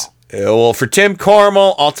Caramel. Eggs. Well, for Tim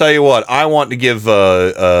Caramel, I'll tell you what. I want to give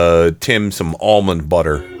Tim some almond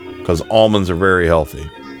butter because almonds are very healthy.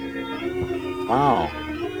 Wow.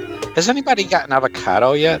 Has anybody gotten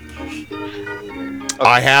avocado yet? Okay.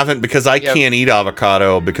 I haven't because I can't eat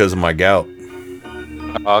avocado because of my gout.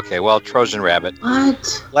 Okay, well, Trojan Rabbit.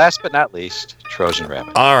 What? Last but not least, Trojan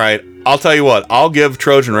Rabbit. All right, I'll tell you what. I'll give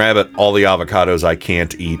Trojan Rabbit all the avocados I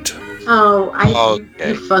can't eat. Oh,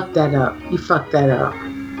 you fucked that up.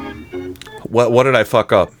 What did I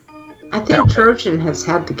fuck up? I think Trojan has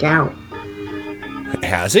had the gout.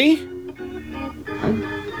 Has he?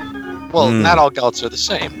 Well, not all gouts are the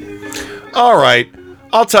same. All right,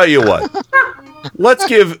 I'll tell you what. Let's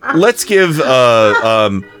give.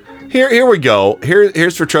 Here we go.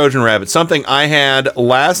 Here's for Trojan Rabbit. Something I had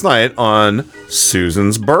last night on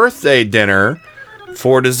Susan's birthday dinner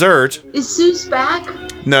for dessert. Is Suze back?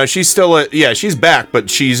 No, she's still she's back, but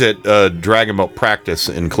she's at Dragon Boat practice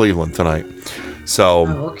in Cleveland tonight.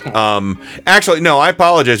 So, actually, no, I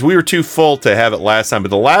apologize. We were too full to have it last time, but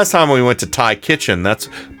the last time we went to Thai Kitchen,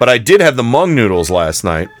 but I did have the mung noodles last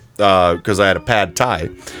night, because I had a pad Thai.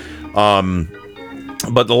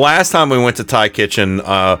 But the last time we went to Thai Kitchen,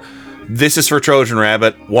 this is for Trojan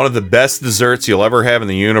Rabbit, one of the best desserts you'll ever have in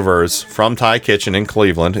the universe from Thai Kitchen in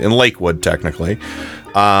Cleveland, in Lakewood, technically.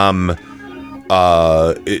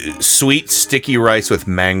 Sweet sticky rice with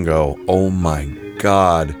mango. Oh my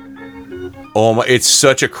God. Oh my, it's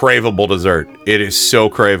such a craveable dessert. It is so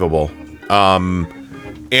craveable. And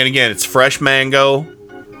again, it's fresh mango,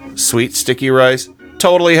 sweet sticky rice,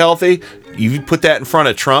 totally healthy. You put that in front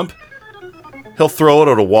of Trump, he'll throw it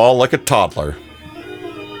at a wall like a toddler.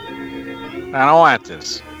 I don't want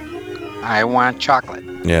this. I want chocolate.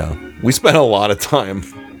 Yeah, we spent a lot of time.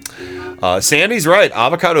 Sandy's right.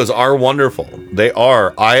 Avocados are wonderful. They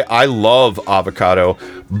are. I love avocado,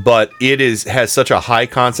 but it has such a high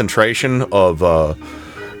concentration of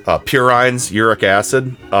purines, uric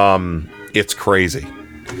acid. It's crazy.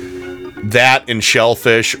 That and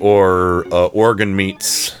shellfish or organ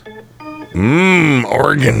meats.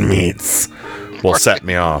 Organ meats will set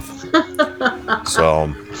me off.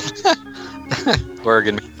 So,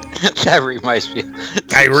 organ. That reminds me.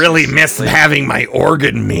 I really miss having my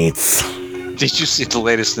organ meats. Did you see the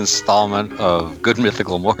latest installment of Good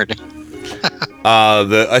Mythical Morning?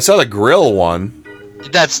 I saw the grill one.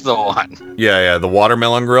 That's the one. Yeah, the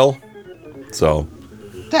watermelon grill. So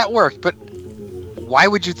that worked, but why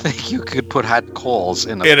would you think you could put hot coals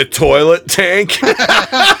in a toilet tank?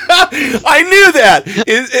 I knew that.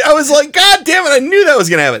 I was like, God damn it! I knew that was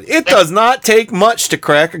gonna happen. It does not take much to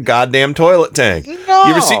crack a goddamn toilet tank. No.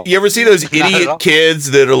 You ever see those idiot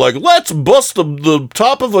kids that are like, let's bust the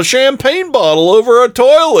top of a champagne bottle over a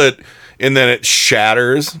toilet, and then it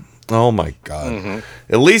shatters. Oh my God. Mm-hmm.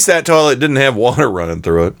 At least that toilet didn't have water running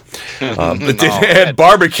through it. But it had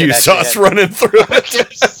barbecue sauce running through it.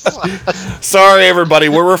 Sorry, everybody.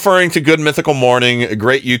 We're referring to Good Mythical Morning, a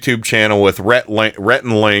great YouTube channel with Rhett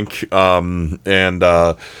and Link. And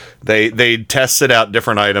they tested out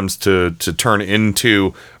different items to turn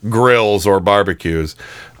into grills or barbecues.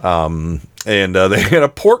 And they had a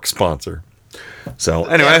pork sponsor. So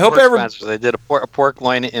anyway, I hope they did a pork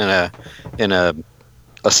loin in a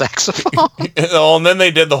saxophone. And then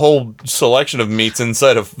they did the whole selection of meats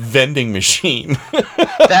inside a vending machine.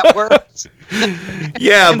 That worked.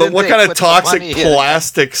 Yeah, but what kind of toxic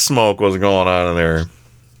plastic smoke was going on in there?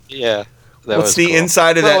 Yeah. What's the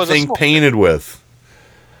inside of that thing painted with?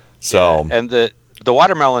 So, and the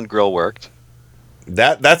watermelon grill worked.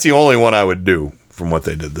 That's the only one I would do from what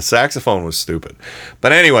they did. The saxophone was stupid.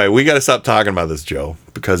 But anyway, we got to stop talking about this, Joe,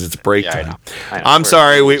 because it's break time. I know. I'm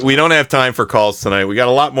sorry, we don't have time for calls tonight. We got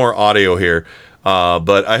a lot more audio here.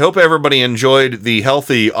 But I hope everybody enjoyed the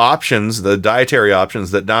healthy options, the dietary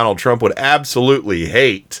options that Donald Trump would absolutely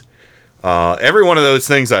hate. Every one of those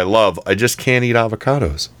things I love. I just can't eat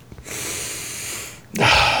avocados.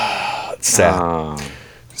 It's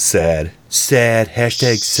sad. Sad.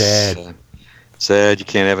 Hashtag sad. Sad you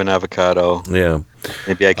can't have an avocado. Yeah.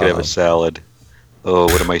 Maybe I could have a salad. Oh,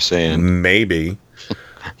 what am I saying? Maybe.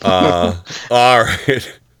 All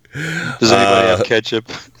right. Does anybody have ketchup?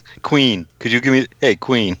 Queen, could you give me... Hey,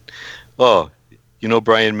 Queen. Oh, you know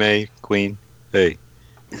Brian May? Queen? Hey.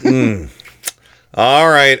 All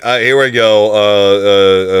right. Here we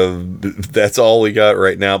go. That's all we got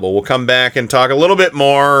right now, but we'll come back and talk a little bit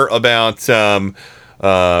more about...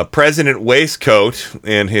 President Waistcoat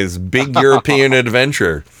and his big European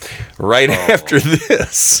adventure right after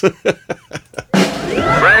this.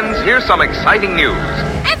 Friends, here's some exciting news.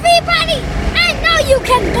 Everybody, I know you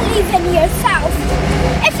can believe in yourself.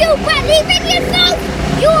 If you believe in yourself,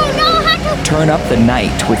 you will know how to turn up the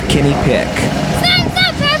night with Kenny Pick. Thumbs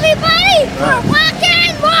up, everybody, for rock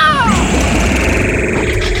and roll.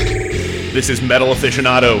 This is metal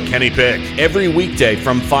aficionado Kenny Pick. Every weekday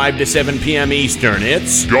from 5 to 7 p.m. Eastern,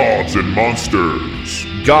 it's Gods and Monsters.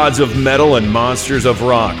 Gods of Metal and Monsters of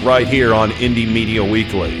Rock, right here on Indie Media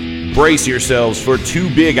Weekly. Brace yourselves for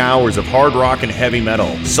 2 big hours of hard rock and heavy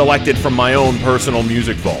metal, selected from my own personal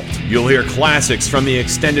music vault. You'll hear classics from the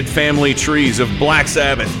extended family trees of Black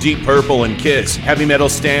Sabbath, Deep Purple, and Kiss, heavy metal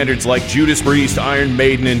standards like Judas Priest, Iron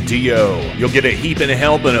Maiden, and Dio. You'll get a heap and a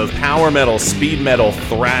helping of power metal, speed metal,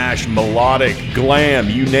 thrash, melodic, glam,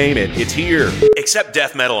 you name it. It's here. Except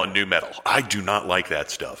death metal and nu metal. I do not like that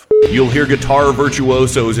stuff. You'll hear guitar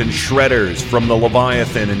virtuosos and shredders from the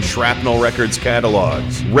Leviathan and Shrapnel Records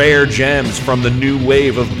catalogs. Rare gems from the new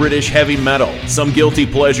wave of British heavy metal. Some guilty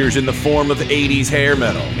pleasures in the form of 80s hair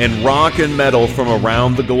metal. And rock and metal from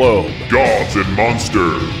around the globe. Gods and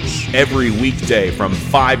Monsters. Every weekday from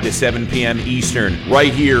 5 to 7 p.m. Eastern,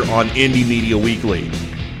 right here on Indie Media Weekly.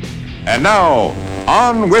 And now,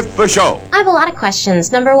 on with the show. I have a lot of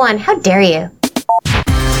questions. Number one, how dare you?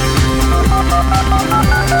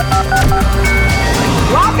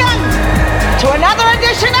 Welcome to another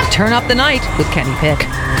edition of Turn Up the Night with Kenny Pick.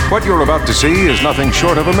 What you're about to see is nothing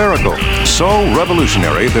short of a miracle. So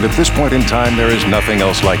revolutionary that at this point in time there is nothing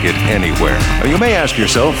else like it anywhere. Now, you may ask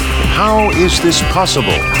yourself, how is this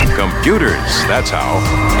possible? Computers, that's how.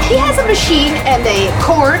 He has a machine and a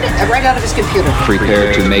cord right out of his computer.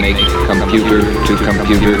 Prepare to make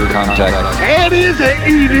computer-to-computer contact. That is an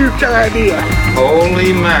idiot idea.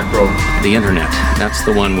 Holy mackerel. The internet, that's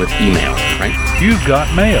the one with email, right? You've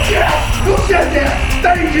got mail. Yeah, who said that?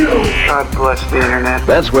 Thank you. God bless the internet.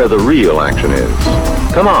 That's where the real action is.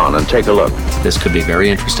 Come on and take a look. This could be very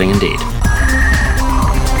interesting indeed.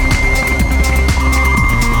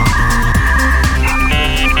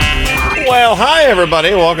 Well, hi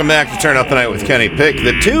everybody. Welcome back to Turn Up the Night with Kenny Pick,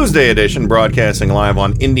 the Tuesday edition, broadcasting live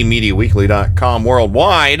on IndieMediaWeekly.com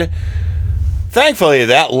worldwide. Thankfully,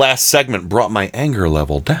 that last segment brought my anger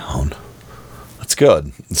level down. That's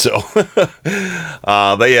good. So,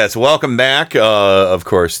 but yes, welcome back, of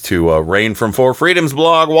course, to Rain from Four Freedoms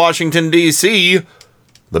blog, Washington, D.C.,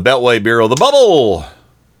 the Beltway Bureau, the Bubble,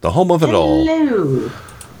 the home of it all. Hello.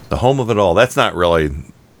 The home of it all. That's not really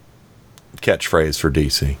catchphrase for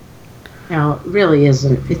D.C. No, it really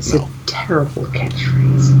isn't. It's a terrible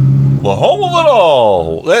catchphrase. The home of it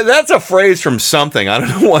all. That's a phrase from something. I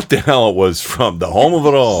don't know what the hell it was from. The home of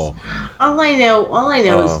it all. All I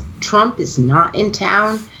know is Trump is not in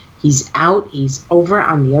town. He's out. He's over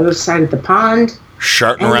on the other side of the pond.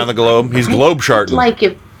 Sharting around the globe. He's globe sharting. Like,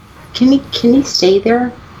 if can he stay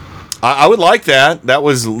there? I would like that. That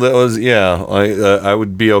was yeah. I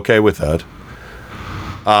would be okay with that.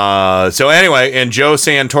 So anyway, in Joe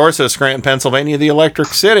Santorsa, Scranton, Pennsylvania, the Electric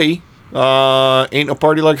City. Ain't no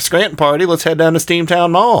party like a Scranton party. Let's head down to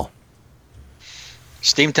Steamtown Mall.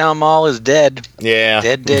 Steamtown Mall is dead. Yeah.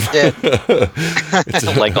 Dead.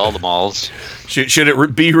 Like all the malls. Should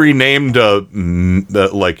it be renamed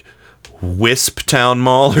like Wisp Town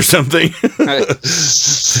Mall or something?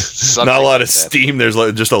 Not a lot of steam. There's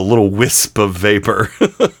just a little wisp of vapor.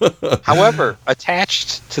 However,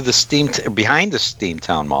 attached to the behind the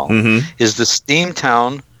Steamtown Mall is the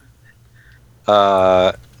Steamtown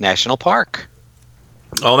National Park.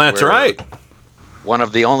 Oh, that's right. One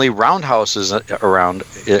of the only roundhouses around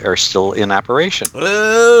are still in operation.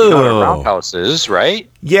 Oh. You know what a roundhouse is, right?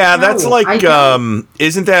 Yeah, that's like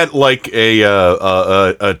isn't that like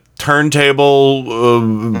a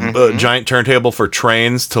turntable, giant turntable for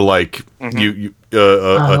trains to like a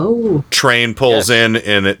train pulls in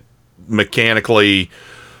and it mechanically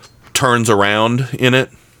turns around in it?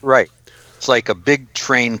 Right. It's like a big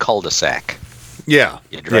train cul-de-sac. Yeah.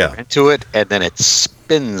 You drive into it and then it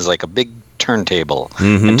spins like a big turntable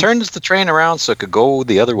and turns the train around so it could go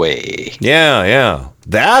the other way. Yeah.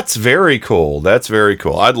 That's very cool. I'd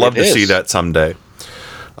love to see that someday.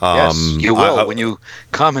 Yes, you will when you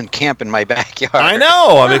come and camp in my backyard. I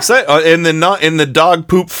know. I'm excited. In the dog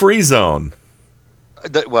poop free zone.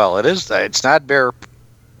 Well, it is. It's not bear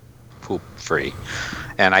poop free,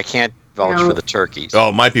 and I can't vouch for the turkeys. Oh,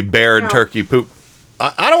 it might be bear and turkey poop.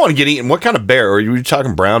 I don't want to get eaten. What kind of bear? Are you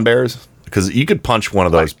talking brown bears? Because you could punch one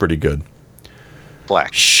of those pretty good.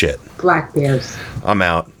 Black. Shit. Black bears. I'm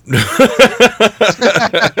out.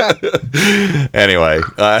 Anyway,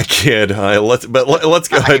 kid. Let's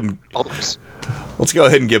go ahead and let's go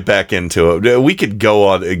ahead and get back into it. We could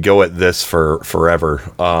go at this for forever.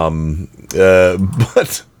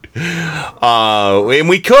 But. And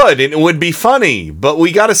we could, and it would be funny, but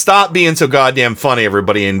we got to stop being so goddamn funny,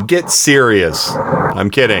 everybody, and get serious. I'm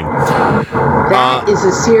kidding. That is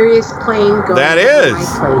a serious plane going that to is.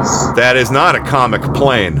 my place. That is not a comic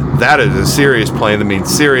plane. That is a serious plane. That means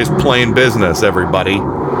serious plane business, everybody.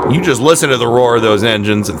 You just listen to the roar of those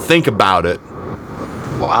engines and think about it.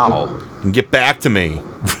 Wow. And get back to me.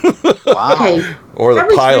 Wow. Okay. Or the that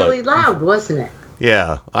was pilot. really loud, wasn't it?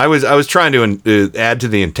 Yeah, I was trying to add to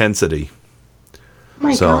the intensity. Oh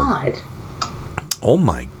my God. Oh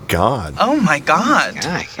my God. Oh my God.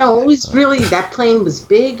 No, it was really, that plane was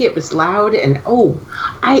big, it was loud, and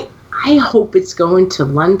I hope it's going to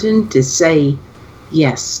London to say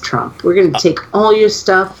Yes, Trump. We're going to take all your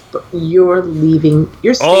stuff, but you're leaving.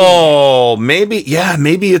 You're staying. Oh, maybe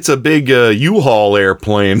it's a big U-Haul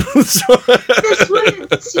airplane. That's what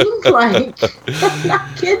it seemed like. I'm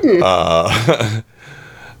not kidding.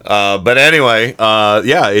 But anyway,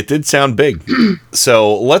 it did sound big.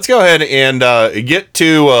 So let's go ahead and get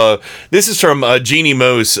to this is from Jeannie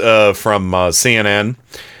Moos from CNN.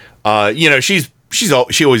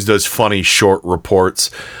 She always does funny short reports,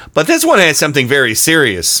 but this one has something very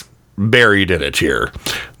serious buried in it here.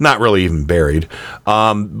 Not really even buried.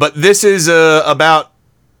 But this is about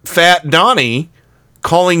Fat Donnie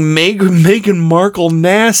calling Meghan Markle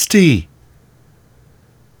nasty.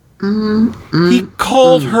 He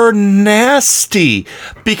called her nasty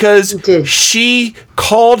because she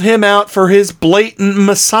called him out for his blatant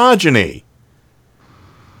misogyny.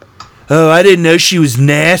 Oh, I didn't know she was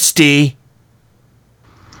nasty.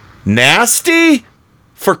 Nasty?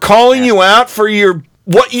 For calling you out for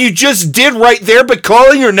what you just did right there, but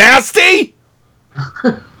calling her nasty?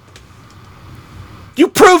 You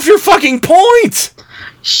proved your fucking point.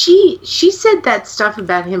 She said that stuff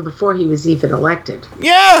about him before he was even elected.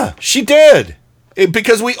 Yeah, she did.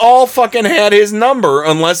 Because we all fucking had his number,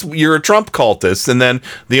 unless you're a Trump cultist, and then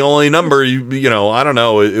the only number I don't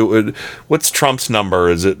know. What's Trump's number?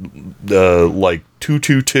 Is it like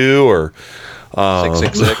 222 or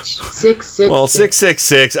 666? 666. Well,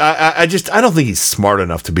 666. I don't think he's smart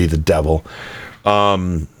enough to be the devil.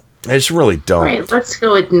 I just really don't. All right, let's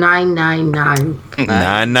go with 999.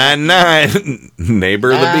 999.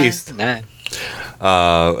 Neighbor of the beast. 9.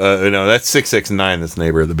 No, that's 669. That's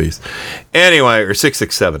neighbor of the beast. Anyway, or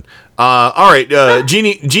 667. All right,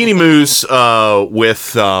 Jeannie Moose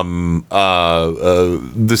with the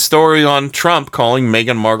story on Trump calling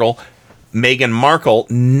Meghan Markle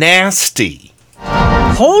nasty.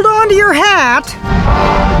 Hold on to your hat.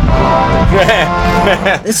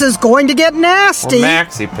 This is going to get nasty.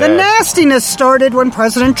 The nastiness started when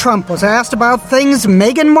President Trump was asked about things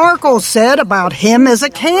Meghan Markle said about him as a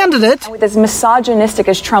candidate. As misogynistic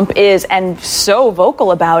as Trump is and so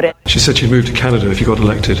vocal about it. She said she'd moved to Canada if he got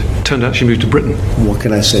elected. Turned out she moved to Britain. What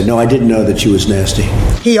can I say? No, I didn't know that she was nasty.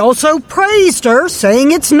 He also praised her,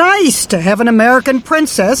 saying it's nice to have an American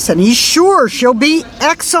princess, and he's sure she'll be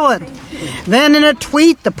excellent. Then in a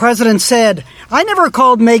tweet, the president said, I never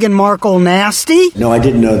called Meghan Markle nasty. No, I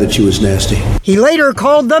didn't know that she was nasty. He later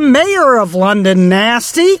called the mayor of London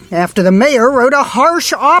nasty, after the mayor wrote a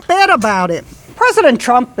harsh op-ed about it. President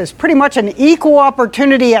Trump is pretty much an equal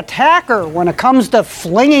opportunity attacker when it comes to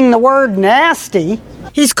flinging the word nasty.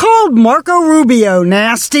 He's called Marco Rubio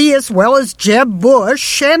nasty, as well as Jeb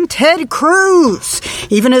Bush and Ted Cruz,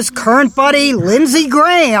 even his current buddy Lindsey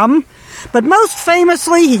Graham. But most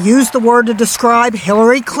famously, he used the word to describe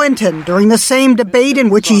Hillary Clinton during the same debate in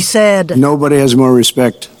which he said, Nobody has more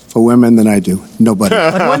respect for women than I do. Nobody.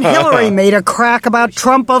 But when Hillary made a crack about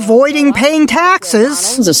Trump avoiding paying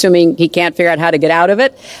taxes, assuming he can't figure out how to get out of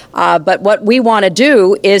it, but what we want to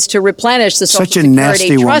do is to replenish the Social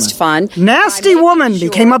Security Trust Fund. Nasty woman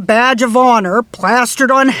became a badge of honor,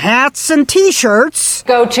 plastered on hats and T-shirts.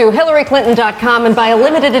 Go to HillaryClinton.com and buy a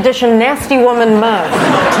limited edition Nasty Woman mug.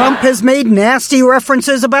 Trump has made nasty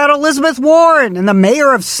references about Elizabeth Warren and the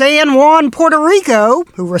mayor of San Juan, Puerto Rico,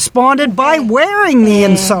 who responded by wearing the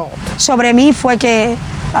insult. Sobre mí fue que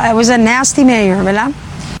I was a nasty mayor, ¿verdad?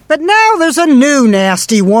 But now there's a new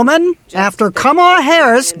nasty woman. After Kamala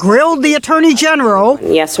Harris grilled the Attorney General.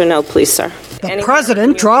 Yes or no, please, sir. The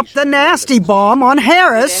president dropped the nasty bomb on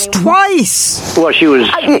Harris twice. Well, she was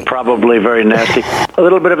probably very nasty. A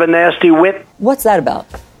little bit of a nasty wit. What's that about?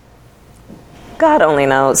 God only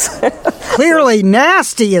knows. Clearly,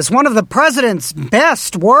 nasty is one of the president's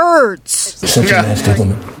best words. Such a nasty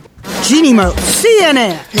woman. Jeannie Moe,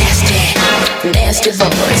 CNN. Nasty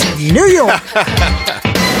voice. New York.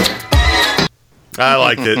 I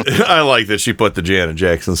liked it. I like that she put the Janet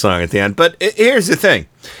Jackson song at the end. But here's the thing.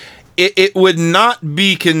 It would not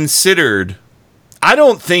be considered... I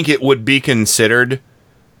don't think it would be considered...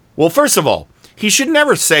 Well, first of all, he should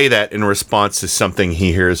never say that in response to something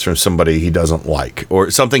he hears from somebody he doesn't like, or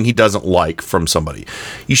something he doesn't like from somebody.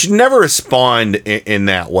 You should never respond in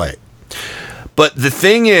that way. But the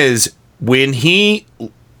thing is, when he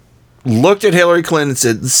looked at Hillary Clinton and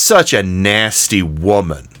said, such a nasty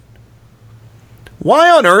woman, why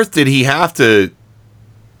on earth did he have to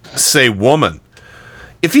say woman?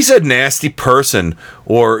 If he said nasty person,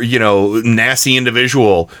 or, nasty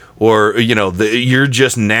individual, or, you're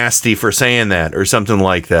just nasty for saying that, or something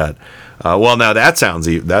like that. Well, now that sounds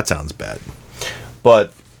bad.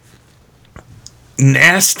 But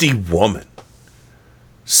nasty woman.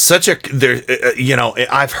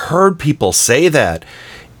 I've heard people say that,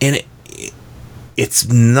 and it's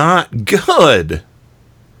not good.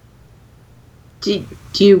 Do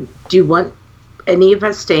you want any of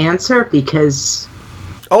us to answer? Because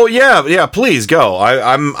oh yeah, please go.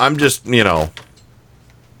 I'm just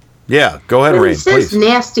yeah. Go ahead, when Rain. he says Please.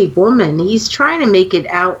 nasty woman, he's trying to make it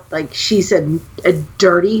out like she's a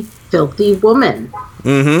dirty, filthy woman.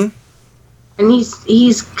 Mm-hmm. And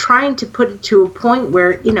he's trying to put it to a point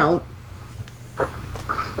where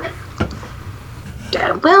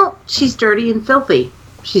well, she's dirty and filthy.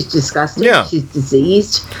 She's disgusting. Yeah. She's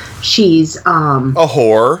diseased. She's a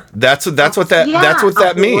whore. That's what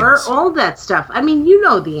that means. All that stuff. I mean, you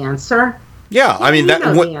know the answer. Yeah, I mean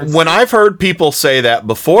when I've heard people say that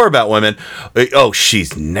before about women, oh,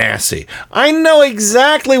 she's nasty. I know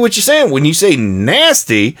exactly what you're saying. When you say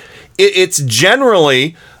nasty, it's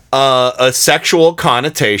generally a sexual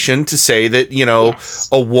connotation to say that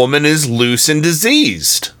a woman is loose and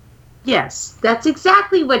diseased. Yes, that's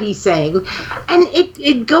exactly what he's saying. And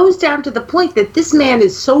it goes down to the point that this man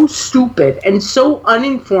is so stupid and so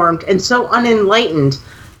uninformed and so unenlightened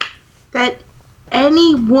that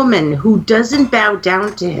any woman who doesn't bow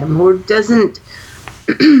down to him or doesn't,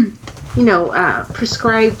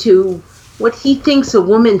 prescribe to what he thinks a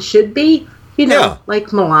woman should be,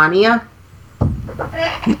 like Melania.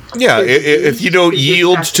 Yeah, if you don't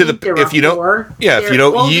yield to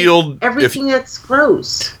everything that's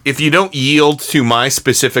gross. If you don't yield to my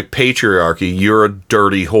specific patriarchy, you're a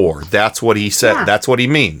dirty whore. That's what he said. Yeah. That's what he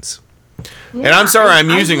means. Yeah, and I'm sorry I'm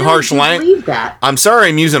using harsh language. I'm sorry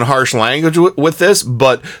I'm using harsh language with this,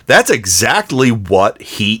 but that's exactly what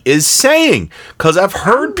he is saying. Because I've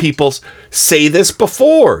heard people say this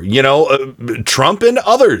before, Trump and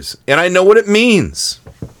others, and I know what it means.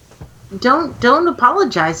 Don't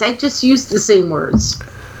apologize. I just used the same words.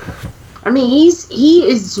 I mean, he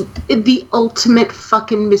is the ultimate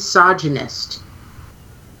fucking misogynist.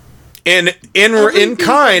 And in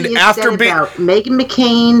kind, after being Meghan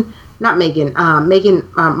McCain, not Meghan,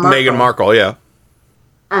 Meghan Markle, yeah,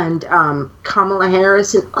 and Kamala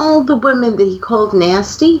Harris, and all the women that he called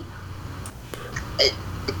nasty.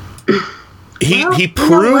 He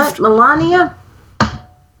proved Melania.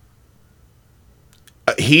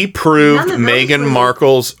 He proved Meghan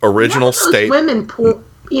Markle's original statement. Women,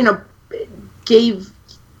 they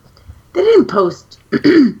didn't post.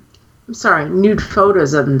 I'm sorry, nude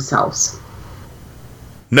photos of themselves.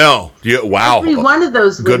 No, wow. Every one of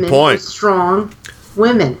those women were strong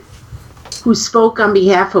women who spoke on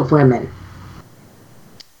behalf of women.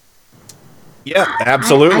 Yeah,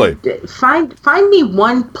 absolutely. Find me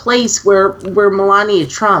one place where Melania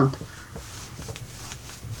Trump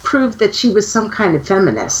proved that she was some kind of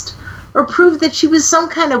feminist, or proved that she was some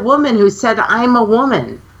kind of woman who said, I'm a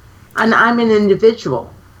woman and I'm an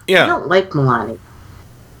individual. Yeah. I don't like Melania.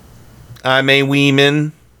 I'm a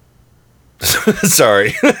woman.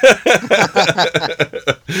 Sorry.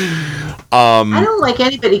 I don't like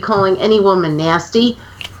anybody calling any woman nasty.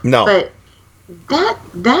 No. But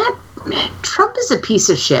that Trump is a piece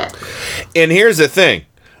of shit. And here's the thing.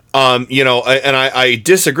 I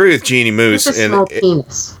disagree with Jeannie Moose. He has a small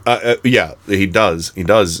penis. Yeah, he does. He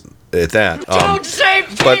does at that. Don't say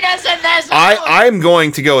penis in this. I'm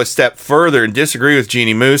going to go a step further and disagree with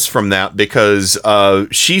Jeannie Moose from that, because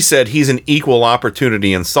she said he's an equal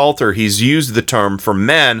opportunity insulter. He's used the term for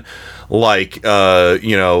men like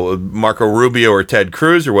Marco Rubio or Ted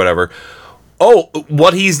Cruz or whatever. Oh,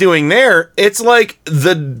 what he's doing there, it's like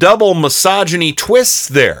the double misogyny twists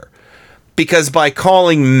there. Because by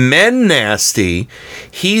calling men nasty,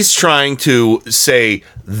 he's trying to say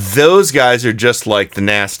those guys are just like the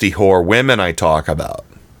nasty whore women I talk about.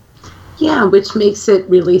 Yeah, which makes it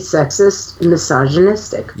really sexist and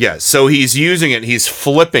misogynistic. Yeah, so he's using it, he's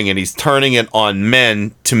flipping it, he's turning it on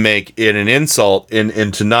men to make it an insult,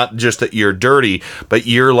 and to not just that you're dirty, but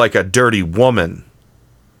you're like a dirty woman.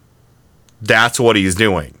 That's what he's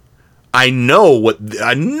doing. I know what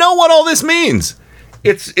all this means.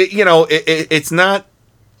 It's not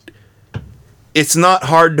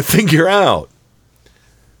hard to figure out,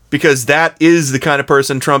 because that is the kind of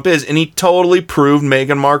person Trump is, and he totally proved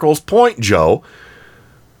Meghan Markle's point, Joe,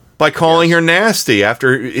 by calling her nasty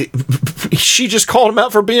after she just called him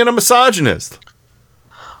out for being a misogynist.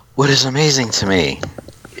 What is amazing to me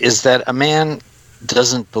is that a man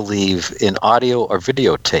doesn't believe in audio or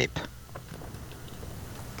videotape.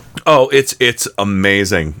 Oh, it's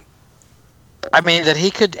amazing. I mean, that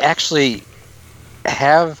he could actually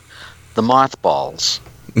have the mothballs.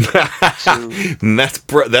 That's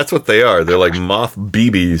what they are. They're like moth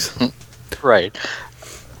BBs. Right.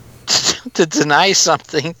 To deny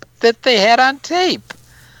something that they had on tape.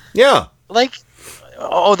 Yeah. Like,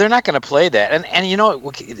 oh, they're not going to play that. And you know,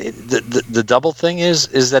 the double thing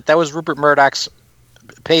is that was Rupert Murdoch's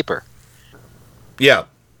paper. Yeah.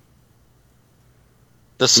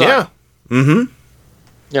 The Sun. Yeah. Mm-hmm.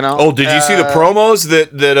 You know. Oh, did you see the promos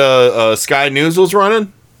that Sky News was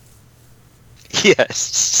running?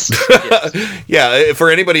 Yes. Yeah, for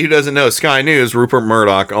anybody who doesn't know, Sky News, Rupert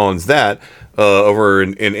Murdoch owns that over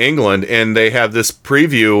in England, and they have this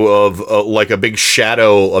preview of like a big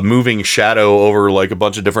shadow, a moving shadow over like a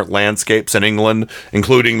bunch of different landscapes in England,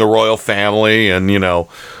 including the royal family and, you know,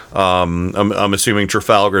 I'm assuming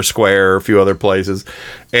Trafalgar Square, a few other places,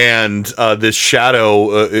 and this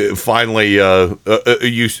shadow finally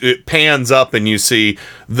it pans up and you see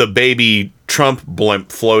the baby Trump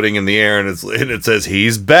blimp floating in the air, and it says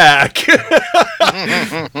he's back.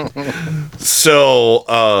 So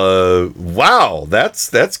wow,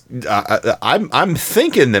 that's I'm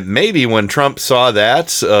thinking that maybe when Trump saw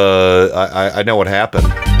that, I know what happened.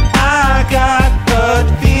 I got hurt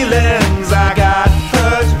feelings. I got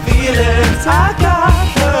hurt feelings. I got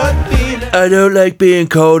hurt feelings. I don't like being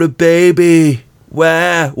called a baby.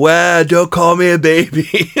 Why? Don't call me a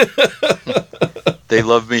baby. They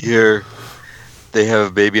love me here. They have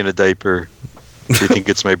a baby in a diaper. They think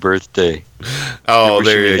it's my birthday. Oh,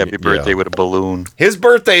 there you go. Happy birthday with a balloon. His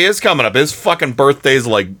birthday is coming up. His fucking birthday's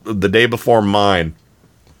like the day before mine.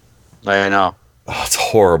 I know. Oh, it's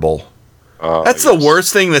horrible. That's the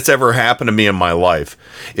worst thing that's ever happened to me in my life,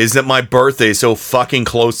 is that my birthday is so fucking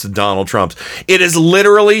close to Donald Trump's. It is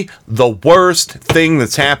literally the worst thing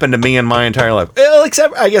that's happened to me in my entire life. Well,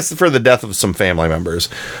 except, I guess, for the death of some family members.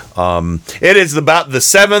 It is about the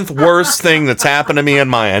 7th worst thing that's happened to me in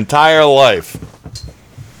my entire life.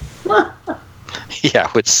 Yeah,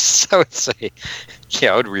 I would say...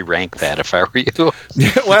 Yeah, I would re-rank that if I were you.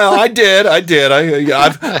 Well, I did.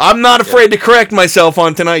 I'm not afraid to correct myself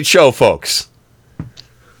on tonight's show, folks.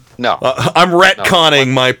 No. I'm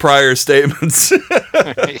retconning my prior statements.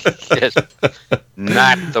 Yes.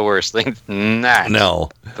 Not the worst thing. Not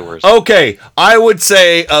the worst. Okay, I would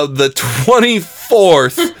say the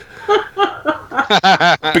 24th,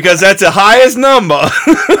 because that's the highest number.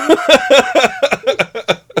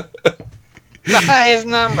 The highest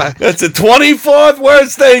number. That's the 24th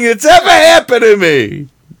worst thing that's ever happened to me.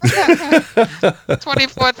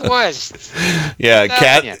 24th worst. Yeah,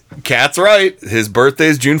 Cat's right. His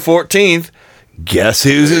birthday's June 14th. Guess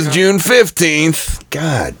whose is June 15th?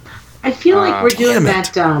 God. I feel like we're doing that,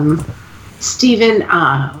 Stephen.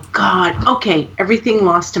 God. Okay, everything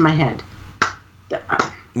lost in my head.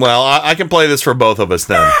 Well, I can play this for both of us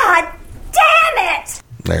then. God damn it!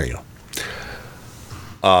 There you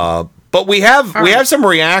go. But we have some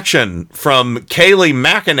reaction from Kayleigh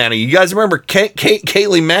McEnany. You guys remember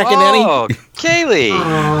Kayleigh McEnany? Oh,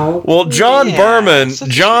 Kayleigh. Well, John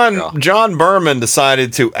Berman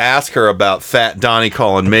decided to ask her about Fat Donnie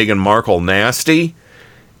calling Meghan Markle nasty,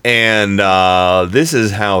 and this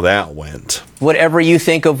is how that went. Whatever you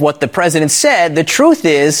think of what the president said, the truth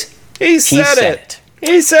is he said it.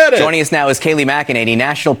 He said it. Joining us now is Kayleigh McEnany,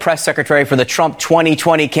 National Press Secretary for the Trump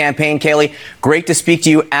 2020 campaign. Kayleigh, great to speak to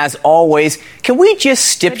you as always. Can we just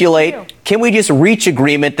stipulate, can we just reach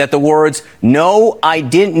agreement that the words, "No, I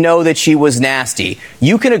didn't know that she was nasty,"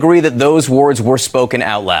 you can agree that those words were spoken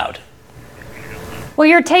out loud? Well,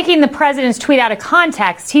 you're taking the president's tweet out of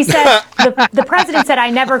context. He said, the president said, "I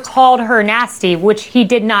never called her nasty," which he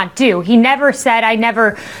did not do. He never said, "I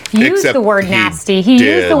never used the word nasty." He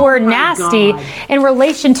used the word nasty in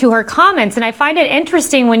relation to her comments. And I find it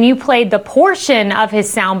interesting when you played the portion of his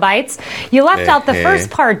sound bites, you left out the first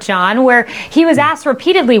part, John, where he was asked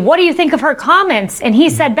repeatedly, "What do you think of her comments?" And he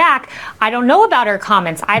said back, "I don't know about her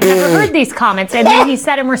comments. I've never heard these comments." And then he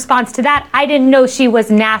said in response to that, "I didn't know she was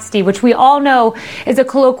nasty," which we all know is a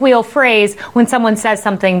colloquial phrase when someone says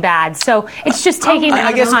something bad. So it's just taking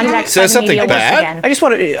out of context. Says something bad? I just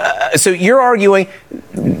want to. So you're arguing,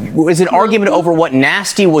 was an argument over what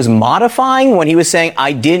nasty was modifying when he was saying,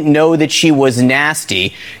 "I didn't know that she was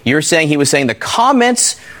nasty." You're saying he was saying the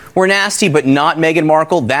comments were nasty, but not Meghan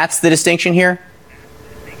Markle. That's the distinction here?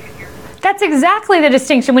 That's exactly the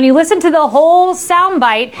distinction. When you listen to the whole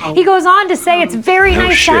soundbite, he goes on to say it's very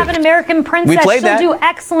nice to have an American princess. She'll do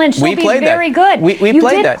excellent. She'll be very good. We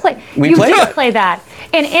played that. You did play that.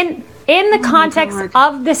 And in the context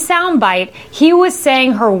of the soundbite, he was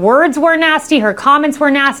saying her words were nasty, her comments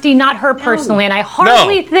were nasty, not her personally. And I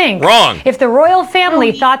hardly think if the royal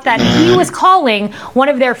family thought that he was calling one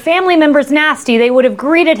of their family members nasty, they would have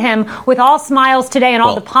greeted him with all smiles today and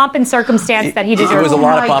all the pomp and circumstance that he deserves. There was a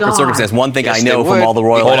lot of pomp and circumstance. One thing I know from all the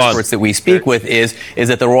royal experts that we speak with is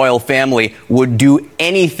that the royal family would do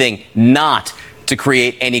anything not to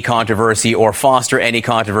create any controversy or foster any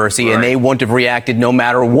controversy, and they wouldn't have reacted no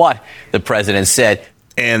matter what the president said.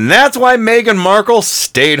 And that's why Meghan Markle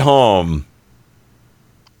stayed home.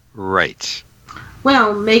 Right.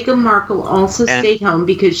 Well, Meghan Markle also stayed home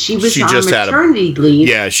because she was on maternity leave.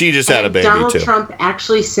 Yeah, she just had a baby, Donald too. Trump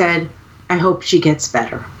actually said, I hope she gets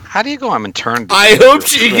better. How do you go on maternity leave? I hope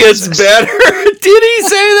she gets better. Did he say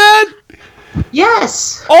that?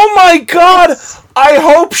 Yes. Oh, my God. I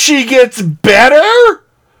hope she gets better?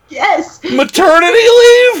 Yes. Maternity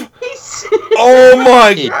leave? Oh,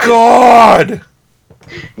 my God.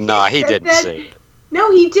 No, he didn't say it.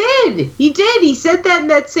 No, he did. He did. He said that in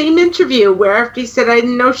that same interview where after he said, I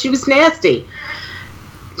didn't know she was nasty.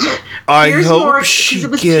 I hope she It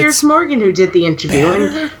was gets... Piers Morgan who did the interview.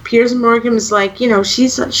 And Piers Morgan was like,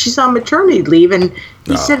 she's on maternity leave. And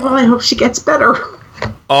he said, well, I hope she gets better.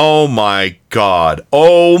 Oh, my God.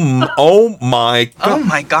 Oh, my God. Oh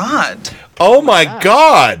my God. Oh, my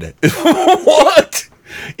God. What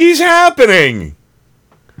is happening?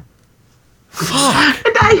 Fuck.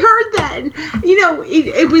 And I heard that.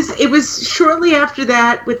 It was shortly after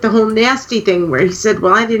that with the whole nasty thing where he said,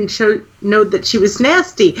 well, I didn't know that she was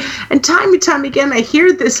nasty. And time again, I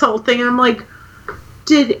hear this whole thing and I'm like,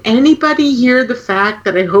 did anybody hear the fact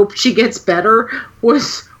that I hope she gets better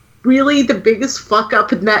was really the biggest fuck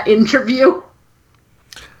up in that interview?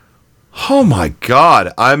 Oh my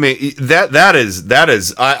God. I mean, that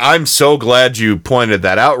is, I'm so glad you pointed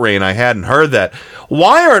that out, Rain. I hadn't heard that.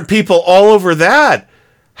 Why aren't people all over that?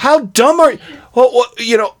 How dumb are you?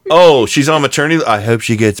 Well, she's on maternity. I hope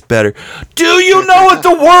she gets better. Do you know what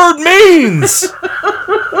the word means?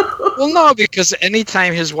 Well, no, because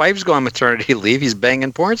anytime his wife's going on maternity leave, he's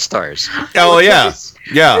banging porn stars. Oh, yeah.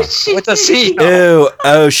 Yeah. What does he know?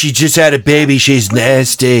 Oh, she just had a baby. She's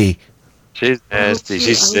nasty. She's nasty.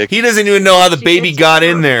 She's sick. He doesn't even know how the baby got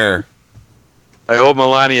in there. I hope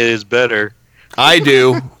Melania is better. I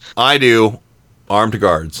do. Armed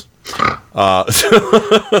guards. I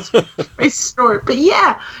snort. But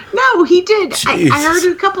yeah, no, he did. I heard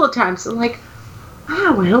it a couple of times. I'm like,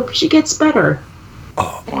 wow, I hope she gets better.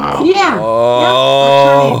 Oh, wow. Yeah.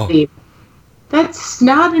 Oh. Yeah, that's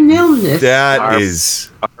not an illness. That's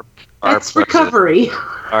recovery.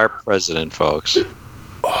 Our president, folks.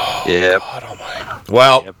 Yeah.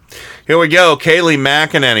 Well, here we go. Kayleigh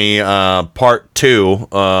McEnany, part 2.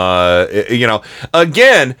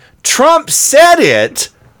 Again, Trump said it,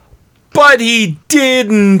 but he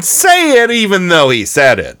didn't say it even though he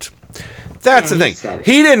said it. That's the thing.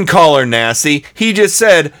 He didn't call her nasty. He just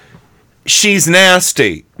said, she's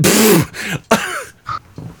nasty.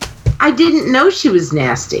 I didn't know she was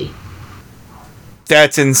nasty.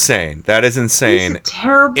 That's insane. That is insane. He's a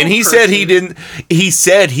terrible and he person. said he didn't. He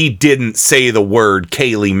said he didn't say the word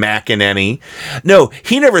Kayleigh McEnany. No,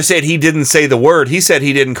 he never said he didn't say the word. He said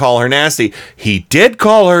he didn't call her nasty. He did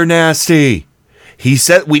call her nasty. He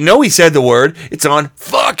said. We know he said the word. It's on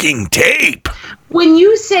fucking tape. When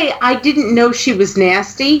you say I didn't know she was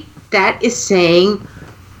nasty, that is saying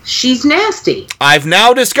she's nasty. I've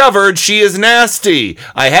now discovered she is nasty.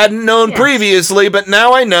 I hadn't known previously, but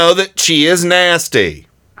now I know that she is nasty.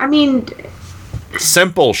 I mean,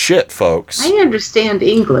 simple shit, folks. I understand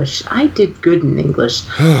English. I did good in English.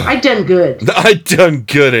 I done good. I done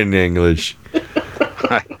good in English.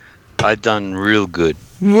 I done real good.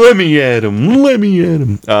 Let me at him.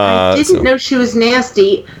 I didn't know she was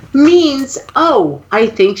nasty means,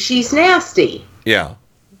 I think she's nasty. Yeah.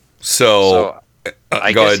 So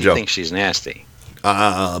I go guess ahead, you Joe. think she's nasty.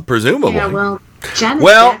 Presumably. Yeah, well, Janet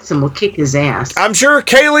Jackson will kick his ass. I'm sure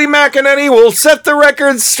Kayleigh McEnany will set the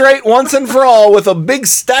record straight once and for all with a big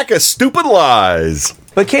stack of stupid lies.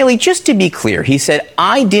 But Kayleigh, just to be clear, he said,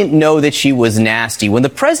 I didn't know that she was nasty. When the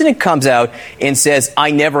president comes out and says,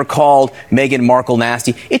 I never called Meghan Markle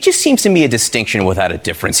nasty, it just seems to me a distinction without a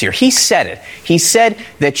difference here. He said it. He said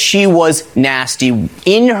that she was nasty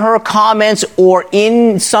in her comments or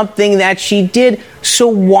in something that she did. So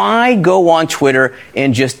why go on Twitter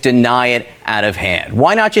and just deny it out of hand?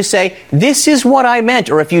 Why not just say, this is what I meant?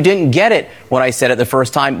 Or if you didn't get it when I said it the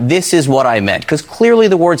first time, this is what I meant. Because clearly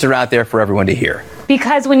the words are out there for everyone to hear.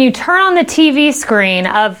 Because when you turn on the TV screen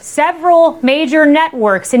of several major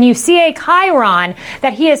networks and you see a chyron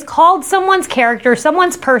that he has called someone's character,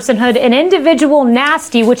 someone's personhood, an individual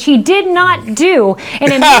nasty, which he did not do.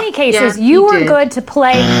 And in many cases, you were good to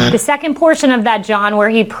play the second portion of that, John, where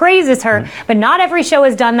he praises her. But not every show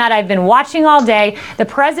has done that. I've been watching all day. The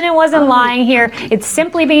president wasn't lying here. It's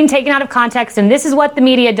simply being taken out of context. And this is what the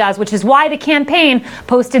media does, which is why the campaign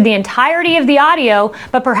posted the entirety of the audio.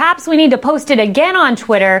 But perhaps we need to post it again on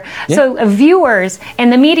Twitter, so viewers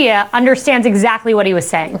and the media understands exactly what he was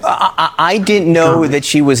saying. I didn't know that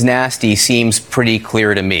she was nasty. Seems pretty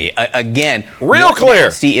clear to me. Again, real what clear.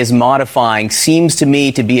 Nasty is modifying seems to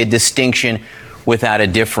me to be a distinction without a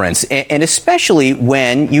difference, and especially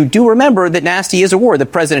when you do remember that nasty is a word the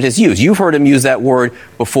president has used. You've heard him use that word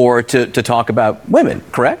before to talk about women,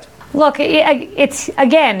 correct? Look, it's,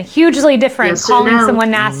 again, hugely different calling someone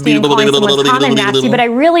nasty and calling someone's comment nasty, but I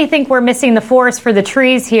really think we're missing the forest for the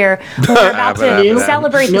trees here. We're about to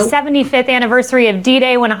celebrate the 75th anniversary of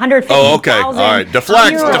D-Day when 150,000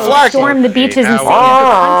 heroes stormed the beaches and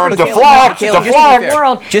saved the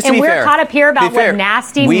world. And we're caught up here about what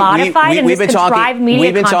nasty modified and this contrived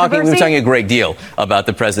media controversy. We've been talking a great deal about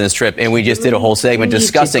the president's trip, and we just did a whole segment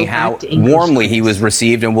discussing how warmly he was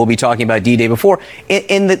received, and we'll be talking about D-Day before.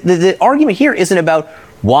 And the argument here isn't about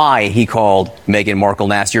why he called Meghan Markle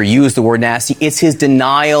nasty or used the word nasty. It's his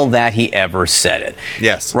denial that he ever said it.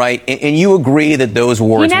 Yes. Right? And you agree that those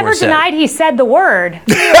words were said. He never denied he said the word.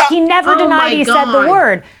 He never denied he said the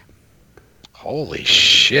word. Holy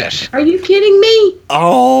shit. Are you kidding me?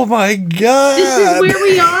 Oh, my God. This is where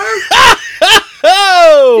we are?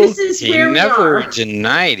 This is He where we never are.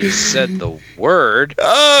 denied he said the word.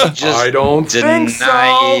 He just I don't think so.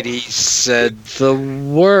 denied he said the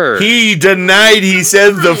word. He denied he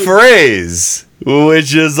said the phrase,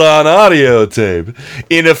 which is on audio tape.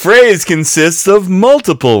 And a phrase consists of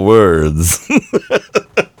multiple words.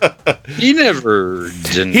 He never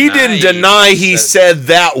denied. He didn't deny he said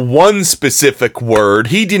that one specific word.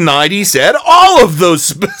 He denied he said all of those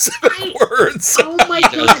specific words. Oh my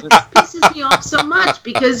God, this pisses me off so much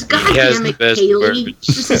because goddamn it, Kaylee.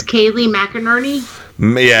 This is Kaylee McInerney.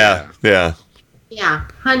 Yeah. Yeah,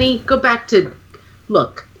 honey, go back to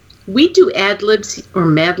look. We do ad libs or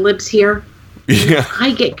mad libs here. Yeah.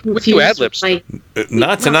 I get confused. We do ad libs.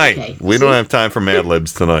 Not tonight. Okay. We don't have time for Mad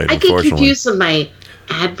Libs tonight, I get unfortunately. confused with my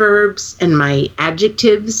adverbs and my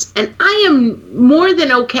adjectives, and I am more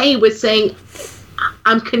than okay with saying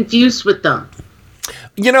I'm confused with them.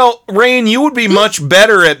 You know, Rain, you would be much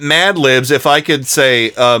better at Mad Libs if I could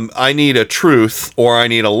say I need a truth or I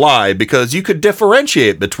need a lie, because you could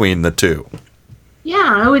differentiate between the two.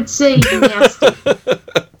 Yeah, I would say nasty.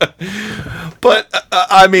 But,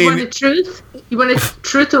 I mean... You want a truth? You want a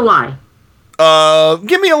truth or lie?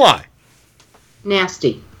 Give me a lie.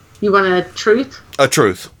 Nasty. You want a truth? A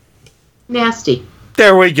truth. Nasty.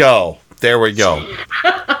 There we go.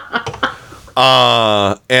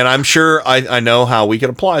 And I'm sure I know how we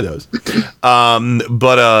can apply those. I'm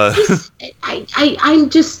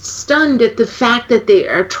just stunned at the fact that they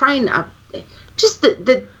are trying to just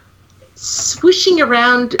the swishing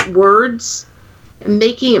around words and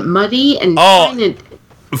making it muddy and trying to.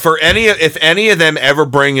 If any of them ever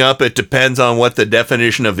bring up, it depends on what the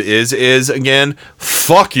definition of is again.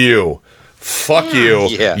 Fuck you. You.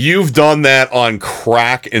 Yeah. You've done that on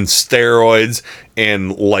crack and steroids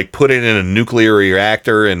and like put it in a nuclear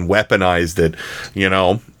reactor and weaponized it, you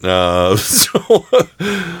know.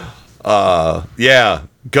 Yeah,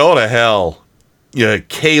 go to hell. Yeah,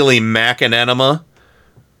 Kaylee McEnenema.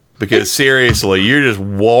 Because seriously, you're just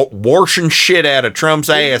washing shit out of Trump's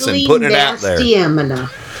ass and putting it out there.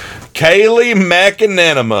 Kaylee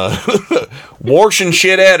McEnenema. Washing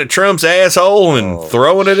shit out of Trump's asshole and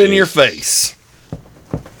throwing it in your face.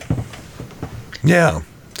 Yeah,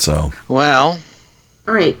 so. Well.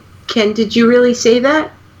 All right, Ken, did you really say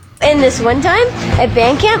that? And this one time at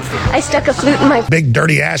band camp, I stuck a flute in my big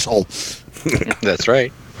dirty asshole. That's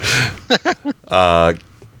right.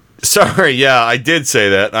 Sorry, yeah, I did say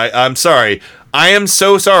that. I'm sorry. I am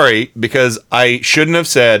so sorry because I shouldn't have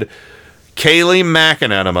said Kaylee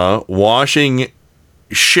McEnenema washing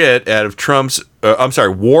shit out of Trump's...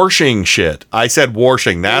 washing shit. I said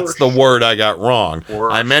washing. That's the word I got wrong.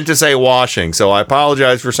 I meant to say washing, so I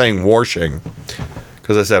apologize for saying washing.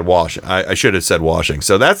 Because I said wash. I should have said washing.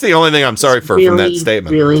 So that's the only thing I'm sorry for from that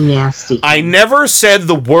statement. Really nasty. I never said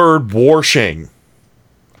the word washing.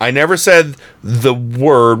 I never said the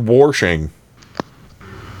word washing.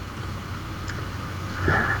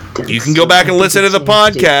 You can go back and listen to the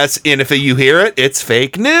podcast, and if you hear it, it's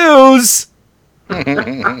fake news. That's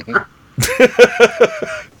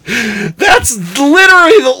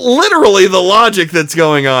literally the logic that's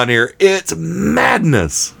going on here. It's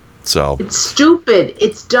madness. So it's stupid.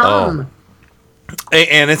 It's dumb.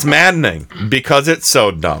 And it's maddening because it's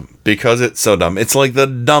so dumb. It's like the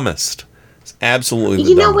dumbest. It's absolutely the dumbest.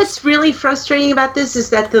 You know what's really frustrating about this is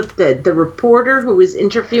that the reporter who was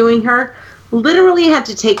interviewing her literally had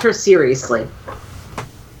to take her seriously.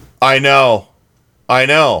 I know.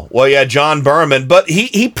 Well, yeah, John Berman, but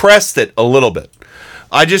he pressed it a little bit.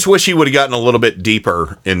 I just wish he would have gotten a little bit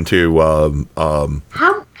deeper into How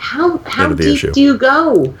the deep issue. do you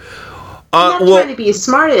go? I'm not trying to be a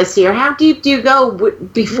smartass here. How deep do you go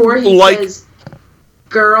before he says,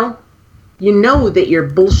 "Girl, you know that you're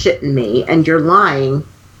bullshitting me and you're lying"?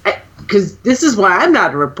 Because this is why I'm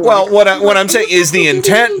not a reporter. Well, what I'm saying is the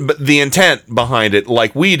intent behind it,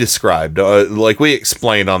 like we described, like we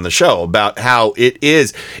explained on the show about how it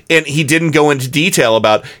is, and he didn't go into detail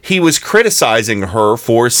about. He was criticizing her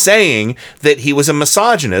for saying that he was a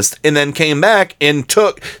misogynist, and then came back and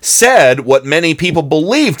said what many people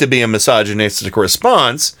believe to be a misogynistic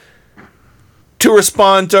response to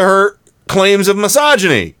respond to her claims of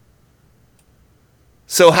misogyny.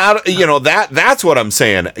 So that's what I'm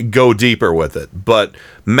saying. Go deeper with it. But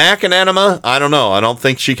Mac and Enema, I don't know. I don't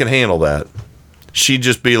think she can handle that. She'd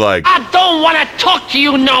just be like, I don't want to talk to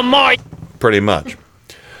you no more. Pretty much.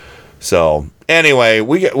 So anyway,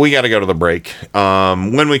 we got to go to the break.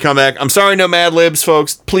 When we come back, I'm sorry, no Mad Libs,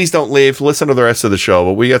 folks. Please don't leave. Listen to the rest of the show.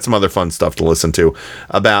 But we got some other fun stuff to listen to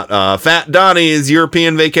about Fat Donnie's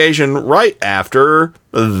European vacation right after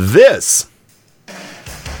this.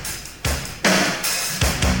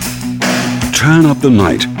 Turn up the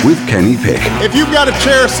night with Kenny Pick. If you've got a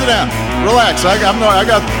chair, sit down. Relax. I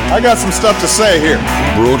got some stuff to say here.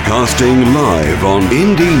 Broadcasting live on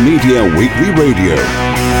Indie Media Weekly Radio.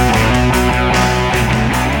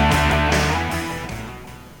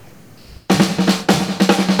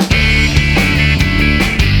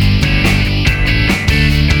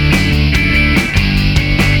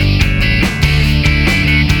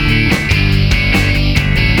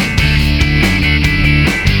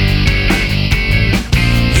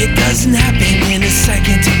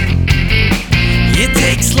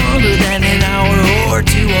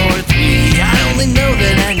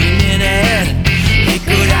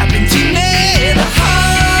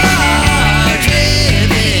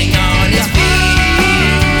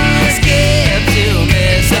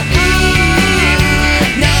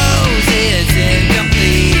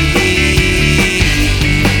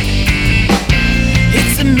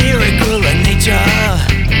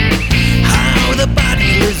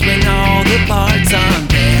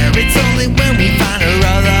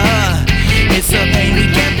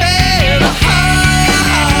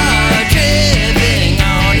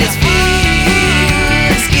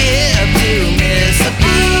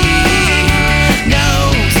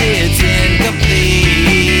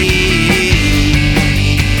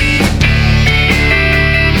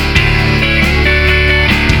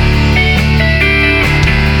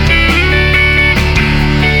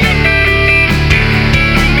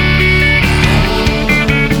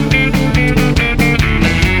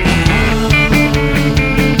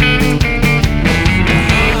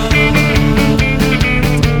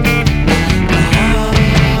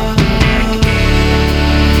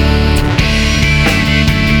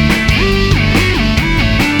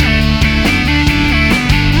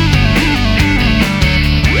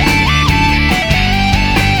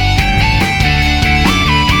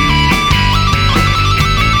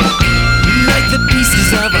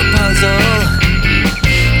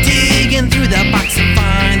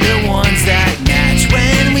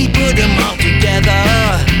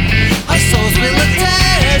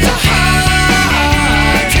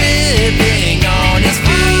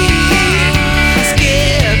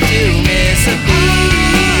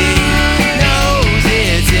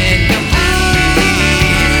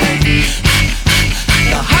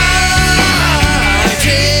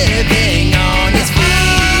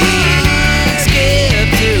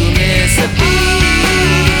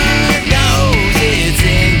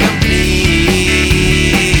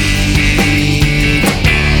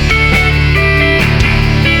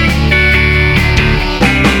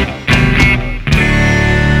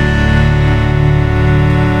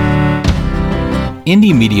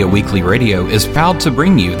 Indie Media Weekly Radio is proud to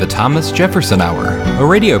bring you the Thomas Jefferson Hour, a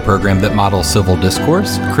radio program that models civil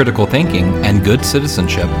discourse, critical thinking, and good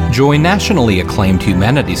citizenship. Join nationally acclaimed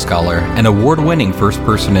humanities scholar and award-winning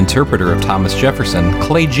first-person interpreter of Thomas Jefferson,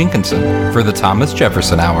 Clay Jenkinson, for the Thomas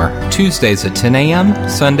Jefferson Hour, Tuesdays at 10 a.m.,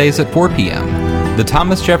 Sundays at 4 p.m. The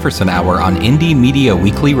Thomas Jefferson Hour on Indie Media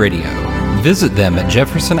Weekly Radio. Visit them at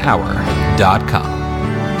jeffersonhour.com.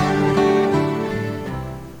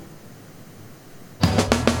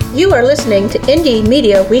 You are listening to Indie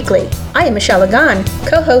Media Weekly. I am Michelle Lagan,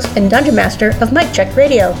 co-host and Dungeon Master of Mike Check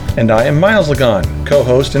Radio. And I am Miles Lagan,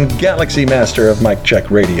 co-host and Galaxy Master of Mike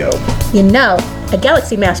Check Radio. You know, a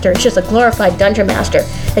Galaxy Master is just a glorified Dungeon Master,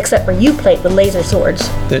 except for you play with laser swords.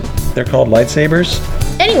 They're called lightsabers?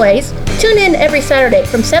 Anyways, tune in every Saturday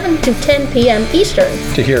from 7 to 10 p.m. Eastern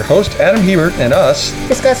To hear host Adam Hebert and us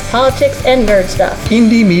discuss politics and nerd stuff.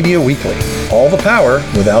 Indie Media Weekly. All the power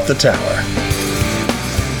without the tower.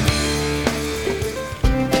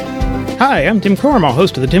 Hi, I'm Tim Cormall,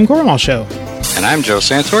 host of The Tim Cormall Show. And I'm Joe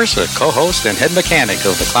Santorsa, co-host and head mechanic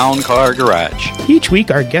of the Clown Car Garage. Each week,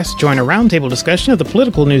 our guests join a roundtable discussion of the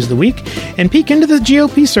political news of the week and peek into the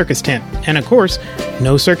GOP circus tent. And of course,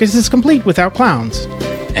 no circus is complete without clowns.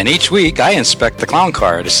 And each week, I inspect the clown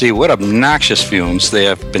car to see what obnoxious fumes they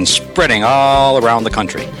have been spreading all around the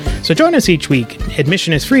country. So join us each week.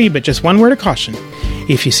 Admission is free, but just one word of caution.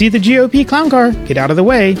 If you see the GOP clown car, get out of the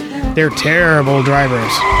way. They're terrible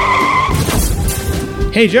drivers.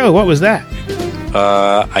 Hey, Joe, what was that?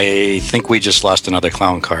 I think we just lost another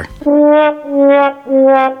clown car.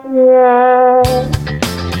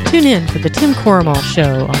 Tune in for the Tim Cormall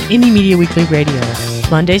Show on Indie Media Weekly Radio,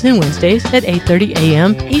 Mondays and Wednesdays at 8:30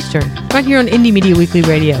 a.m. Eastern, right here on Indie Media Weekly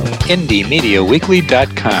Radio.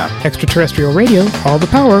 IndieMediaWeekly.com. Extraterrestrial radio, all the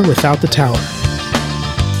power without the tower.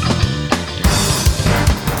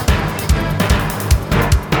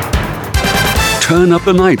 Turn up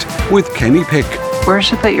the night with Kenny Pick. Where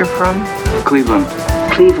is it that you're from? Cleveland.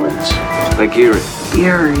 Cleveland's. Like Erie.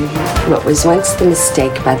 Erie. What was once the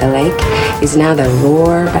mistake by the lake is now the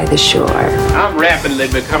roar by the shore. I'm rapidly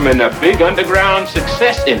becoming a big underground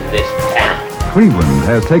success in this town. Cleveland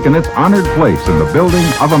has taken its honored place in the building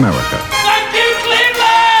of America. Thank you, Cleveland!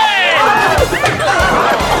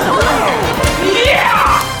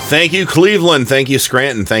 Yeah! Thank you, Cleveland. Thank you,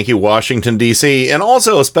 Scranton. Thank you, Washington, D.C. And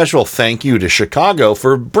also a special thank you to Chicago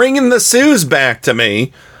for bringing the Suze back to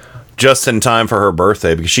me just in time for her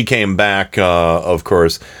birthday, because she came back, of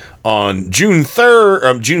course, on June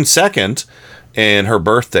 2nd, and her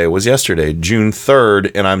birthday was yesterday, June 3rd,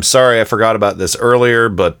 and I'm sorry I forgot about this earlier,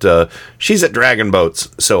 but she's at Dragon Boats,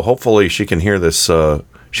 so hopefully she can hear this.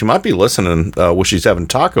 She might be listening while she's having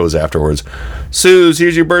tacos afterwards. Suze,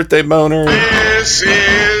 here's your birthday boner. This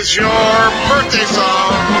is your birthday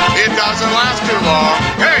song. It doesn't last too long.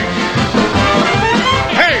 Hey!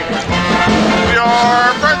 Hey!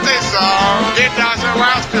 Your birthday song. It doesn't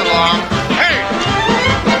last too long. Hey!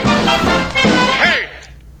 Hey!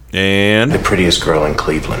 And the prettiest girl in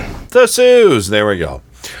Cleveland. The Suze. There we go.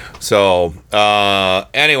 So,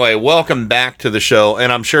 anyway, welcome back to the show.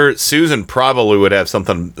 And I'm sure Susan probably would have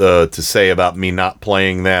something to say about me not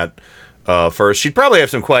playing that first. She'd probably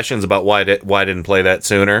have some questions about why I didn't play that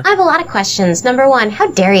sooner. I have a lot of questions. Number one,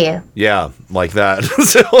 how dare you? Yeah, like that.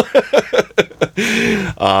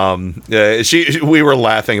 We were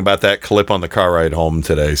laughing about that clip on the car ride home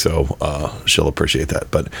today, so she'll appreciate that.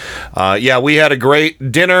 But yeah, we had a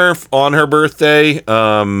great dinner on her birthday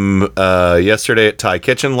yesterday at Thai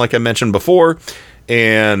Kitchen, like I mentioned before,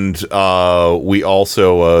 and we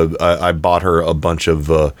also I bought her a bunch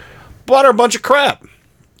of crap.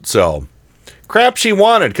 So crap she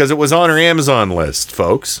wanted because it was on her Amazon list,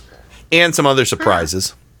 folks, and some other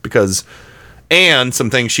surprises and some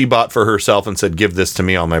things she bought for herself and said, give this to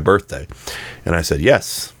me on my birthday. And I said,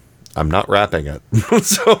 yes, I'm not wrapping it.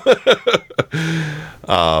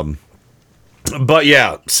 But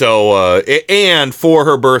yeah, so, and for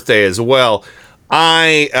her birthday as well,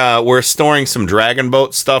 we're storing some Dragon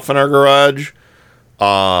Boat stuff in our garage.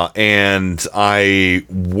 And I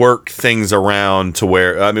work things around to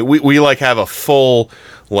where, I mean, we like have a full,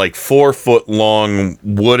 like 4 foot long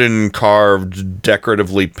wooden carved,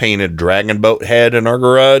 decoratively painted Dragon Boat head in our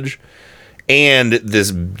garage. And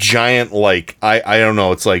this giant, like, I don't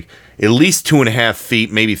know, it's like at least 2.5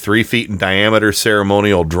 feet, maybe 3 feet in diameter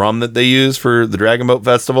ceremonial drum that they use for the Dragon Boat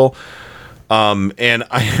Festival. And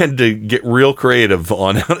I had to get real creative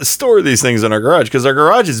on how to store these things in our garage, because our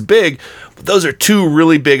garage is big, but those are two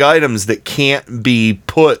really big items that can't be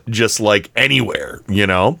put just like anywhere, you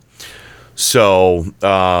know? So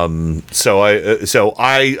I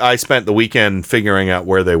spent the weekend figuring out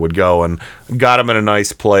where they would go and got them in a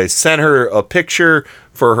nice place. Sent her a picture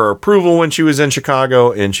for her approval when she was in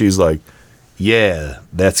Chicago, and she's like, yeah,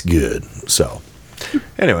 that's good. So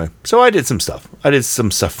anyway, so I did some stuff. I did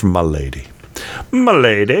some stuff for my lady. My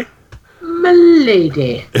lady. My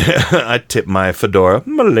lady. I tipped my fedora.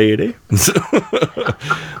 My lady.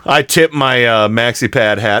 I tipped my maxi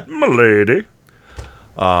pad hat. My lady.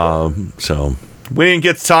 So we didn't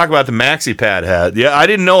get to talk about the maxi pad hat. Yeah, I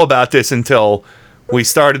didn't know about this until we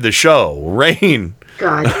started the show. Rain.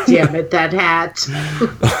 God damn it, that hat.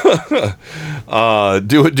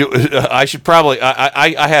 I should probably.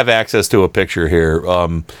 I have access to a picture here.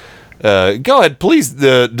 Go ahead, please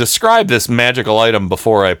describe this magical item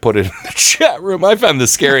before I put it in the chat room. I found the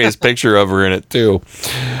scariest picture of her in it too.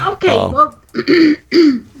 Okay, well,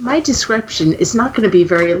 my description is not going to be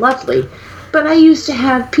very lovely, but I used to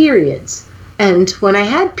have periods. And when I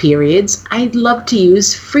had periods, I loved to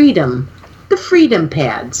use Freedom. The Freedom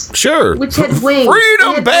pads. Sure. Which had wings.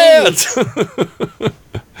 Freedom pads!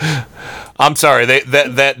 I'm sorry,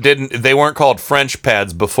 they weren't called French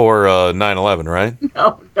pads before 9/11, right?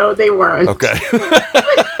 No, they weren't. Okay.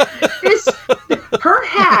 Her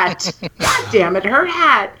hat, God damn it, her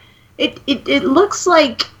hat, it looks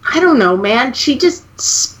like, I don't know, man, she just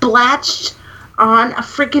splatched on a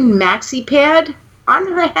freaking maxi pad on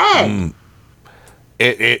her head.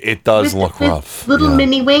 It does look rough. Little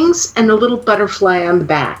mini wings and a little butterfly on the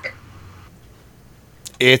back.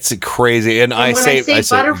 It's crazy, and when I say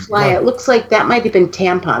butterfly, it looks like that might have been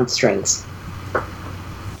tampon strings.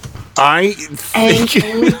 And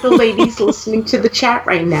only the ladies listening to the chat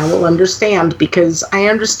right now will understand, because I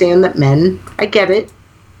understand that men, I get it.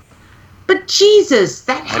 But Jesus,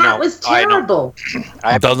 that hat was terrible.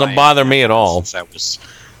 It doesn't bother me at all.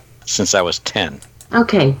 Since I was 10.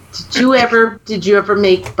 Okay. Did you ever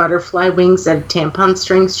make butterfly wings out of tampon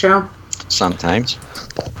strings, Joe? Sometimes.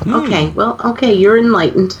 Okay, you're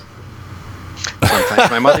enlightened. Sometimes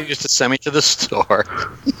my mother used to send me to the store.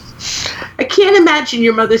 I can't imagine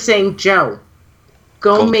your mother saying, Joe,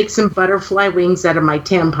 go make some butterfly wings out of my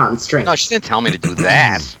tampon string. No, she didn't tell me to do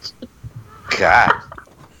that. God.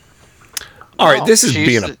 All right, this is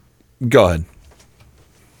being Go ahead.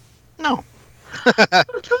 No.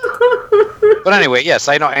 But anyway, yes,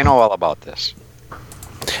 I know all about this.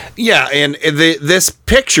 Yeah, and this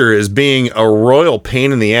picture is being a royal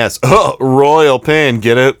pain in the ass. Oh, royal pain,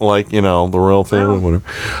 get it? Like, the royal family, whatever.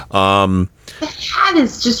 The hat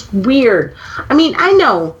is just weird. I mean, I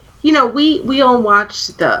know, we all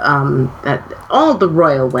watched all the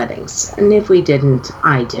royal weddings, and if we didn't,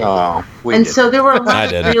 I did. Oh, so there were a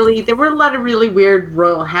lot of really weird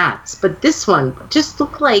royal hats, but this one just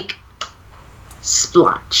looked like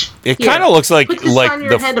splotch. It kind of looks like put this on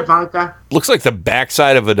your head, Ivanka. Looks like the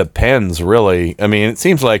backside of a Depends, really. I mean, it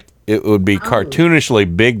seems like it would be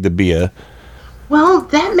cartoonishly big to be a. Well,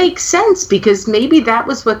 that makes sense, because maybe that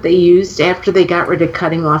was what they used after they got rid of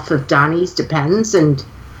cutting off of Donnie's Depends and.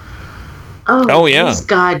 Oh yeah, his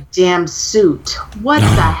goddamn suit! What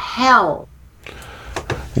the hell?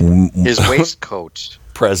 His waistcoat.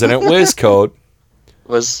 President waistcoat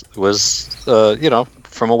was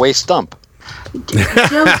from a waist dump.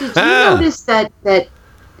 Joe, did you notice that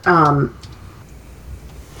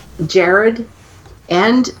Jared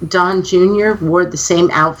and Don Jr. wore the same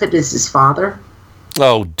outfit as his father?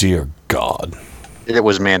 Oh, dear God. It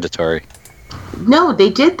was mandatory. No, they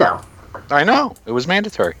did, though. I know. It was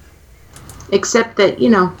mandatory. Except that,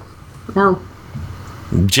 no.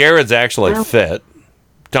 Jared's actually fit.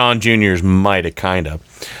 Don Jr.'s might have kind of.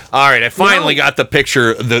 All right, I finally got the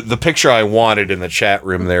picture, the picture I wanted in the chat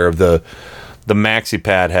room there of the maxi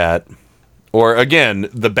pad hat, or again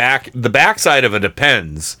the backside of a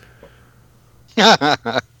Depends. Look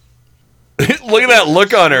at that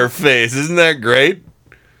look on her face! Isn't that great?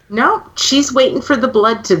 No, she's waiting for the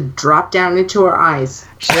blood to drop down into her eyes.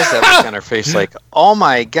 She has that look on her face, like, oh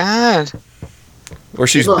my God! Or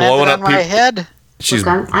she's blowing up my head. She's.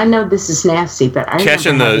 Look, I know this is nasty, but I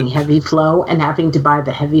remember having heavy flow and having to buy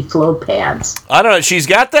the heavy flow pads. I don't know. She's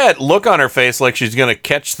got that look on her face like she's going to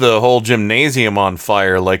catch the whole gymnasium on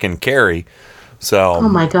fire, like in Carrie. So. Oh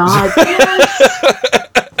my God!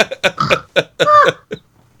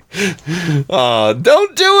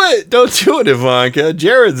 Don't do it! Don't do it, Ivanka.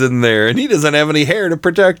 Jared's in there, and he doesn't have any hair to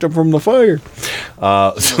protect him from the fire.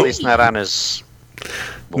 At least not on his.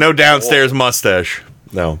 No downstairs mustache.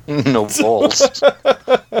 No. No balls.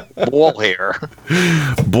 Ball hair.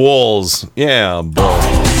 Balls. Yeah, balls.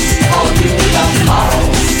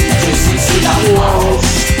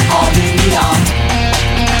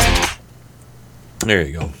 There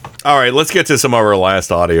you go. All right, let's get to some of our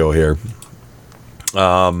last audio here.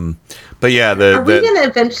 But yeah, are we going to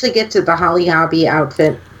eventually get to the Holly Hobby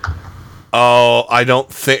outfit? Oh, I don't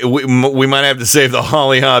think we might have to save the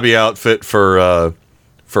Holly Hobby outfit for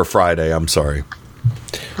Friday. I'm sorry.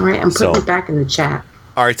 All right, I'm putting it back in the chat.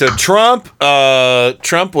 All right, so Trump,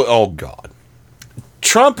 oh God.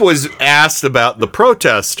 Trump was asked about the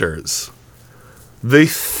protesters, the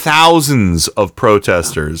thousands of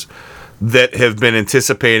protesters that have been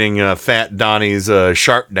anticipating Fat Donnie's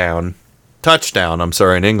touchdown,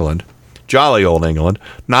 in England. Jolly old England.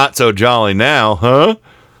 Not so jolly now, huh?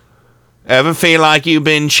 Ever feel like you've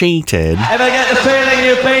been cheated? Ever get the feeling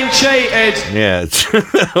you've been cheated? Yeah.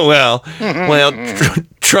 well,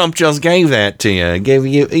 Trump just gave that to you.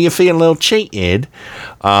 You feel a little cheated.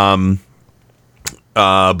 But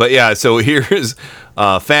yeah, so here's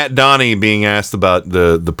Fat Donnie being asked about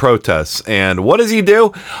the protests. And what does he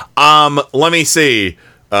do? Let me see.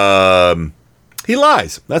 He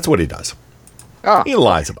lies. That's what he does. Oh. He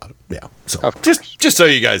lies about it. Yeah. So just so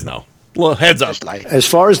you guys know. Well, heads up. As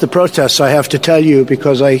far as the protests, I have to tell you,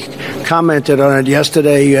 because I commented on it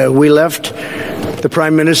yesterday, we left the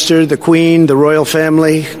Prime Minister, the Queen, the royal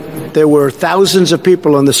family. There were thousands of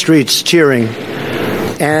people on the streets cheering.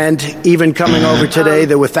 And even coming over today,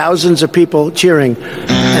 there were thousands of people cheering.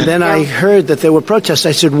 And then I heard that there were protests.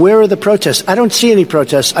 I said, where are the protests? I don't see any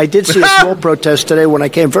protests. I did see a small protest today when I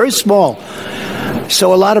came, very small.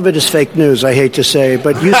 So a lot of it is fake news, I hate to say.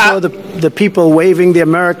 But you saw the people waving the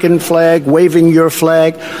American flag, waving your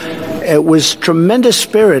flag. It was tremendous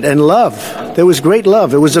spirit and love. There was great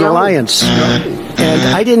love. It was an alliance. And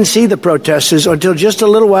I didn't see the protesters until just a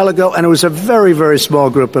little while ago, and it was a very, very small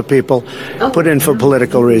group of people put in for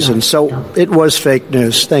political reasons. So it was fake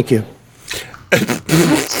news. Thank you.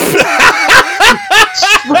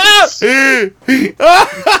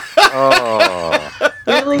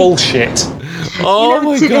 Really? Bullshit. Oh,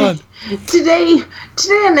 my God. Today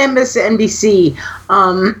on MSNBC,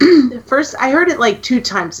 first I heard it like 2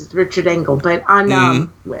 times with Richard Engel, but on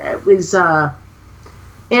it was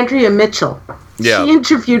Andrea Mitchell. Yeah. She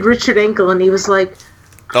interviewed Richard Engel, and he was like,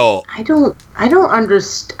 "Oh, I don't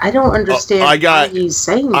understand why he's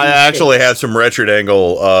saying." I actually have some Richard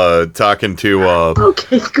Engel talking to.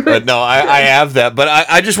 Okay, good. No, I have that, but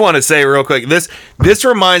I just want to say real quick. This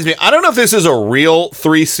reminds me. I don't know if this is a real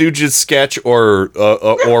Three Stooges sketch or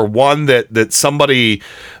one that somebody.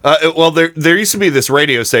 Well, there used to be this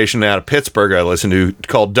radio station out of Pittsburgh I listened to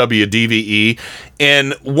called WDVE,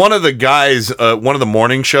 and one of the guys, one of the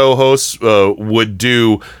morning show hosts, would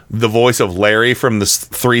do the voice of Larry from the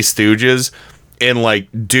Three Stooges. And like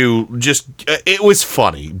it was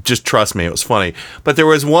funny. Just trust me, it was funny. But there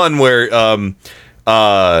was one where Larry's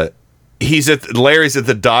at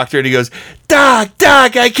the doctor and he goes, Doc,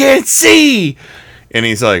 I can't see. And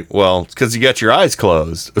he's like, well, it's because you got your eyes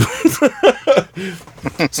closed.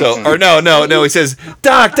 No. He says,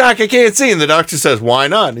 Doc, I can't see. And the doctor says, why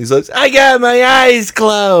not? And he says, I got my eyes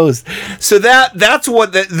closed. So that's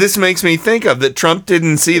what this makes me think of, that Trump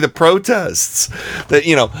didn't see the protests. That,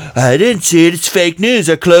 I didn't see it. It's fake news.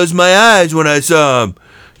 I closed my eyes when I saw him.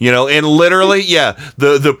 And literally,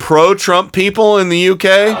 the pro-Trump people in the UK.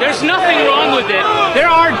 There's nothing wrong with it. There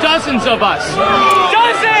are dozens of us.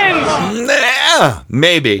 Dozens! Yeah,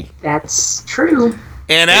 maybe. That's true.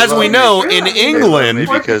 And as we know, in England...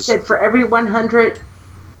 Because said for every 100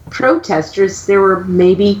 protesters, there were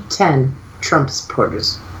maybe 10 Trump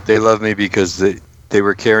supporters. They love me because they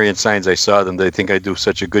were carrying signs. I saw them. They think I do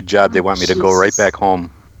such a good job. They want me to go right back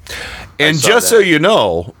home. And just so you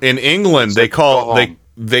know, in England, they call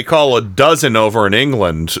a dozen over in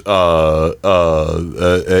England a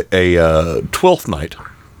 12th night.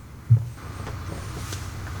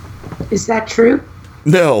 Is that true?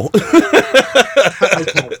 No.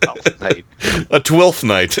 A 12th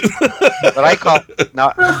night. But I call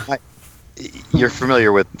you're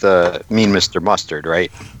familiar with Mean Mr. Mustard,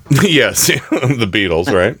 right? Yes, the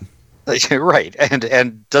Beatles, right? Right,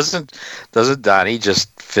 and doesn't Donnie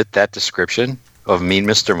just fit that description of Mean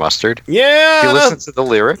Mr. Mustard? Yeah. He listens to the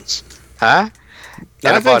lyrics, huh?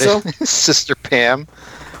 And about his sister Pam,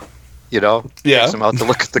 takes him out to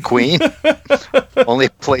look at the Queen. Only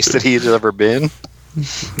place that he's ever been.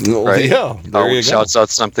 Right? Yeah. There you shouts out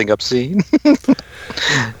something obscene.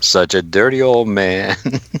 Such a dirty old man.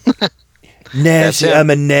 Nasty. I'm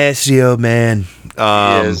a nasty old man.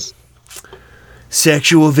 He is.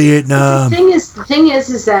 Sexual Vietnam. The thing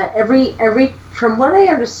is that every from what I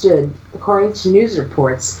understood, according to news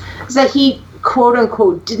reports, is that he quote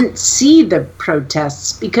unquote didn't see the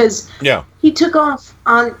protests because he took off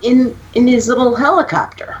in his little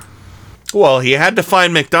helicopter. Well, he had to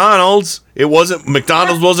find McDonald's.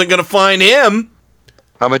 McDonald's wasn't going to find him.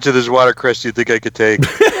 How much of this watercress do you think I could take?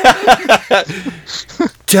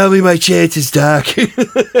 Tell me my chances, Doc.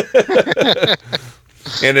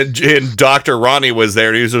 And Dr. Ronnie was there,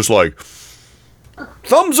 and he was just like,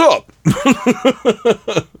 thumbs up.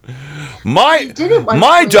 My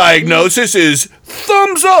diagnosis is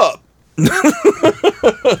thumbs up.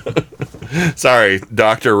 Sorry,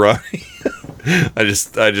 Dr. Ronnie. I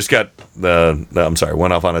just got I'm sorry,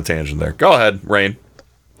 went off on a tangent there. Go ahead, Rain.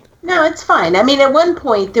 No, it's fine. I mean, at one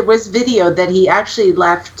point there was video that he actually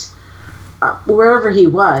left wherever he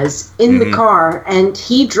was in the car, and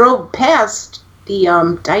he drove past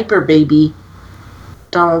the diaper baby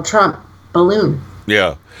Donald Trump balloon.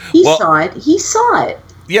 Yeah. He saw it.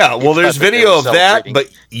 Yeah, well, there's video of that,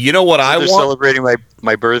 but you know what I want? They're celebrating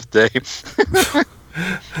my birthday.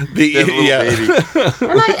 And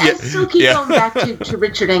I still keep going back to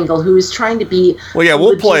Richard Engel, who is trying to be. Well, yeah,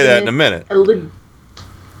 we'll play that in a minute.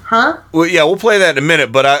 Huh? Well, yeah, we'll play that in a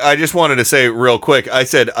minute. But I just wanted to say real quick. I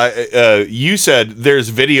said, you said there's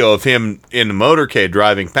video of him in the motorcade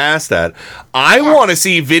driving past that. I want to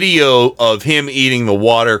see video of him eating the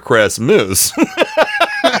watercress mousse.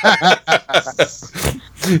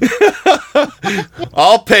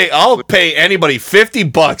 I'll pay anybody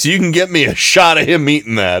 $50. You can get me a shot of him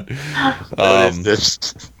eating that.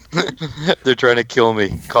 They're trying to kill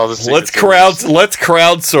me. Call the Secret Let's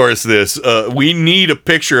crowdsource this. We need a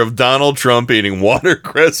picture of Donald Trump eating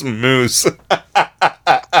watercress mousse.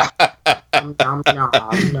 I'll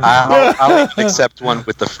even accept one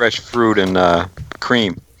with the fresh fruit and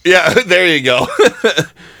cream. Yeah, there you go.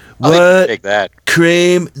 What? Take that.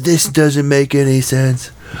 Cream? This doesn't make any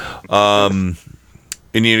sense. And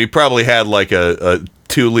he probably had like a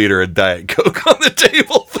 2-liter of Diet Coke on the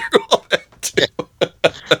table through all that too.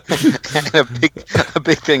 And a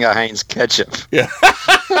big thing of Heinz ketchup. Yeah,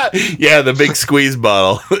 yeah, the big squeeze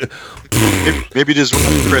bottle. Maybe this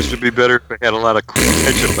watercress would be better if it had a lot of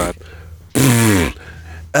ketchup on it.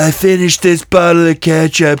 I finished this bottle of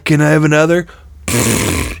ketchup. Can I have another?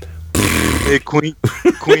 Hey, Queenie,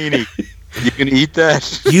 you can eat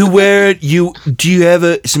that? You wear it. Do you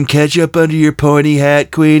have some ketchup under your pointy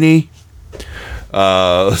hat, Queenie?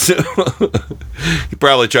 He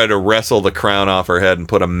probably tried to wrestle the crown off her head and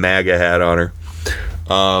put a MAGA hat on her.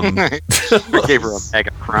 I gave her a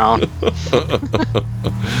MAGA crown.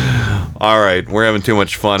 All right, we're having too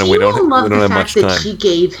much fun, and we don't have much time. She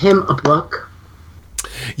gave him a book.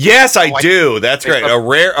 Yes, I do. That's great. A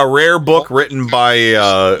rare book written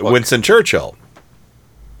by Winston Churchill.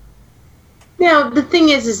 Now, the thing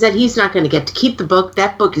is that he's not going to get to keep the book.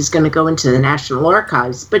 That book is going to go into the National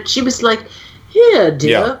Archives. But she was like, here,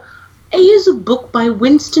 dear, here's a book by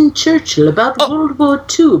Winston Churchill about World War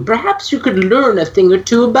II. Perhaps you could learn a thing or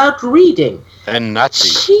two about reading. And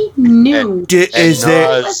Nazis. She knew. Is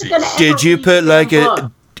there like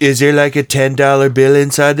a $10 bill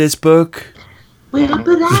inside this book? Well,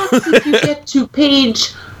 perhaps if you get to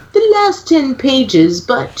the last 10 pages,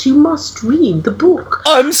 but you must read the book.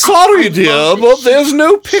 I'm sorry, dear, but there's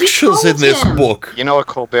no pictures in this book. You know what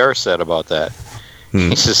Colbert said about that?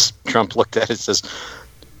 He says, Trump looked at it and says,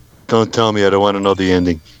 don't tell me, I don't want to know the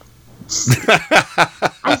ending.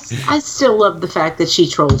 I still love the fact that she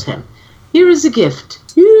trolled him. Here is a gift.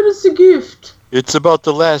 Here is a gift. It's about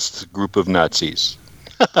the last group of Nazis.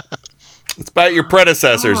 It's about your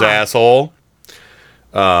predecessors, asshole.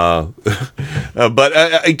 But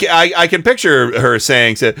I can picture her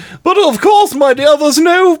saying, but of course, my dear, there's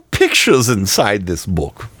no pictures inside this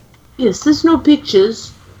book. Yes, there's no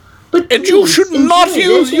pictures. And you should not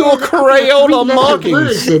use your Crayola marking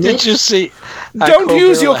stick. Did you see? Don't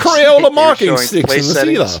use your Crayola marking sticks in the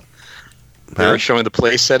theater. They were showing the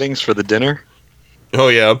place settings for the dinner. Oh,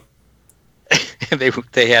 yeah. And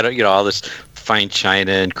they had all this fine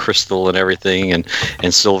china and crystal and everything and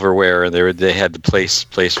silverware, and they had the place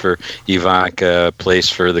for Ivanka, place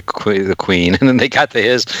for the queen, and then they got to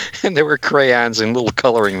his, and there were crayons and little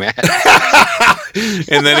coloring mats.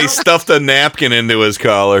 And then he stuffed a napkin into his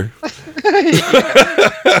collar.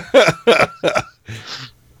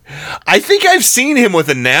 I think I've seen him with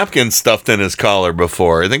a napkin stuffed in his collar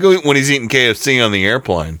before. I think when he's eating KFC on the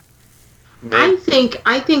airplane. I think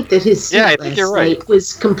that his suit last night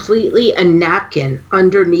was completely a napkin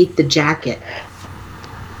underneath the jacket.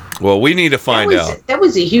 Well, we need to find out. That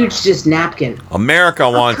was a huge just napkin. America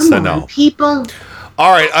wants to know. People.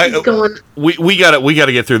 All right, we got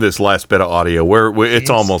to get through this last bit of audio. It's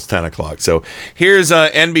almost 10 o'clock. So here's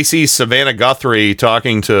NBC's Savannah Guthrie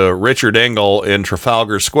talking to Richard Engel in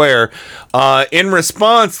Trafalgar Square in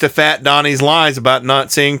response to Fat Donnie's lies about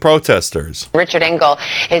not seeing protesters. Richard Engel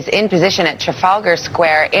is in position at Trafalgar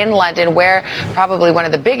Square in London, where probably one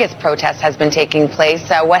of the biggest protests has been taking place.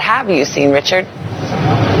 What have you seen, Richard?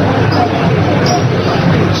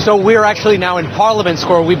 So we're actually now in Parliament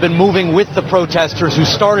Square. We've been moving with the protesters who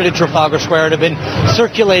started at Trafalgar Square and have been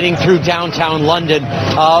circulating through downtown London.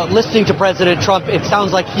 Listening to President Trump, it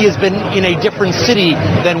sounds like he has been in a different city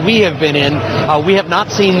than we have been in. We have not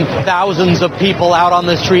seen thousands of people out on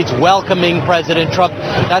the streets welcoming President Trump.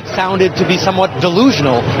 That sounded to be somewhat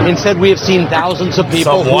delusional. Instead, we have seen thousands of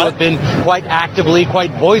people who have been quite actively,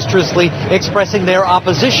 quite boisterously expressing their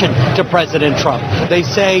opposition to President Trump. They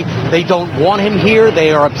say they don't want him here. They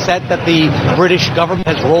are upset that the British government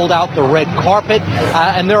has rolled out the red carpet.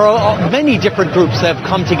 And there are many different groups that have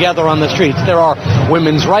come together on the streets. There are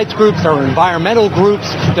women's rights groups, there are environmental groups,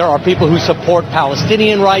 there are people who support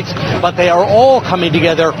Palestinian rights, but they are all coming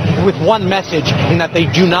together with one message, in that they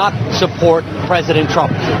do not support President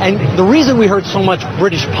Trump. And the reason we heard so much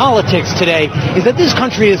British politics today is that this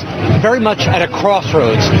country is very much at a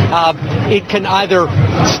crossroads. It can either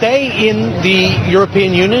stay in the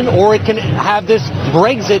European Union, or it can have this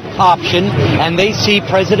Brexit option, and they see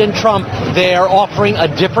President Trump there offering a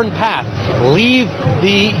different path. Leave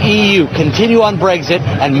the EU, continue on Brexit,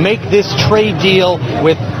 and make this trade deal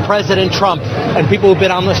with President Trump. And people who've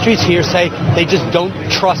been on the streets here say they just don't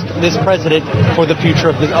trust this president for the future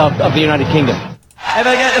of the United Kingdom.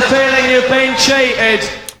 Ever get the feeling you've been cheated?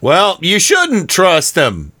 Well, you shouldn't trust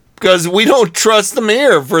him, because we don't trust them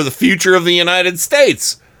here for the future of the United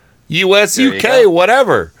States. U.S., UK,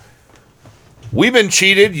 whatever. We've been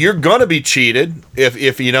cheated. You're going to be cheated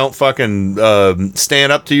if you don't fucking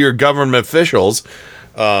stand up to your government officials,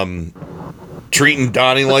 treating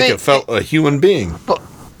Donnie like a human being. But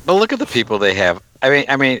look at the people they have.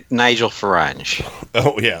 I mean, Nigel Farage.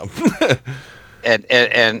 Oh yeah. and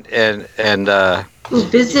who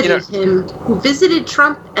visited him? Who visited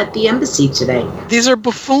Trump at the embassy today? These are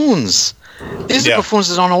buffoons. These are buffoons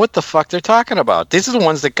that don't know what the fuck they're talking about. These are the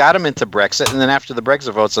ones that got him into Brexit, and then after the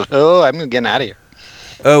Brexit vote said, "Oh, I'm getting out of here."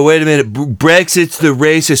 Oh, wait a minute. Brexit's the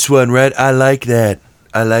racist one, right? I like that.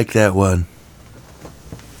 I like that one.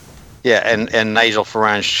 Yeah, and Nigel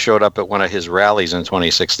Farage showed up at one of his rallies in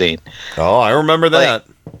 2016. Oh, I remember that.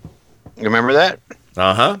 You remember that?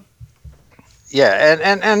 Uh-huh. Yeah,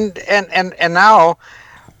 and now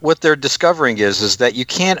what they're discovering is that you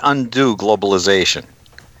can't undo globalization.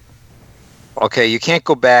 Okay, you can't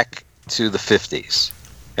go back to the 50s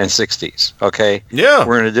and 60s, okay? Yeah.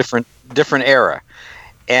 We're in a different era.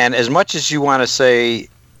 And as much as you want to say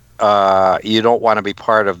you don't want to be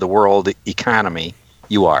part of the world economy,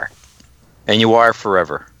 you are. And you are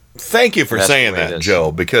forever. Thank you for saying that,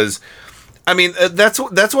 Joe, because I mean that's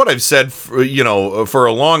what I've said for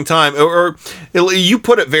a long time, or you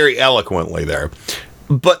put it very eloquently there.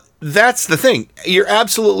 But that's the thing. You're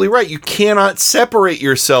absolutely right. You cannot separate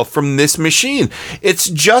yourself from this machine. It's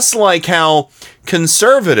just like how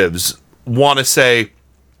conservatives want to say,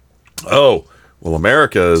 "Oh, well,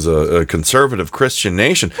 America is a conservative Christian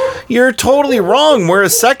nation." You're totally wrong. We're a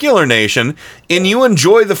secular nation, and you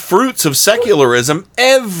enjoy the fruits of secularism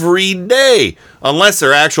every day, unless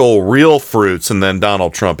they're actual real fruits, and then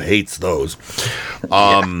Donald Trump hates those. We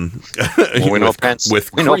know Pence.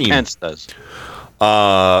 We know Pence does.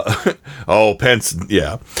 Pence,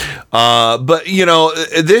 yeah. But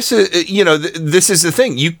this is the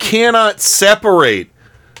thing. You cannot separate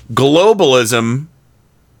globalism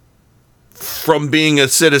from being a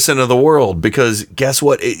citizen of the world, because guess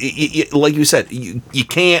what? Like you said, you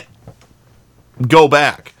can't go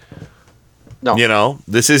back. No,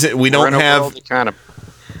 this isn't. We don't have.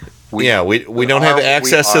 We don't have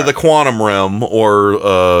access to the quantum realm or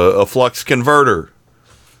a flux converter.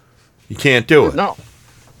 You can't do it. No.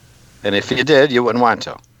 And if you did, you wouldn't want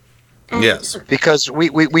to. Yes. Because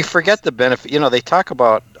we forget the benefit. They talk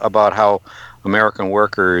about how American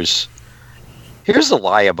workers. Here's the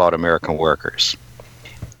lie about American workers.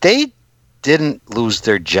 They didn't lose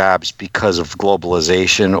their jobs because of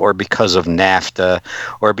globalization or because of NAFTA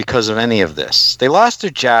or because of any of this. They lost their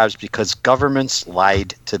jobs because governments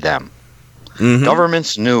lied to them. Mm-hmm.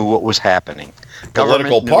 Governments knew what was happening.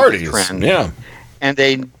 Political parties. Yeah. And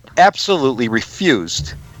they absolutely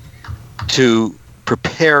refused to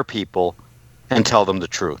prepare people and tell them the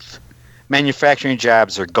truth. Manufacturing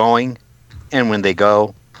jobs are going, and when they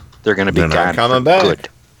go, they're going to be gone coming back. Good.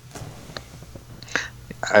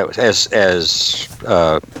 As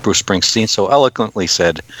Bruce Springsteen so eloquently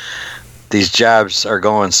said, these jobs are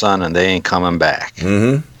going, son, and they ain't coming back.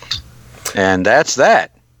 Mm-hmm. And that's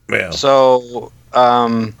that. Yeah. So,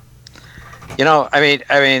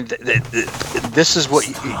 this is what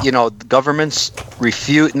governments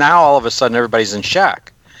refuse. Now all of a sudden everybody's in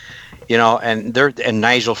shock. And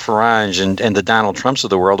Nigel Farage and the Donald Trumps of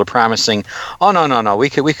the world are promising, oh no, we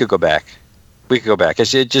could go back. We could go back.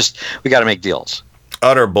 We got to make deals.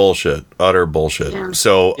 Utter bullshit. Yeah.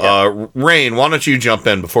 So, Rain, why don't you jump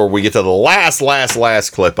in before we get to the last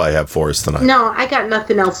clip I have for us tonight? No, I got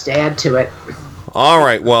nothing else to add to it. All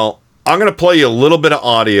right. Well, I'm going to play you a little bit of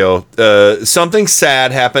audio. Something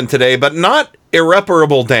sad happened today, but not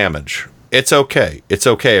irreparable damage. It's okay. It's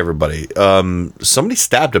okay, everybody. Somebody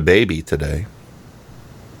stabbed a baby today.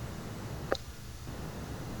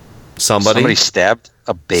 Somebody stabbed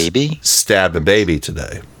a baby? Stabbed a baby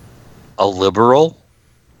today. A liberal?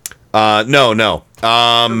 No.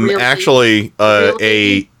 Actually,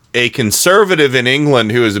 a conservative in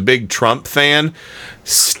England who is a big Trump fan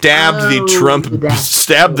stabbed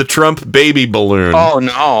the Trump baby balloon. Oh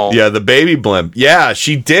no! Yeah, the baby blimp. Yeah,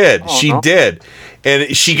 she did. Did,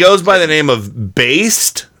 and she goes by the name of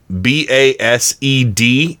Based, Based,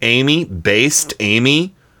 Amy, Based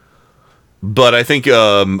Amy. But I think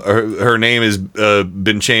her name has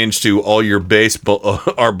been changed to All Your Base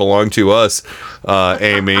Are Belong to Us,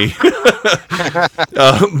 Amy,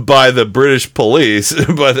 by the British police,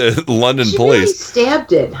 by the London police. She really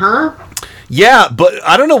stabbed it, huh? Yeah, but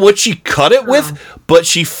I don't know what she cut it with, but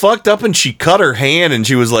she fucked up and she cut her hand and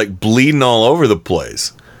she was like bleeding all over the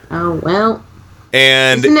place. Oh, well.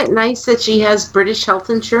 And isn't it nice that she has British health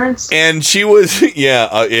insurance? And she was, it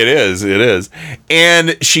is.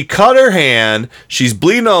 And she cut her hand. She's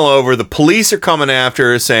bleeding all over. The police are coming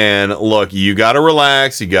after her saying, look, you got to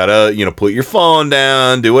relax. You got to, put your phone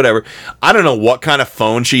down, do whatever. I don't know what kind of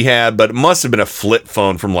phone she had, but it must have been a flip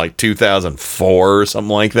phone from like 2004 or something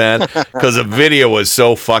like that. Because the video was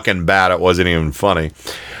so fucking bad, it wasn't even funny.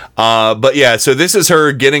 But yeah, so this is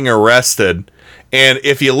her getting arrested. And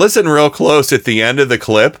if you listen real close at the end of the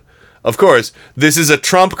clip, of course, this is a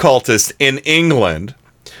Trump cultist in England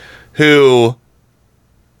who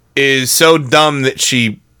is so dumb that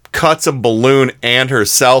she cuts a balloon and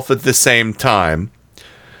herself at the same time,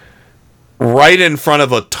 right in front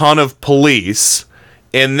of a ton of police.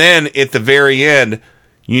 And then at the very end,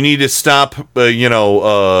 you need to stop,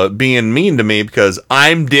 being mean to me because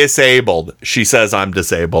I'm disabled. She says I'm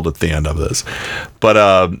disabled at the end of this. But,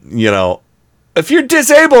 if you're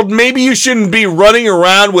disabled, maybe you shouldn't be running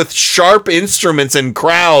around with sharp instruments in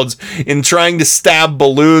crowds and trying to stab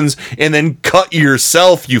balloons and then cut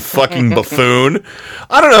yourself, you fucking buffoon.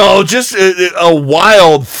 I don't know, just a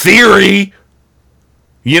wild theory.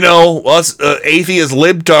 Us atheist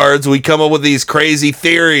libtards, we come up with these crazy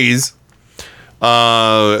theories.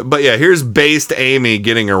 But yeah, here's Based Amy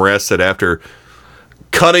getting arrested after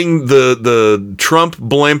cutting the Trump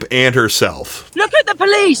blimp and herself. Look at the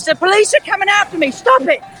police. The police are coming after me. Stop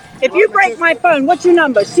it. If you break my phone, what's your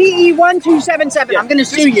number? CE1277. I'm going to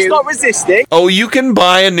sue you. Stop resisting. Oh, you can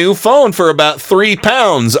buy a new phone for about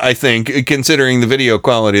 £3, I think, considering the video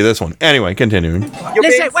quality of this one. Anyway, continuing.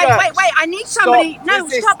 Listen, wait. I need somebody.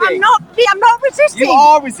 Stop. I'm not resisting. You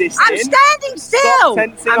are resisting. I'm standing still.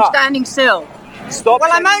 I'm standing still. Stop. Well,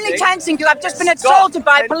 I'm only tensing because I've just been assaulted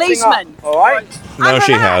by a policeman. All right. No,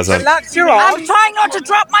 she hasn't. Relax your arm. I'm trying not to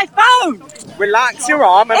drop my phone. Relax your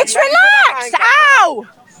arm. It's relaxed. Ow!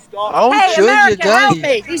 Oh, hey, America, help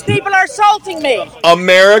me. These people are assaulting me.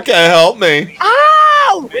 America, help me.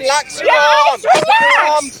 Ow! Relax your arm. It's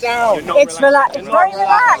relaxed. It's relaxed. It's very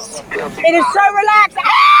relaxed. It is so relaxed.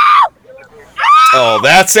 Ow! Oh,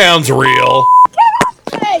 that sounds real. Get off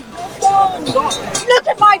me. Look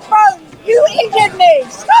at my phone. You injured me!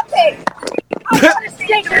 Stop it! I'm not a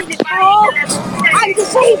stick in it, I'm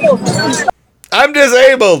disabled! I'm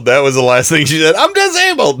disabled! That was the last thing she said. I'm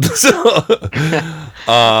disabled! So,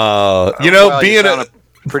 being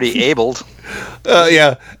pretty abled.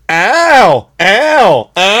 Yeah. Ow!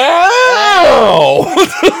 Ow! Ow!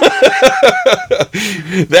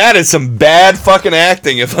 That is some bad fucking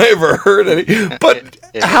acting if I ever heard any. But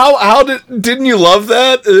how didn't you love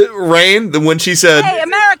that, Rain, when she said, "Hey,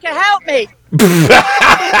 America, help me"?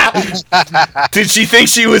 Did she think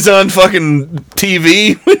she was on fucking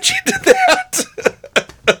TV when she did that?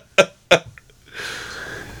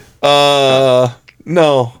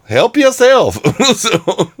 No. Help yourself.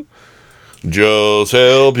 So, just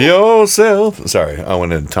help yourself. Sorry, I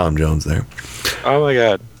went into Tom Jones there. Oh my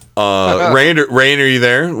God. Rain, are you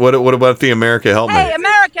there? What about the America Help Me? Hey,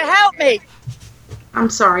 America, help me. I'm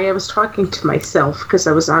sorry, I was talking to myself because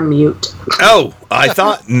I was on mute. Oh, I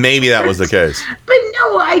thought maybe that was the case. But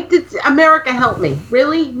no, I did. America, help me.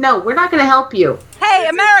 Really? No, we're not going to help you. Hey,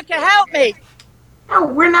 America, help me. No,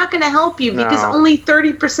 we're not going to help you because only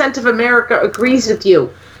 30% of America agrees with you.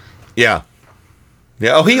 Yeah.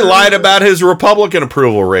 Yeah. Oh, he lied about his Republican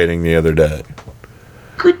approval rating the other day.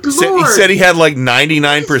 Good Lord. He said he had like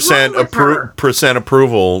 99%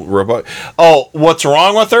 approval. Oh, what's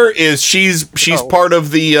wrong with her is she's part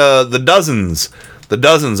of the dozens. The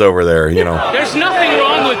dozens over there, There's nothing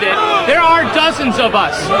wrong with it. There are dozens of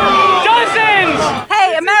us. Dozens!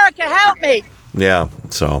 Hey, America, help me. Yeah,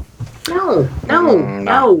 so. No.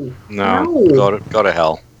 Go to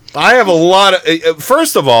hell. I have a lot of,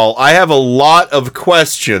 first of all, I have a lot of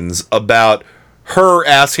questions about her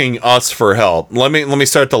asking us for help. Let me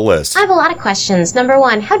start the list. I have a lot of questions. Number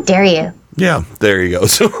one, how dare you? Yeah, there you go.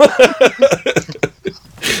 So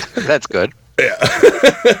that's good.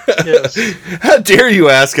 Yes. How dare you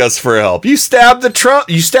ask us for help? You stabbed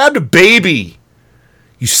You stabbed a baby.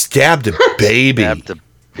 You stabbed a baby. Stabbed a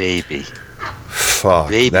baby. Fuck.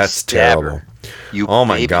 Baby that's stabber. terrible. You oh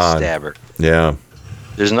my baby God. Stabber. Yeah.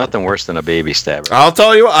 There's nothing worse than a baby stabber. I'll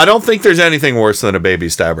tell you, I don't think there's anything worse than a baby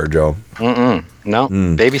stabber, Joe. No,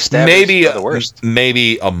 baby stabbers maybe are the worst.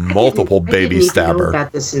 Maybe a multiple baby I didn't even stabber. know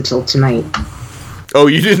about this until tonight. Oh,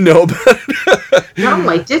 you didn't know about it? No,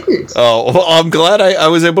 I didn't. Oh, well, I'm glad I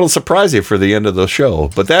was able to surprise you for the end of the show.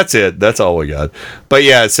 But that's it. That's all we got. But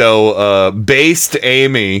yeah, so based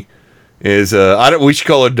Amy is we should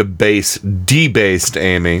call her debased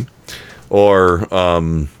Amy, or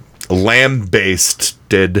lamb-based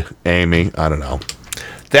Amy. I don't know.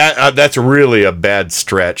 That's really a bad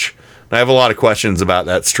stretch. I have a lot of questions about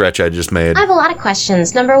that stretch I just made. I have a lot of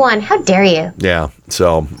questions. Number one, how dare you? Yeah.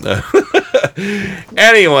 So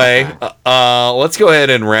anyway, let's go ahead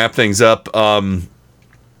and wrap things up. Rain,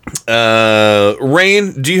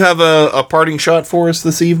 do you have a parting shot for us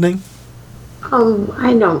this evening? Oh,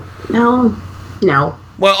 I don't know. No.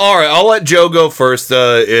 Well, all right. I'll let Joe go first.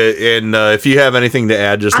 And if you have anything to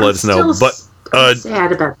add, just let us know. But I'm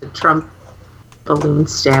sad about the Trump balloon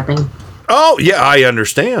stabbing. Oh, yeah, I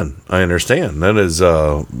understand. That is,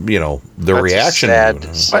 the That's reaction. Sad,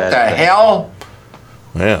 what the hell?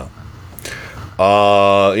 Yeah.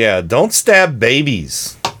 Yeah, don't stab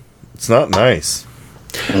babies. It's not nice.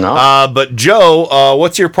 No. But Joe,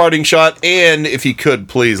 what's your parting shot? And if you could,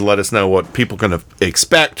 please let us know what people can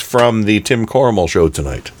expect from the Tim Cormall show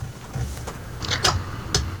tonight.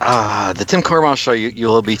 The Tim Cormall show,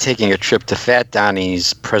 you'll be taking a trip to Fat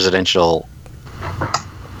Donnie's presidential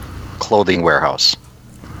clothing warehouse.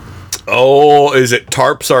 Oh, is it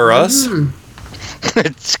Tarps R Us?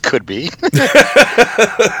 It could be.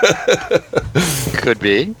 Could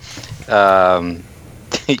be.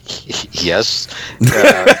 Yes.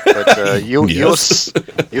 But you'll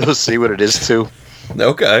see what it is too.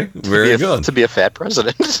 Okay, very good. To be a fat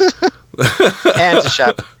president. And to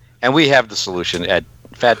shop. And we have the solution at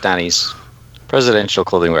Fat Donnie's presidential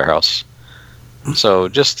clothing warehouse. So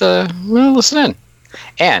just listen in.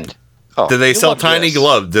 And do they sell tiny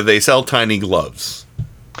gloves? Do they sell tiny gloves?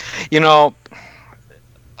 You know,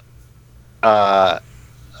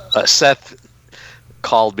 Seth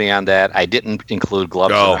called me on that. I didn't include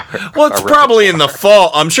gloves. Well, it's probably in the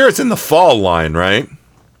fall. I'm sure it's in the fall line, right?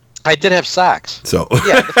 I did have socks. So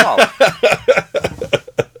yeah, the fall.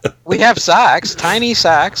 We have socks, tiny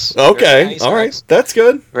socks. Okay, tiny all right, socks. that's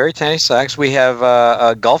good. Very tiny socks. We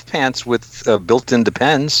have golf pants with built-in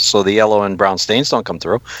Depends, so the yellow and brown stains don't come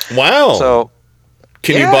through. Wow. So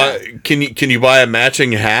can you buy? Can you buy a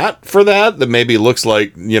matching hat for that maybe looks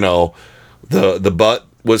like the butt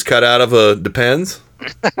was cut out of a Depends?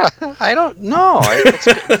 I don't know.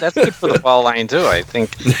 That's good for the fall line too. I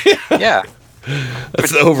think. Yeah.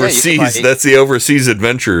 That's the overseas. That's the overseas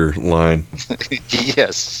adventure line.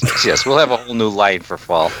 Yes. We'll have a whole new line for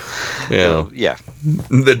fall. Yeah. Yeah.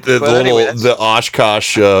 The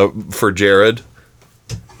Oshkosh for Jared.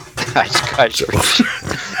 Oshkosh.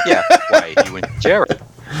 Yeah. Why you and Jared?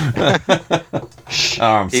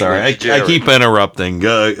 I'm sorry. I keep interrupting.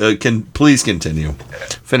 Please continue.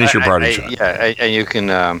 Finish your party shot. Yeah, and you can.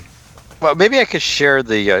 Well, maybe I could share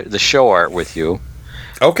the show art with you.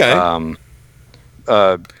 Okay.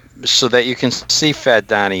 So that you can see Fat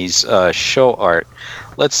Donnie's show art.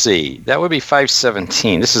 Let's see. That would be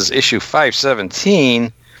 517. This is issue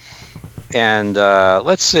 517. And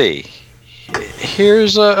let's see.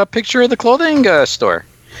 Here's a picture of the clothing store.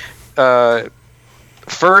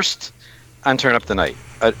 First on Turn Up the Night.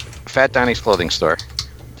 Fat Donnie's clothing store.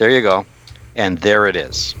 There you go. And there it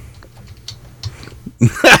is.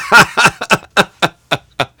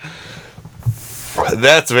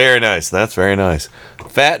 That's very nice.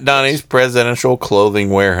 Fat Donnie's presidential clothing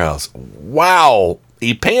warehouse. Wow,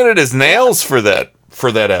 he painted his nails for that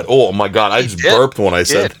ad. Oh my God, I just burped when I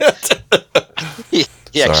said that. He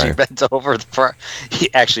actually bent over the front.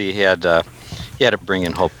 He actually had to bring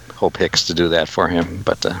in Hope Hicks to do that for him.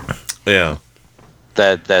 But yeah,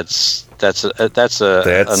 that's another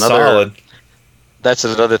solid. That's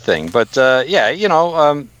another thing. But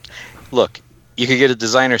look. You could get a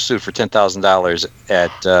designer suit for $10,000 at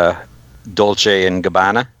Dolce &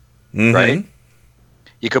 Gabbana, right?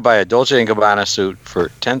 You could buy a Dolce & Gabbana suit for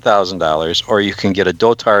 $10,000, or you can get a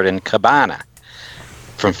Dotard & Gabbana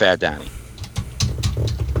from Fat Donnie.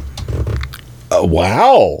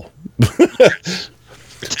 Wow.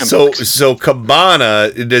 So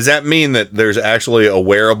cabana, does that mean that there's actually a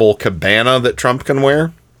wearable cabana that Trump can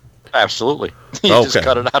wear? Absolutely. You just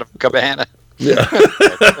cut it out of cabana. Yeah.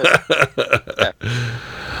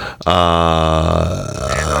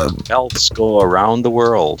 Belts go around the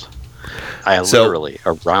world. Literally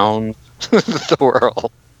around the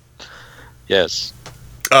world. Yes.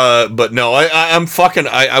 But no, I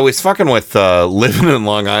was fucking with Living in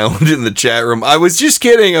Long Island in the chat room. I was just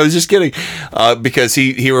kidding. Because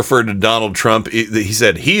he referred to Donald Trump. He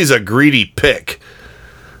said he's a greedy pick,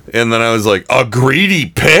 and then I was like, a greedy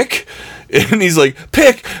pick. And he's like,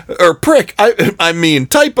 pick or prick. I mean,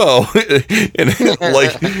 typo. And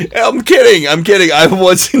like, I'm kidding. I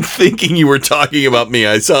wasn't thinking you were talking about me.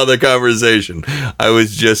 I saw the conversation. I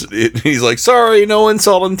was just, he's like, sorry, no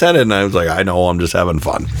insult intended. And I was like, I know, I'm just having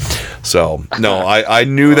fun. So, no, I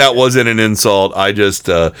knew that wasn't an insult. I just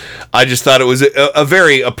thought it was a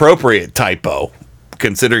very appropriate typo,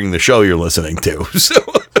 considering the show you're listening to. So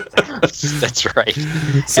that's right.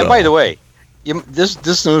 So. And by the way,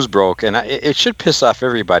 this news broke, and it should piss off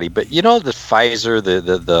everybody. But you know the Pfizer,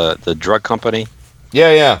 the drug company.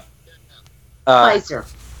 Yeah. Pfizer.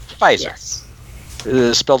 Yes.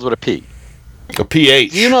 Spelled with a P. A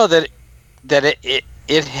PH. Do you know that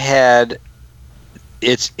it had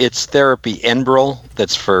its therapy Enbrel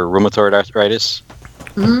that's for rheumatoid arthritis.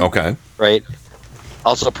 Mm-hmm. Okay. Right.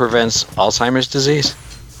 Also prevents Alzheimer's disease.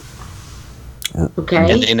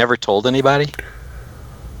 Okay. And they never told anybody.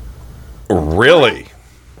 Really?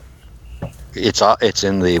 It's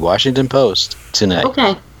in the Washington Post tonight.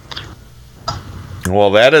 Okay.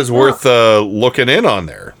 Well, that is worth looking in on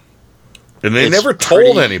there. And they never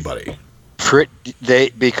told anybody.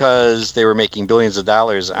 Because they were making billions of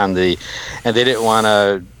dollars on and they didn't want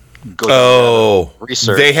to go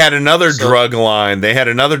research. They had another drug line. They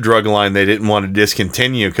didn't want to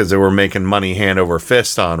discontinue because they were making money hand over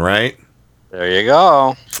fist on, right? There you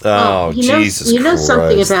go. Oh, Jesus Christ. You know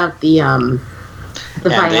something about the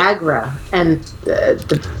Viagra and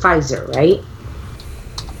the Pfizer, right?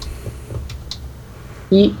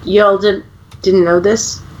 You all didn't know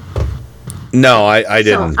this? No, I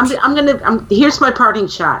didn't. So here's my parting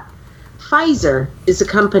shot. Pfizer is a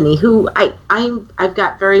company who I've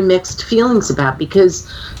got very mixed feelings about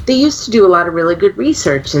because they used to do a lot of really good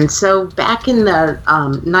research, and so back in the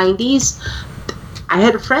 90s, I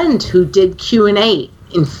had a friend who did Q&A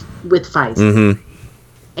with Pfizer, mm-hmm.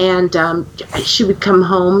 and she would come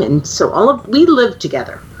home, and so we lived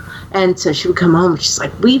together, and so she would come home, and she's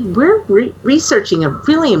like, we're researching a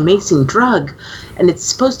really amazing drug, and it's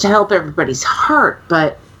supposed to help everybody's heart,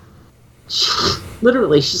 but she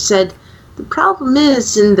said, the problem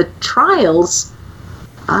is in the trials,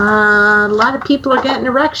 a lot of people are getting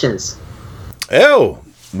erections. Oh.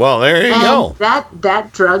 Well, there you go.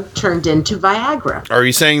 That drug turned into Viagra. Are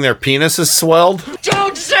you saying their penis is swelled?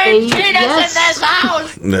 Don't say penis in this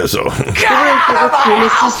house! No, so.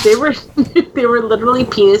 They were literally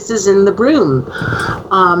penises in the broom.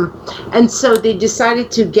 And so they decided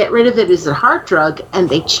to get rid of it as a heart drug, and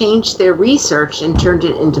they changed their research and turned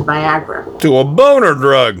it into Viagra. To a boner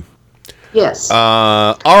drug. Yes.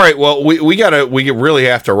 All right, well, we really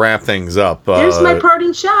have to wrap things up. There's my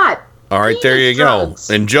parting shot. All right, there you go.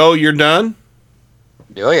 And Joe, you're done?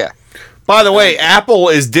 Oh, yeah. By the way, Apple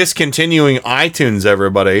is discontinuing iTunes,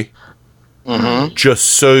 everybody. Mm-hmm. Just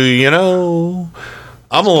so you know.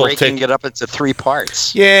 I'm a little breaking it up into 3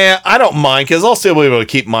 parts. Yeah, I don't mind because I'll still be able to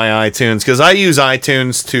keep my iTunes because I use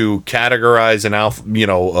iTunes to categorize and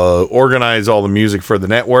organize all the music for the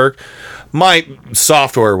network. My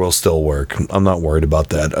software will still work. I'm not worried about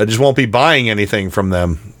that. I just won't be buying anything from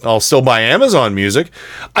them. I'll still buy Amazon Music.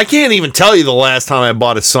 I can't even tell you the last time I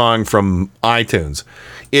bought a song from iTunes.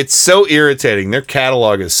 It's so irritating. Their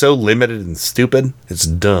catalog is so limited and stupid. It's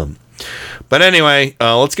dumb. But anyway,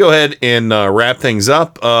 let's go ahead and wrap things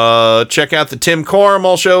up. Check out the Tim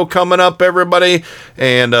Corrimal Show coming up, everybody.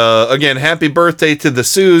 And again, happy birthday to the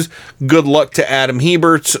Sues. Good luck to Adam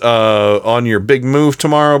Hebert on your big move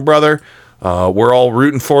tomorrow, brother. We're all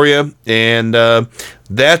rooting for you. And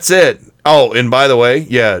that's it. Oh, and by the way,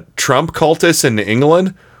 yeah, Trump cultists in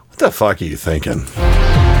England? What the fuck are you thinking?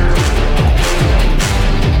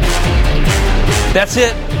 That's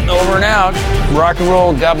it. Over and out. Rock and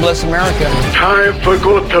roll. God bless America. Time for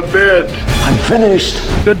go to bed. I'm finished.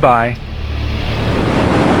 Goodbye.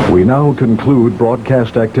 We now conclude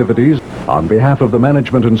broadcast activities. On behalf of the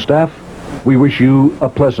management and staff, we wish you a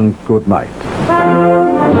pleasant good night.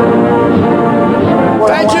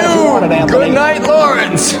 Thank you. Good night,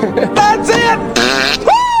 Lawrence. That's it.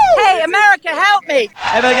 Hey, America, help me.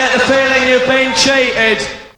 Ever get the feeling you've been cheated?